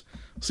little fuckers,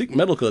 seek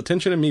medical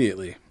attention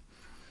immediately,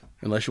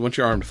 unless you want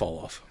your arm to fall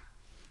off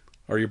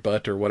or your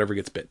butt or whatever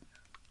gets bit.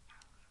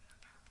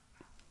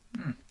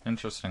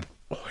 Interesting.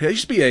 There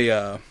used to be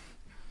I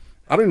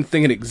don't even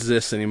think it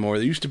exists anymore.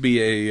 There used to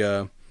be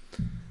a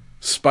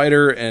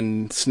spider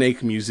and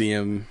snake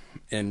museum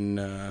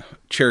in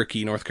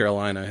Cherokee, North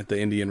Carolina, at the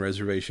Indian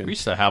Reservation. We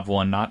used to have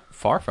one not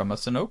far from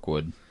us in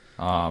Oakwood.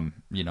 It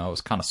was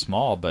kind of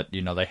small, but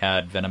they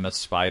had venomous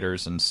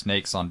spiders and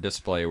snakes on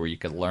display where you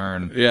could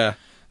learn. Yeah,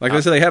 I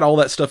said, they had all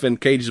that stuff in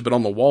cages, but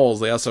on the walls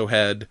they also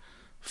had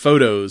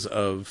photos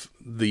of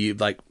the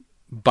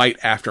bite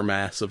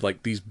aftermaths of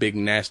these big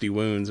nasty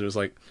wounds. It was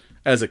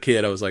as a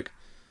kid I was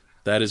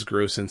that is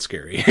gross and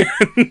scary.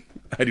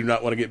 I do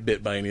not want to get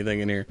bit by anything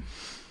in here.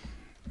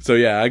 So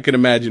yeah, I could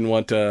imagine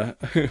what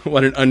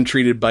an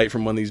untreated bite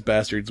from one of these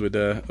bastards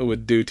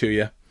would do to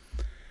you.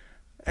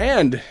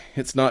 And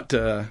it's not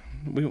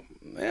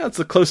it's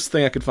the closest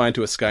thing I could find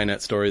to a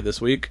Skynet story this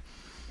week.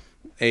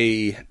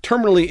 A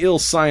terminally ill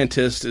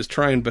scientist is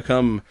trying to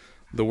become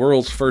the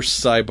world's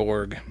first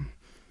cyborg.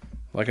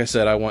 Like I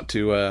said, I want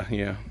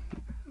to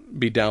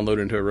be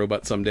downloaded into a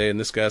robot someday, and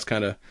this guy's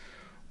kind of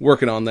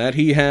working on that.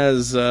 He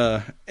has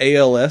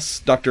ALS,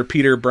 Dr.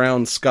 Peter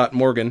Brown Scott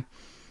Morgan,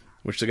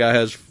 which the guy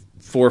has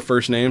 4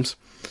 first names,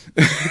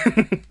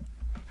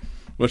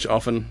 which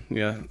often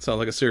sounds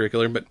like a serial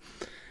killer. But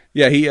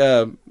yeah, he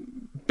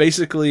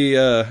basically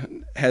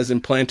has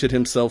implanted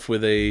himself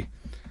with a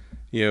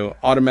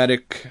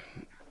automatic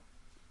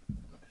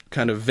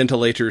kind of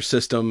ventilator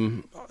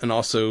system, and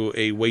also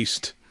a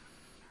waste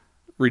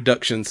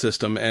reduction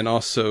system, and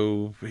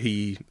also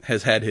he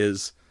has had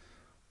his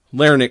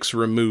larynx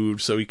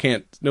removed, so he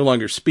can't no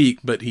longer speak,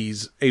 but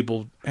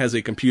has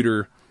a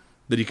computer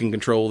that he can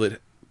control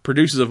that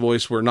produces a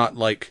voice where not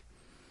like,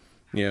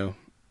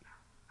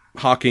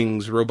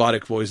 Hawking's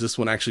robotic voice. This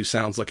one actually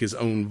sounds like his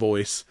own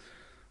voice,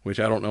 which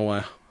I don't know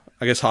why.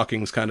 I guess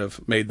Hawking's kind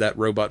of made that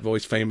robot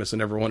voice famous and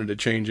never wanted to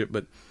change it,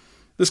 but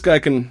this guy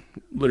can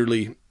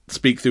literally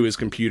speak through his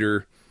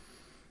computer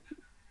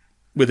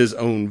with his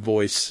own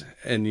voice,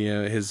 and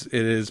it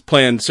has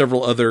planned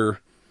several other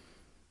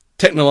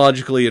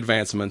technologically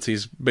advancements.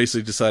 He's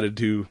basically decided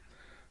to,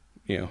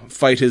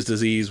 fight his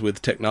disease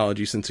with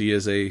technology since he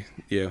is a,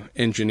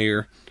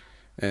 engineer,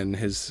 and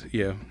has,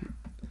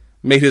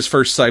 made his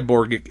first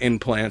cyborgic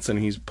implants, and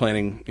he's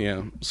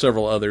planning,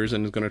 several others,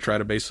 and is going to try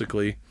to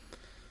basically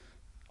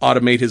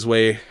automate his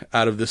way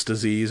out of this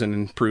disease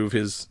and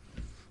not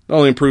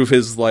only improve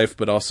his life,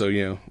 but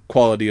also,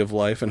 quality of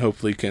life, and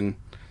hopefully can,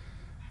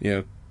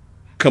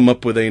 come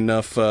up with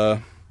enough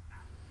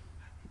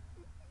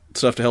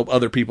stuff to help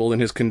other people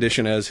in his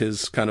condition as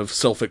his kind of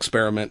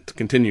self-experiment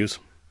continues.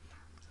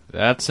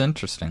 That's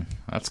interesting.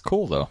 That's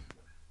cool, though.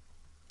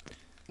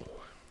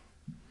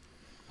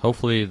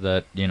 Hopefully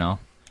that,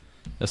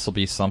 this will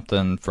be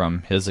something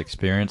from his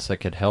experience that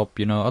could help,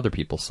 other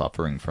people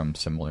suffering from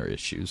similar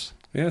issues.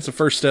 Yeah, it's the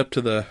first step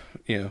to the,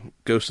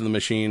 Ghost in the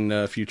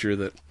Machine future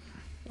that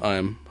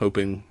I'm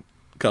hoping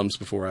comes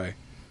before I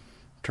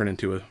turn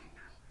into a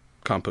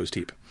compost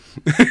heap.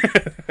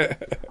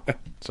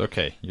 It's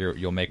okay.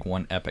 You'll make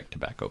one epic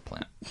tobacco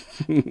plant.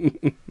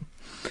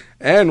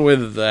 And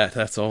with that,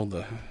 that's all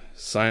the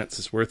science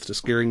is worth to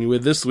scaring you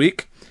with this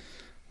week.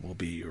 We'll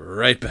be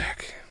right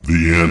back.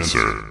 The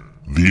answer,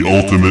 the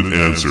ultimate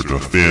answer to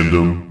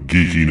fandom,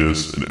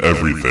 geekiness, and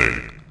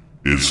everything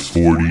is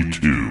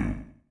 42.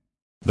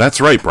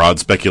 That's right, Broad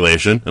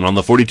Speculation, and on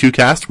the 42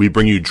 Cast, we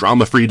bring you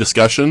drama-free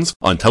discussions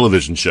on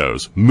television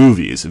shows,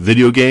 movies,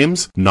 video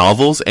games,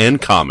 novels,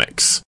 and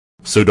comics.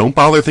 So don't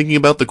bother thinking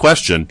about the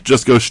question,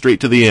 just go straight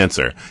to the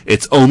answer.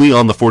 It's only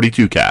on the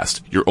 42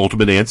 Cast, your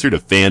ultimate answer to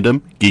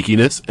fandom,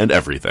 geekiness, and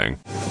everything.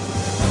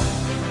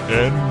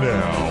 And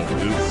now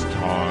it's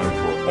time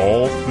for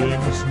all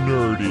things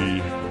nerdy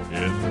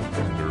in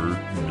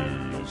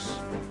Nerd News.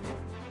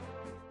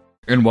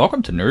 And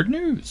welcome to Nerd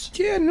News.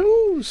 Yeah,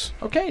 news.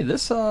 Okay,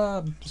 this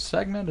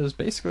segment is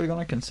basically going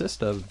to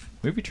consist of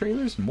movie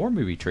trailers and more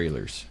movie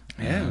trailers.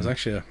 Yeah, it was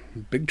actually a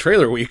big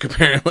trailer week,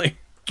 apparently.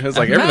 It was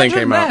like everything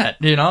came out.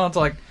 It's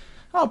like,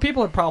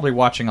 people are probably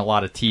watching a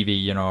lot of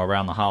TV,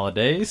 around the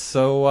holidays,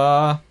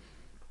 so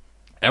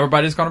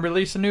everybody's going to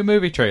release a new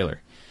movie trailer.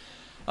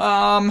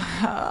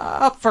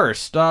 Up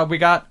first, we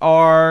got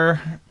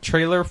our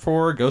trailer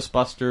for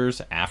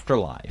Ghostbusters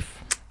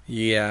Afterlife.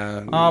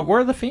 Yeah.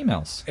 Where are the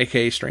females?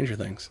 AKA Stranger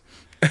Things.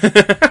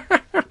 Because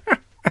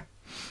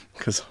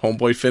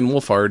homeboy Finn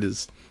Wolfhard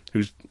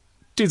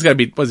dude's got to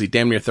be, he,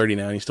 damn near 30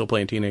 now, and he's still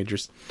playing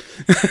teenagers.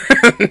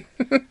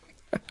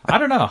 I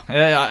don't know.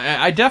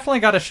 I definitely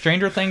got a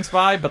Stranger Things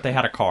vibe, but they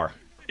had a car.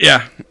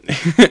 Yeah.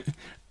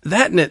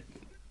 That and it...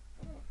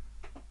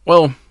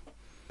 Well,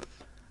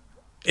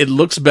 it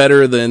looks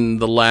better than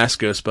the last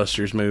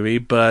Ghostbusters movie,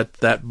 but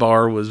that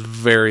bar was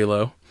very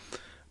low.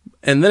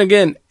 And then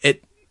again,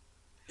 it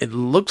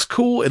looks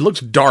cool. It looks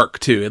dark,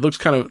 too. It looks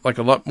kind of like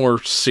a lot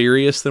more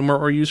serious than what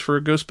we're used for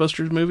a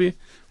Ghostbusters movie,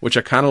 which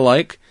I kind of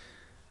like.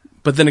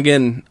 But then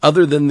again,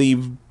 other than the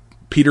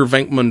Peter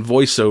Venkman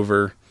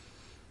voiceover,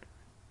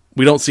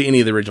 we don't see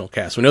any of the original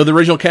cast. We know the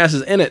original cast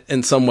is in it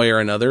in some way or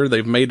another.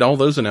 They've made all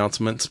those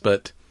announcements,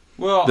 but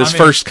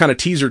first kind of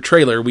teaser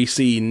trailer, we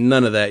see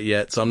none of that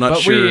yet, so I'm not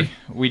sure.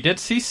 We did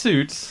see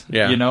suits,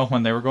 yeah.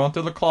 When they were going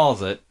through the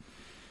closet.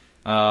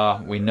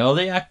 We know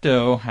the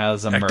Ecto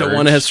has emerged. Ecto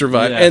 1 has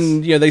survived. Yes.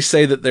 And they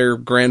say that their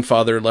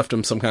grandfather left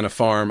them some kind of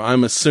farm.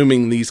 I'm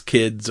assuming these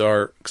kids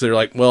are, because they're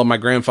like, well, my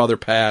grandfather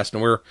passed,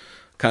 and we're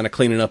kind of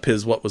cleaning up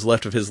what was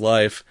left of his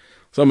life.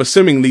 So I'm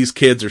assuming these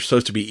kids are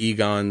supposed to be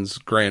Egon's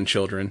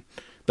grandchildren.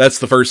 That's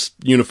the first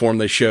uniform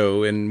they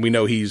show, and we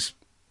know he's,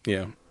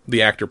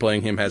 the actor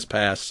playing him has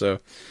passed, so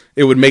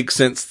it would make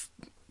sense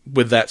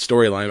with that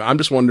storyline. I'm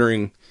just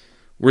wondering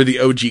where the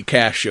OG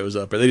cast shows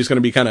up. Are they just going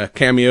to be kind of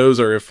cameos,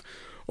 or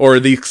are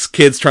these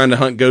kids trying to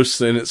hunt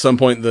ghosts, and at some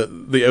point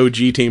the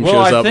OG team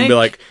shows up and be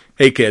like,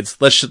 hey kids,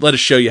 let us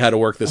show you how to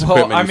work this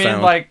equipment you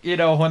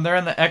found. When they're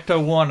in the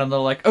Ecto 1 and they're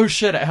like, oh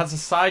shit, it has a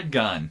side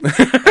gun.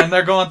 And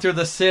they're going through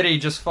the city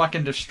just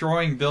fucking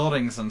destroying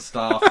buildings and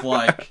stuff.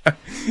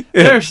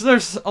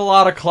 There's a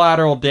lot of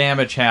collateral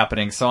damage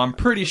happening, so I'm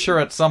pretty sure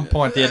at some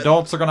point the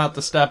adults are going to have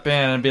to step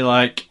in and be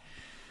like,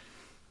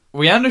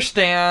 we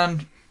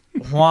understand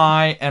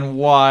why and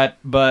what,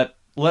 but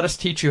let us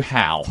teach you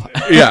how.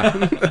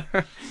 Yeah.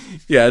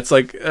 Yeah, it's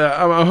like,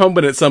 I'm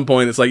hoping at some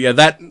point, it's like, yeah,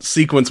 that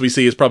sequence we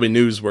see is probably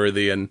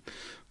newsworthy, and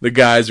the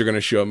guys are going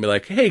to show up and be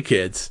like, hey,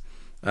 kids,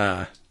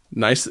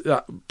 nice,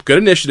 good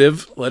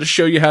initiative, let us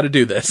show you how to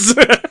do this.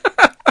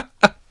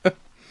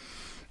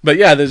 But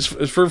yeah, as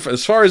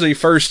far as a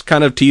first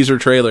kind of teaser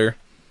trailer,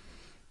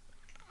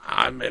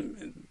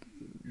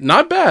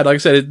 not bad. Like I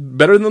said, it's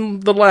better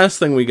than the last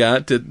thing we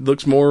got. It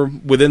looks more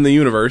within the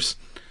universe.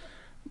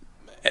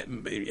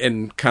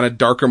 and kind of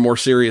darker, more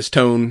serious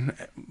tone.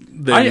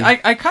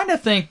 I kind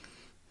of think,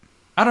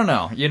 I don't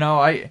know,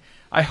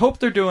 I hope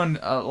they're doing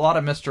a lot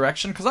of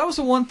misdirection, because that was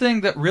the one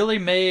thing that really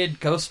made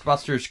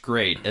Ghostbusters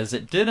great, is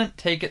it didn't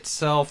take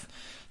itself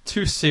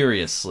too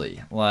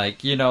seriously.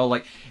 Like,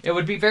 it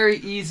would be very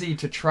easy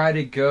to try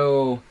to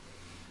go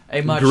a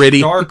much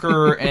gritty,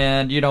 darker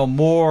and,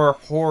 more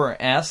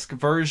horror-esque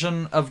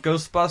version of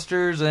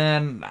Ghostbusters,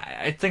 and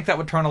I think that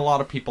would turn a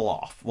lot of people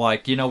off.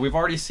 Like, we've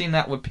already seen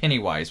that with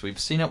Pennywise. We've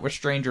seen it with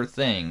Stranger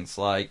Things.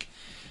 Like,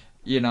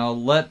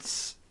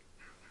 let's,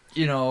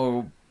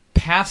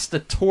 pass the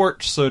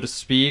torch, so to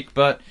speak,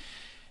 but,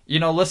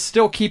 let's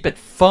still keep it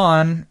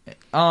fun,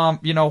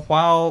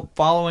 while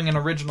following an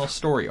original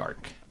story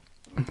arc.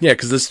 Yeah,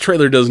 because this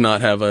trailer does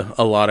not have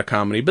a lot of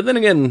comedy. But then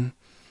again,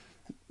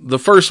 the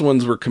first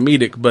ones were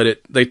comedic, but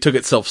they took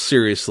itself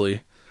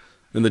seriously,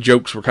 and the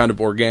jokes were kind of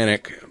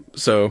organic.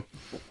 So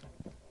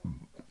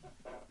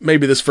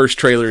maybe this first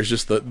trailer is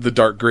just the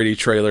dark, gritty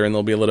trailer, and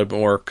there'll be a little bit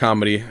more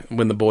comedy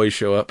when the boys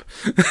show up.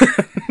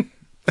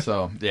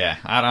 So, yeah,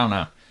 I don't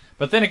know.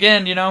 But then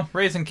again,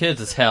 raising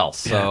kids is hell,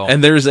 so... Yeah.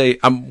 And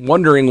I'm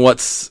wondering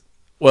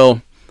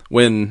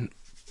when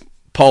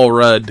Paul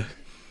Rudd...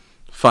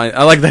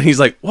 I like that he's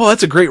like, well,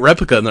 that's a great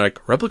replica. And they're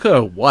like, replica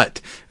of what?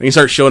 And he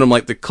starts showing them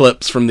like the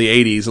clips from the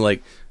 80s and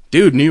like,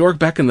 dude, New York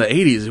back in the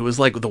 80s, it was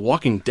like The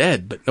Walking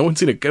Dead, but no one's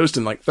seen a ghost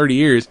in like 30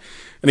 years.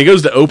 And he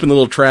goes to open the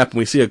little trap and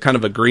we see a kind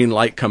of a green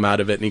light come out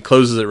of it and he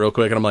closes it real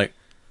quick. And I'm like,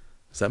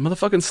 is that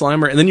motherfucking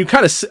Slimer? And then you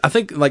kind of, I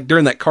think like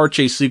during that car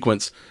chase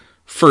sequence,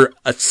 for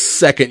a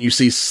second you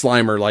see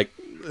Slimer, like,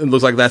 it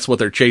looks like that's what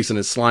they're chasing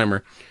is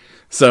Slimer.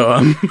 So,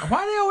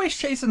 why are they always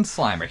chasing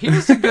Slimer? He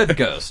was a good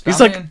ghost. He's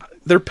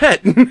their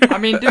pet. I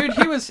mean, dude,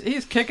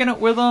 he's kicking it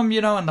with them,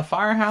 in the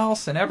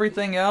firehouse and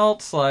everything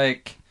else.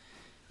 Like,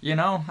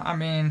 I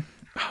mean,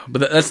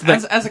 but as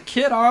a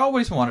kid, I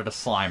always wanted a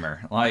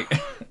Slimer. Like,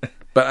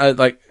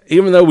 but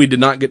even though we did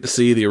not get to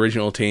see the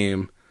original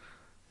team,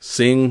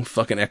 seeing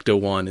fucking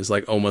Ecto-1 is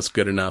like almost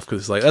good enough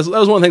because like that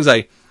was one of the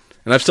things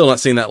and I've still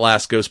not seen that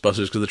last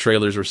Ghostbusters because the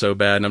trailers were so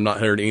bad and I've not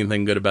heard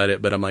anything good about it.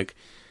 But I'm like,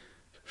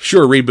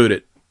 sure, reboot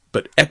it.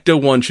 But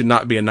Ecto-1 should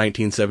not be a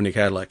 1970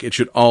 Cadillac. It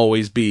should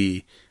always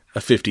be a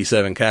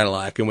 57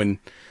 Cadillac. And when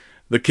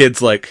the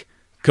kid's like,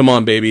 come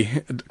on,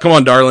 baby. Come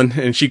on, darling.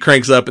 And she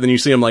cranks up and then you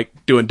see him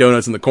like doing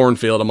donuts in the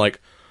cornfield. I'm like,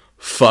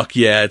 fuck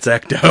yeah, it's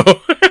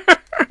Ecto.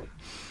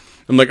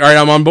 I'm like, all right,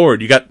 I'm on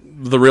board. You got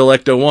the real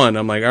Ecto-1.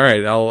 I'm like, all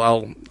right,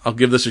 I'll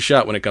give this a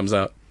shot when it comes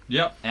out.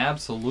 Yep,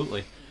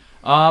 absolutely.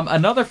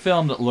 Another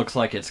film that looks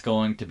like it's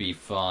going to be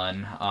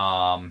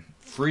fun,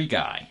 Free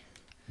Guy.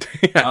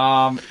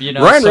 Ryan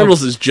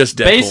Reynolds is just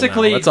Deadpool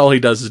basically, now. That's all he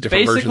does is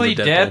different versions of Deadpool.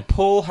 Basically,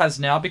 Deadpool has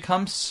now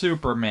become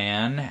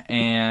Superman,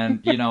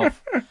 and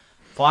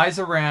flies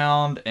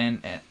around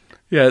and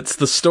yeah, it's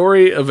the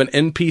story of an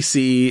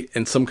NPC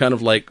in some kind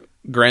of like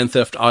Grand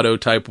Theft Auto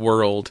type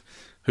world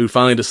who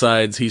finally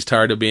decides he's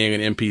tired of being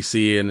an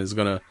NPC and is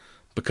gonna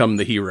become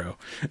the hero,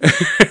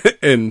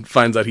 and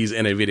finds out he's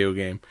in a video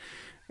game.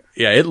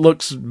 Yeah, it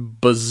looks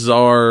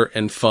bizarre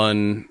and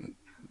fun.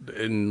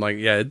 And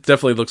it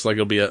definitely looks like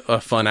it'll be a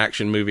fun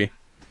action movie.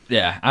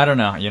 Yeah, I don't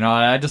know.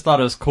 I just thought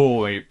it was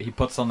cool. He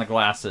puts on the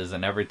glasses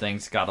and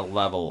everything's got a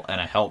level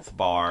and a health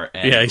bar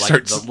and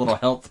the little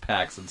health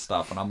packs and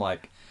stuff. And I'm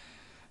like,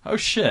 oh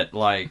shit!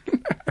 Like,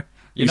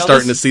 you're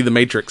starting to see the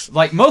Matrix.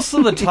 Like most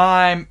of the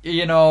time,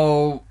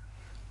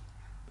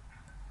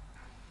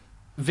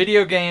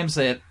 video games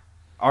that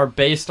are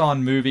based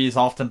on movies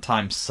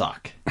oftentimes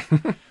suck.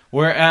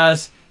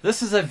 Whereas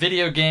this is a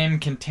video game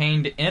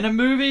contained in a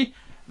movie.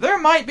 There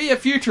might be a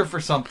future for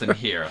something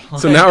here.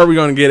 So now are we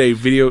going to get a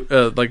video,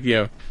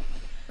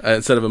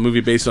 instead of a movie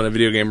based on a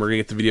video game, we're going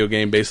to get the video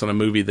game based on a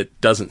movie that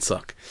doesn't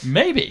suck?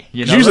 Maybe.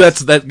 Usually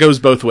that goes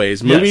both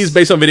ways. Yes. Movies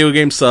based on video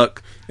games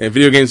suck, and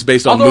video games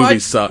based on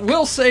movies suck. I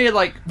will say,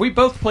 we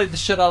both played the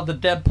shit out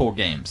of the Deadpool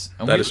games.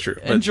 And that is true.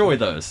 Enjoy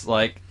those.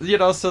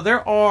 So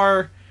there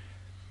are,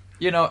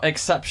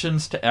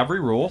 exceptions to every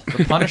rule.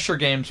 The Punisher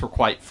games were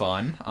quite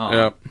fun.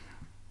 Yep.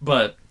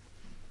 But,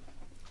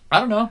 I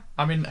don't know.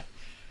 I mean...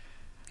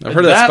 I've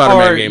heard that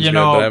Spider-Man game's good, but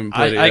I haven't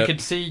played it yet. I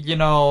could see,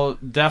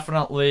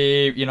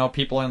 definitely,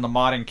 people in the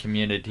modding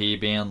community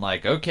being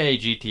like, okay,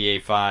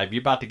 GTA 5,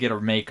 you're about to get a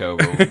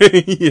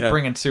makeover. Yeah.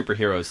 Bringing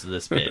superheroes to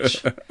this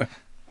bitch.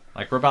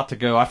 We're about to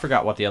go, I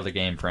forgot what the other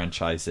game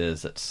franchise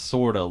is. It's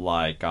sort of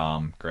like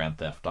Grand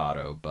Theft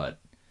Auto, but,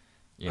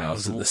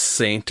 was it The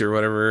Saint or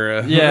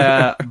whatever?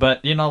 Yeah,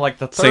 but, the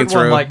third Saints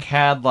one, Row.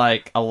 had,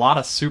 a lot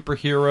of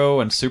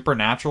superhero and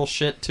supernatural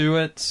shit to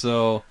it,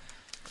 so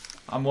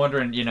I'm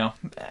wondering,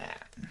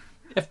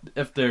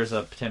 if there's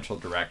a potential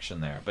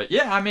direction there. But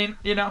yeah, I mean,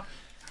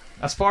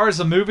 as far as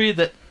a movie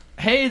that,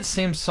 hey, it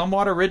seems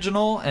somewhat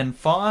original and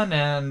fun,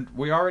 and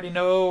we already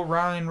know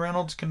Ryan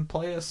Reynolds can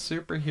play a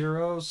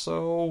superhero,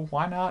 so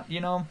why not,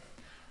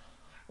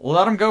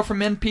 let him go from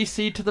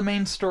NPC to the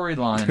main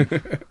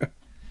storyline.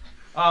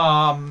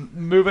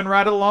 Moving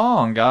right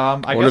along.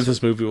 I wonder if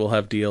this movie will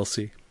have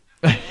DLC.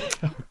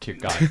 Oh, dear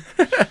God.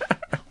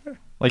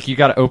 Like you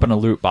got to open a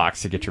loot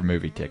box to get your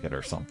movie ticket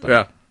or something.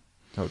 Yeah.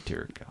 Oh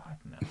dear God,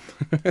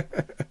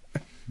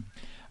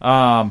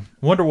 no.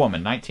 Wonder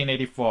Woman,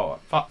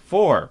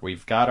 1984.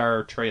 We've got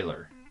our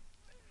trailer,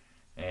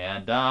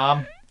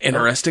 and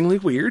Interestingly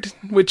weird.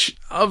 Which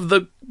of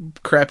the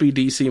crappy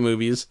DC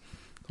movies,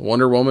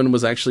 Wonder Woman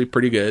was actually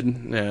pretty good.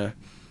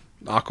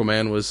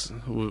 Aquaman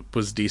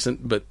was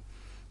decent, but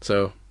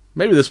so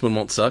maybe this one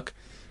won't suck.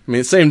 I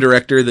mean, it's the same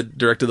director that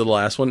directed the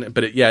last one,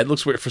 but it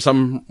looks weird. For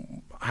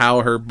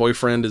somehow her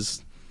boyfriend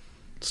is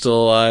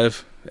still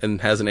alive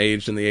and hasn't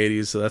aged in the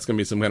 80s, so that's going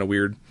to be some kind of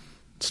weird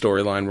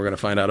storyline we're going to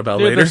find out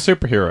about later. They're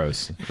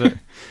superheroes.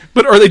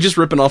 But are they just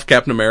ripping off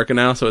Captain America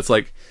now? So it's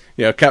like,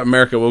 Captain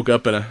America woke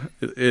up in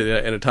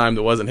a time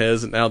that wasn't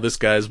his, and now this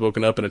guy's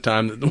woken up in a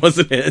time that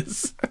wasn't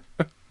his.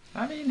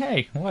 I mean,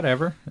 hey,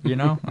 whatever,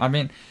 I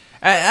mean,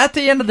 at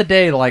the end of the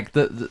day, like,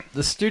 the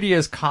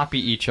studios copy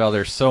each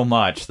other so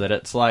much that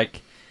it's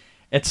like,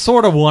 it's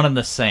sort of one and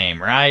the same,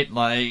 right?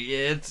 Like,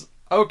 it's,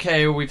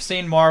 okay, we've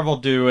seen Marvel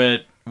do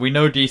it, we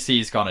know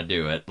DC's gonna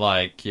do it,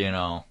 like,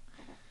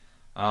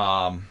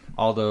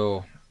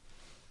 although,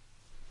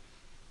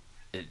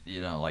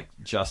 like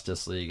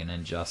Justice League and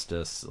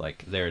Injustice,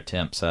 like, their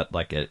attempts at,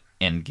 like, an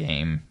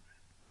Endgame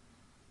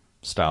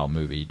style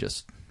movie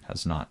just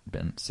has not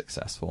been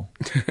successful.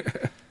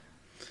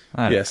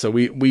 So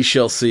we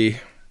shall see.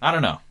 I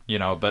don't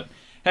know, but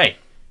hey,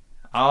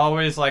 I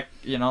always like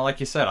you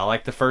said, I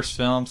like the first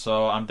film,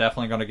 so I'm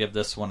definitely going to give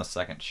this one a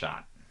second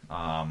shot.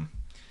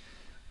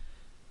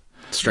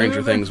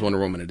 Stranger Things Wonder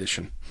Woman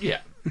edition.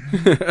 Yeah.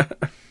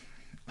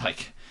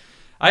 Like,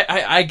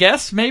 I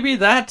guess maybe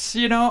that's,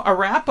 a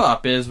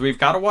wrap-up is we've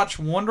got to watch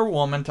Wonder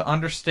Woman to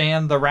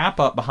understand the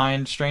wrap-up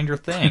behind Stranger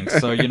Things.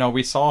 So,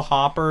 we saw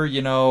Hopper,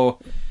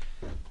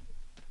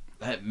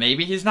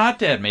 maybe he's not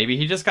dead. Maybe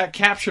he just got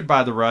captured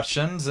by the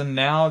Russians, and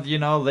now,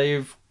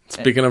 they've...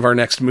 Speaking of our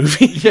next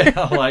movie.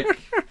 Yeah, like,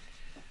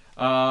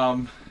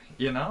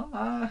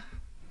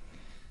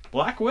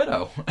 Black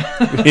Widow.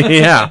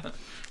 Yeah.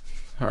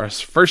 Our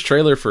first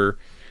trailer for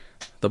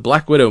the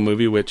Black Widow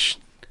movie, which...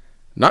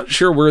 Not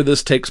sure where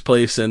this takes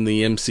place in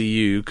the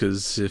MCU,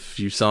 because if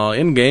you saw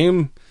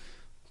Endgame,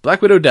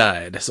 Black Widow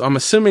died. So I'm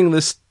assuming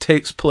this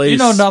takes place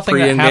nothing that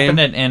pre-Endgame. happened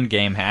in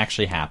Endgame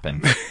actually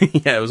happened.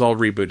 Yeah, it was all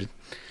rebooted.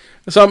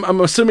 So I'm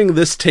assuming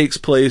this takes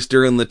place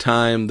during the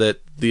time that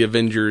the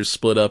Avengers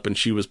split up and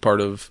she was part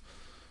of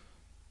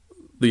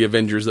the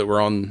Avengers that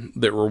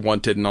were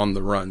wanted and on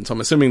the run. So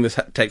I'm assuming this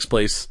takes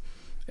place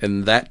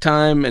in that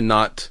time and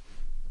not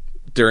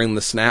during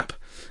the snap.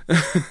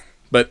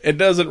 But it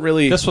doesn't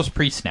really... This was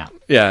pre-snap.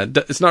 Yeah,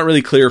 it's not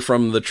really clear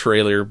from the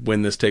trailer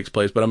when this takes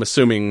place, but I'm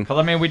assuming... Well,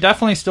 I mean, we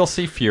definitely still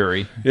see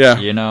Fury. Yeah.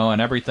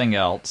 And everything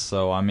else,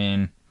 so, I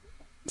mean...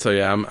 So,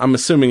 yeah, I'm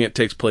assuming it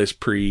takes place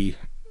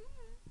pre-snap.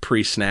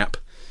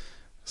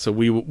 So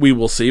we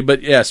will see.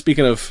 But, yeah,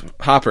 speaking of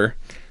Hopper,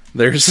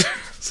 there's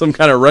some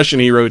kind of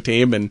Russian hero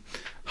team, and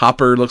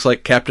Hopper looks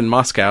like Captain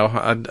Moscow.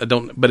 I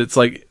don't... But it's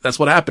like, that's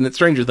what happened at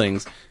Stranger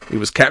Things. He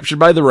was captured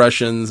by the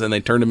Russians, and they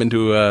turned him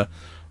into a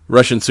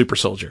Russian super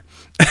soldier.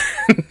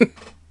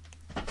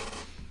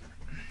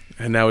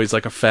 And now he's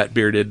like a fat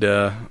bearded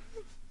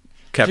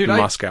Captain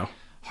Moscow.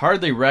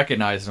 Hardly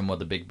recognize him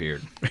with a big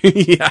beard.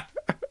 Yeah.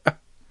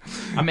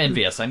 I'm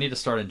envious. I need to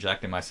start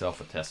injecting myself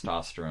with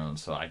testosterone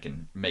so I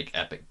can make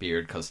epic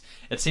beard, because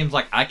it seems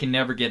like I can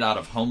never get out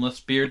of homeless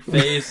beard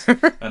phase.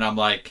 And I'm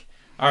like,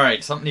 all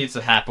right, something needs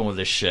to happen with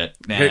this shit,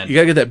 man. You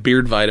gotta get that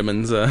beard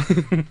vitamins.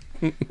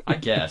 I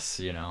guess,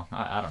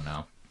 I don't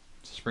know.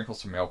 Sprinkle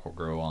some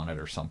Miracle-Gro on it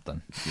or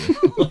something.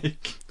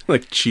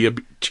 like chia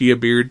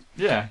beard.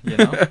 Yeah,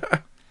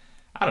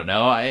 I don't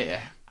know.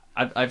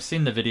 I've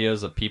seen the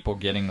videos of people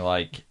getting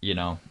like,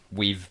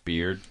 weave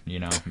beard.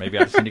 Maybe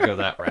I just need to go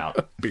that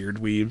route. Beard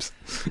weaves.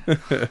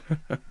 I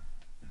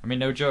mean,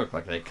 no joke.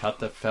 Like, they cut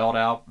the felt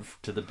out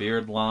to the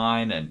beard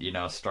line and,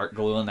 start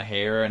gluing the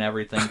hair and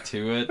everything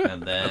to it,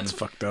 and then that's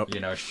fucked up.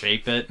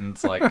 Shape it, and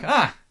it's like,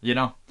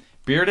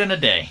 beard in a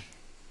day.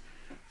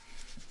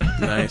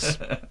 Nice.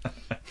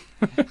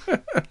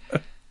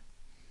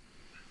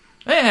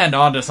 And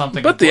on to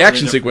something. But the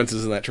action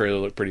sequences in that trailer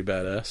look pretty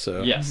badass.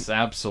 So yes,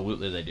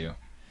 absolutely they do.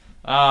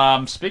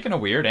 Speaking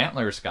of weird,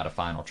 Antlers got a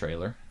final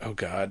trailer. Oh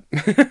God.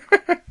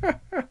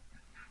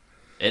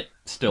 It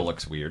still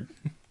looks weird.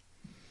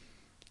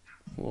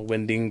 A little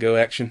Wendigo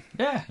action.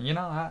 Yeah,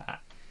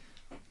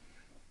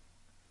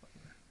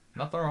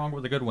 nothing wrong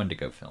with a good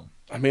Wendigo film.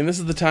 I mean, this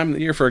is the time of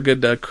the year for a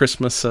good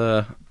Christmas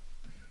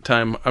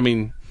time. I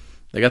mean,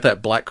 they got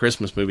that Black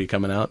Christmas movie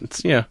coming out.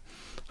 It's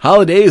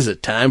holidays a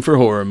time for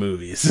horror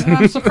movies.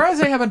 I'm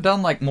surprised they haven't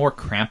done like more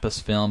Krampus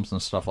films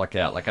and stuff like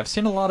that. Like, I've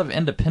seen a lot of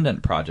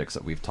independent projects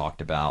that we've talked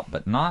about,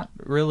 but not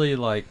really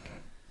like,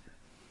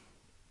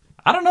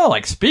 I don't know,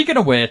 like, speaking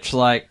of which,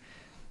 like,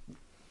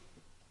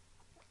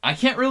 I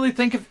can't really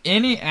think of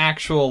any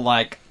actual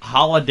like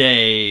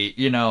holiday,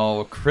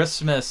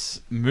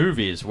 Christmas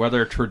movies,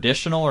 whether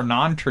traditional or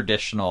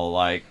non-traditional.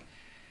 Like,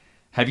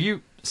 have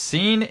you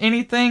seen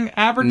anything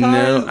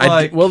advertised? No,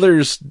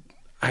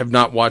 I have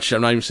not watched it.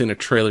 I've not even seen a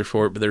trailer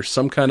for it, but there's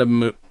some kind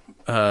of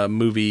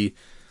movie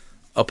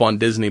up on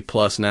Disney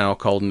Plus now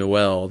called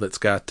Noelle that's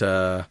got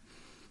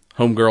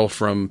Homegirl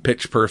from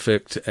Pitch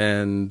Perfect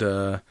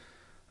and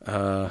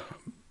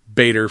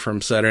Bader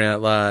from Saturday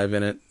Night Live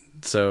in it.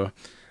 So,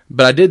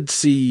 but I did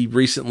see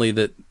recently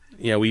that,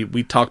 you know,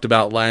 we talked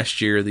about last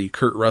year the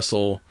Kurt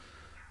Russell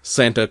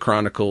Santa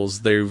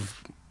Chronicles.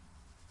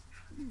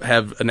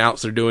 Have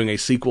announced they're doing a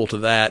sequel to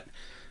that.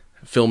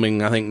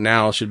 Filming, I think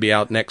now should be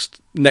out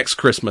next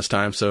Christmas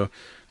time. So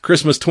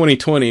Christmas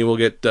 2020 we'll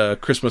get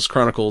Christmas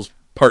Chronicles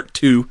Part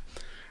 2.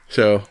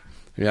 So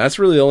yeah, that's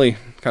really the only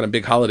kind of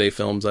big holiday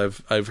films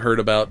I've heard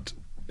about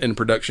in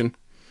production.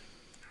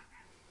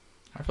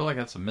 I feel like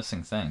that's a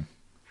missing thing.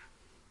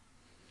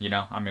 You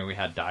know, I mean, we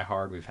had Die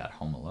Hard, we've had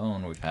Home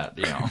Alone, we've had,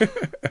 you know.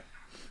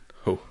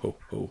 Ho, ho,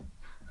 ho.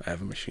 I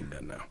have a machine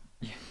gun now.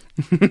 Yeah.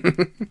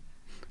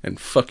 And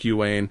fuck you,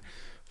 Wayne.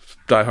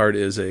 Die Hard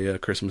is a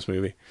Christmas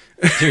movie.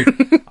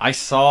 Dude, I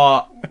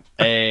saw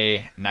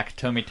a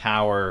Nakatomi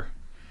Tower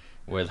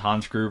with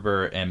Hans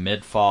Gruber and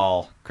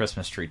mid-fall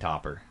Christmas tree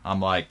topper. I'm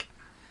like,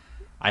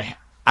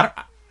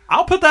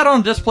 I'll put that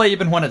on display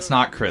even when it's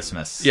not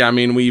Christmas. Yeah, I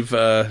mean, we've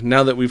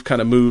now that we've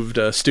kind of moved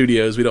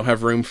studios, we don't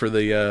have room for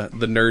the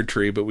nerd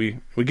tree, but we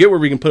get where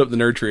we can put up the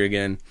nerd tree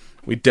again.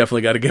 We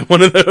definitely got to get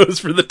one of those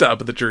for the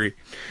top of the tree.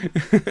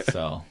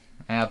 So,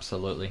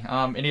 absolutely.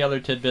 Any other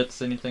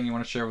tidbits? Anything you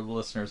want to share with the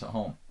listeners at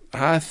home?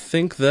 I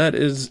think that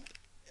is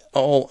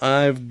all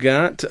I've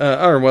got.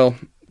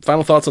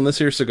 Final thoughts on this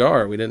here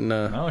cigar. We didn't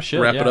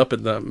wrap it up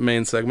in the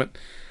main segment.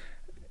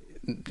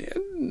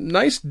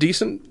 Nice,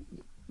 decent,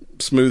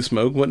 smooth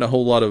smoke. Wasn't a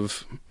whole lot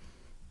of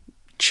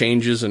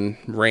changes and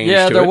range to it.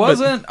 Yeah, there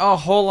wasn't a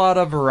whole lot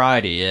of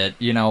variety.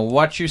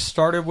 What you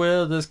started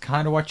with is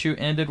kind of what you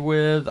ended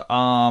with.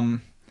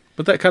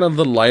 But that kind of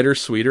the lighter,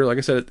 sweeter, like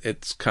I said,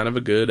 it's kind of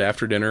a good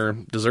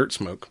after-dinner dessert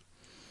smoke.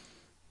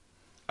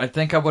 I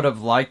think I would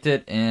have liked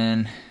it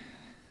in...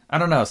 I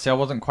don't know. See, I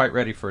wasn't quite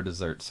ready for a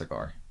dessert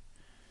cigar.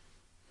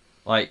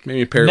 Like,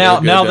 maybe pair now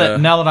good,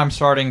 that I'm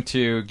starting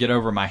to get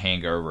over my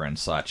hangover and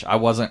such, I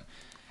wasn't...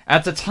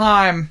 At the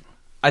time,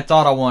 I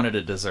thought I wanted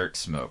a dessert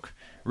smoke.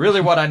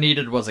 Really what I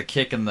needed was a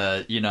kick in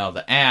the,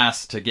 the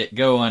ass to get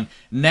going.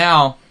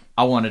 Now,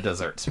 I want a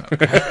dessert smoke.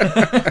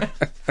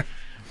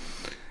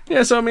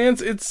 Yeah, so I mean,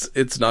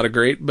 it's not a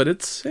great, but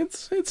it's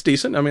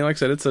decent. I mean, like I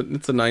said, it's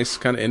a nice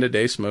kind of end of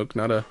day smoke,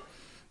 not a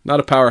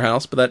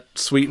powerhouse, but that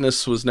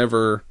sweetness was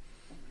never.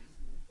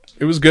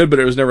 It was good, but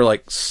it was never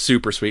like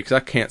super sweet because I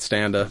can't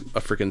stand a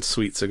freaking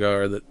sweet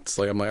cigar that's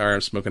like all right,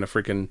 I'm smoking a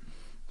freaking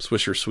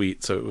Swisher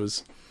Sweet. So it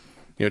was,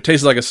 it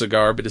tasted like a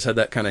cigar, but just had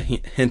that kind of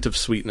hint of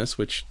sweetness,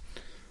 which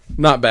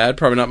not bad.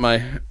 Probably not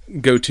my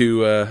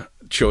go-to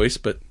choice,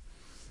 but.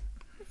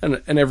 And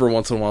every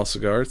once in a while,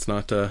 cigar. It's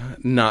not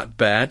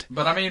bad.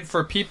 But I mean,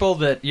 for people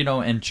that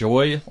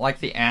enjoy like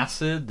the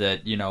acid,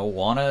 that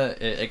want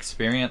to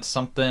experience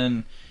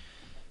something,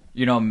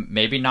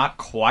 maybe not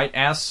quite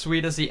as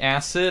sweet as the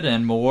acid,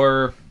 and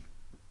more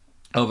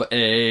of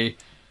a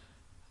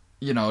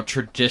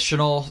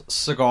traditional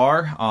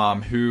cigar,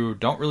 who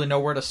don't really know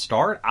where to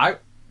start. I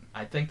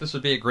think this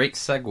would be a great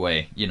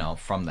segue,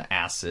 from the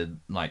acid,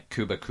 like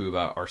Cuba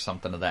Cuba or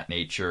something of that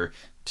nature,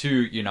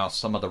 to,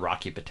 some of the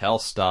Rocky Patel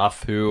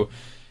stuff, who,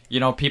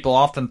 people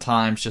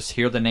oftentimes just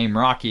hear the name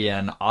Rocky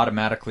and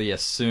automatically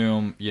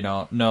assume,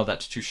 no,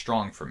 that's too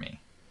strong for me.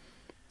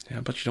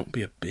 Yeah, but you don't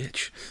be a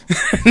bitch.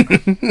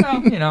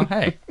 Well,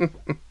 hey.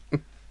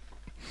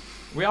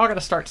 We all got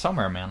to start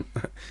somewhere, man.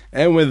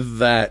 And with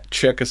that,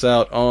 check us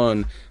out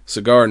on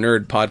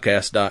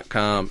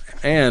CigarNerdPodcast.com,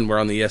 and we're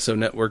on the ESO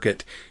Network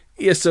at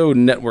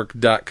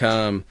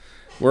ESONetwork.com.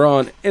 We're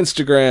on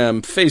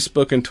Instagram,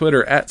 Facebook, and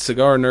Twitter at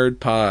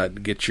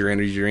CigarNerdPod. Get your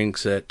energy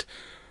drinks at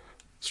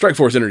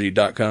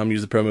StrikeForceEnergy.com.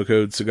 Use the promo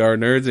code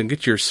CigarNerds, and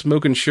get your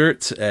smoking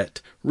shirts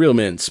at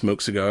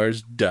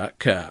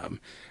RealMenSmokeCigars.com.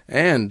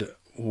 And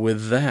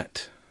with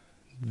that,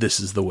 this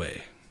is the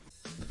way.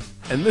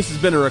 And this has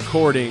been a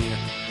recording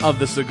of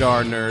the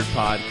Cigar Nerd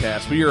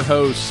Podcast with your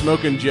hosts,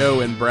 Smokin'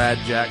 Joe and Brad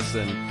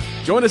Jackson.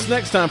 Join us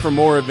next time for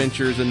more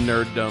adventures in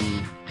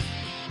nerddom.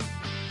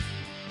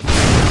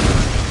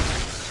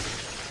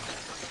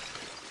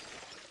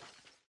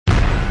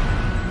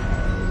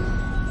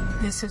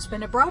 This has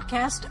been a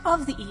broadcast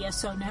of the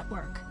ESO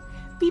Network.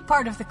 Be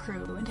part of the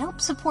crew and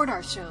help support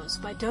our shows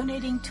by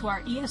donating to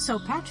our ESO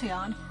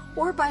Patreon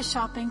or by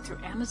shopping through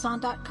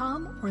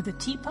Amazon.com or the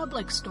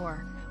TeePublic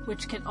Store,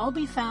 which can all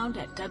be found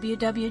at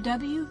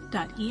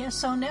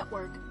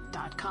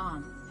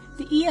www.esonetwork.com.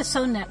 The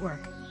ESO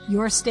Network,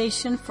 your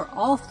station for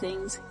all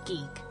things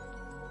geek.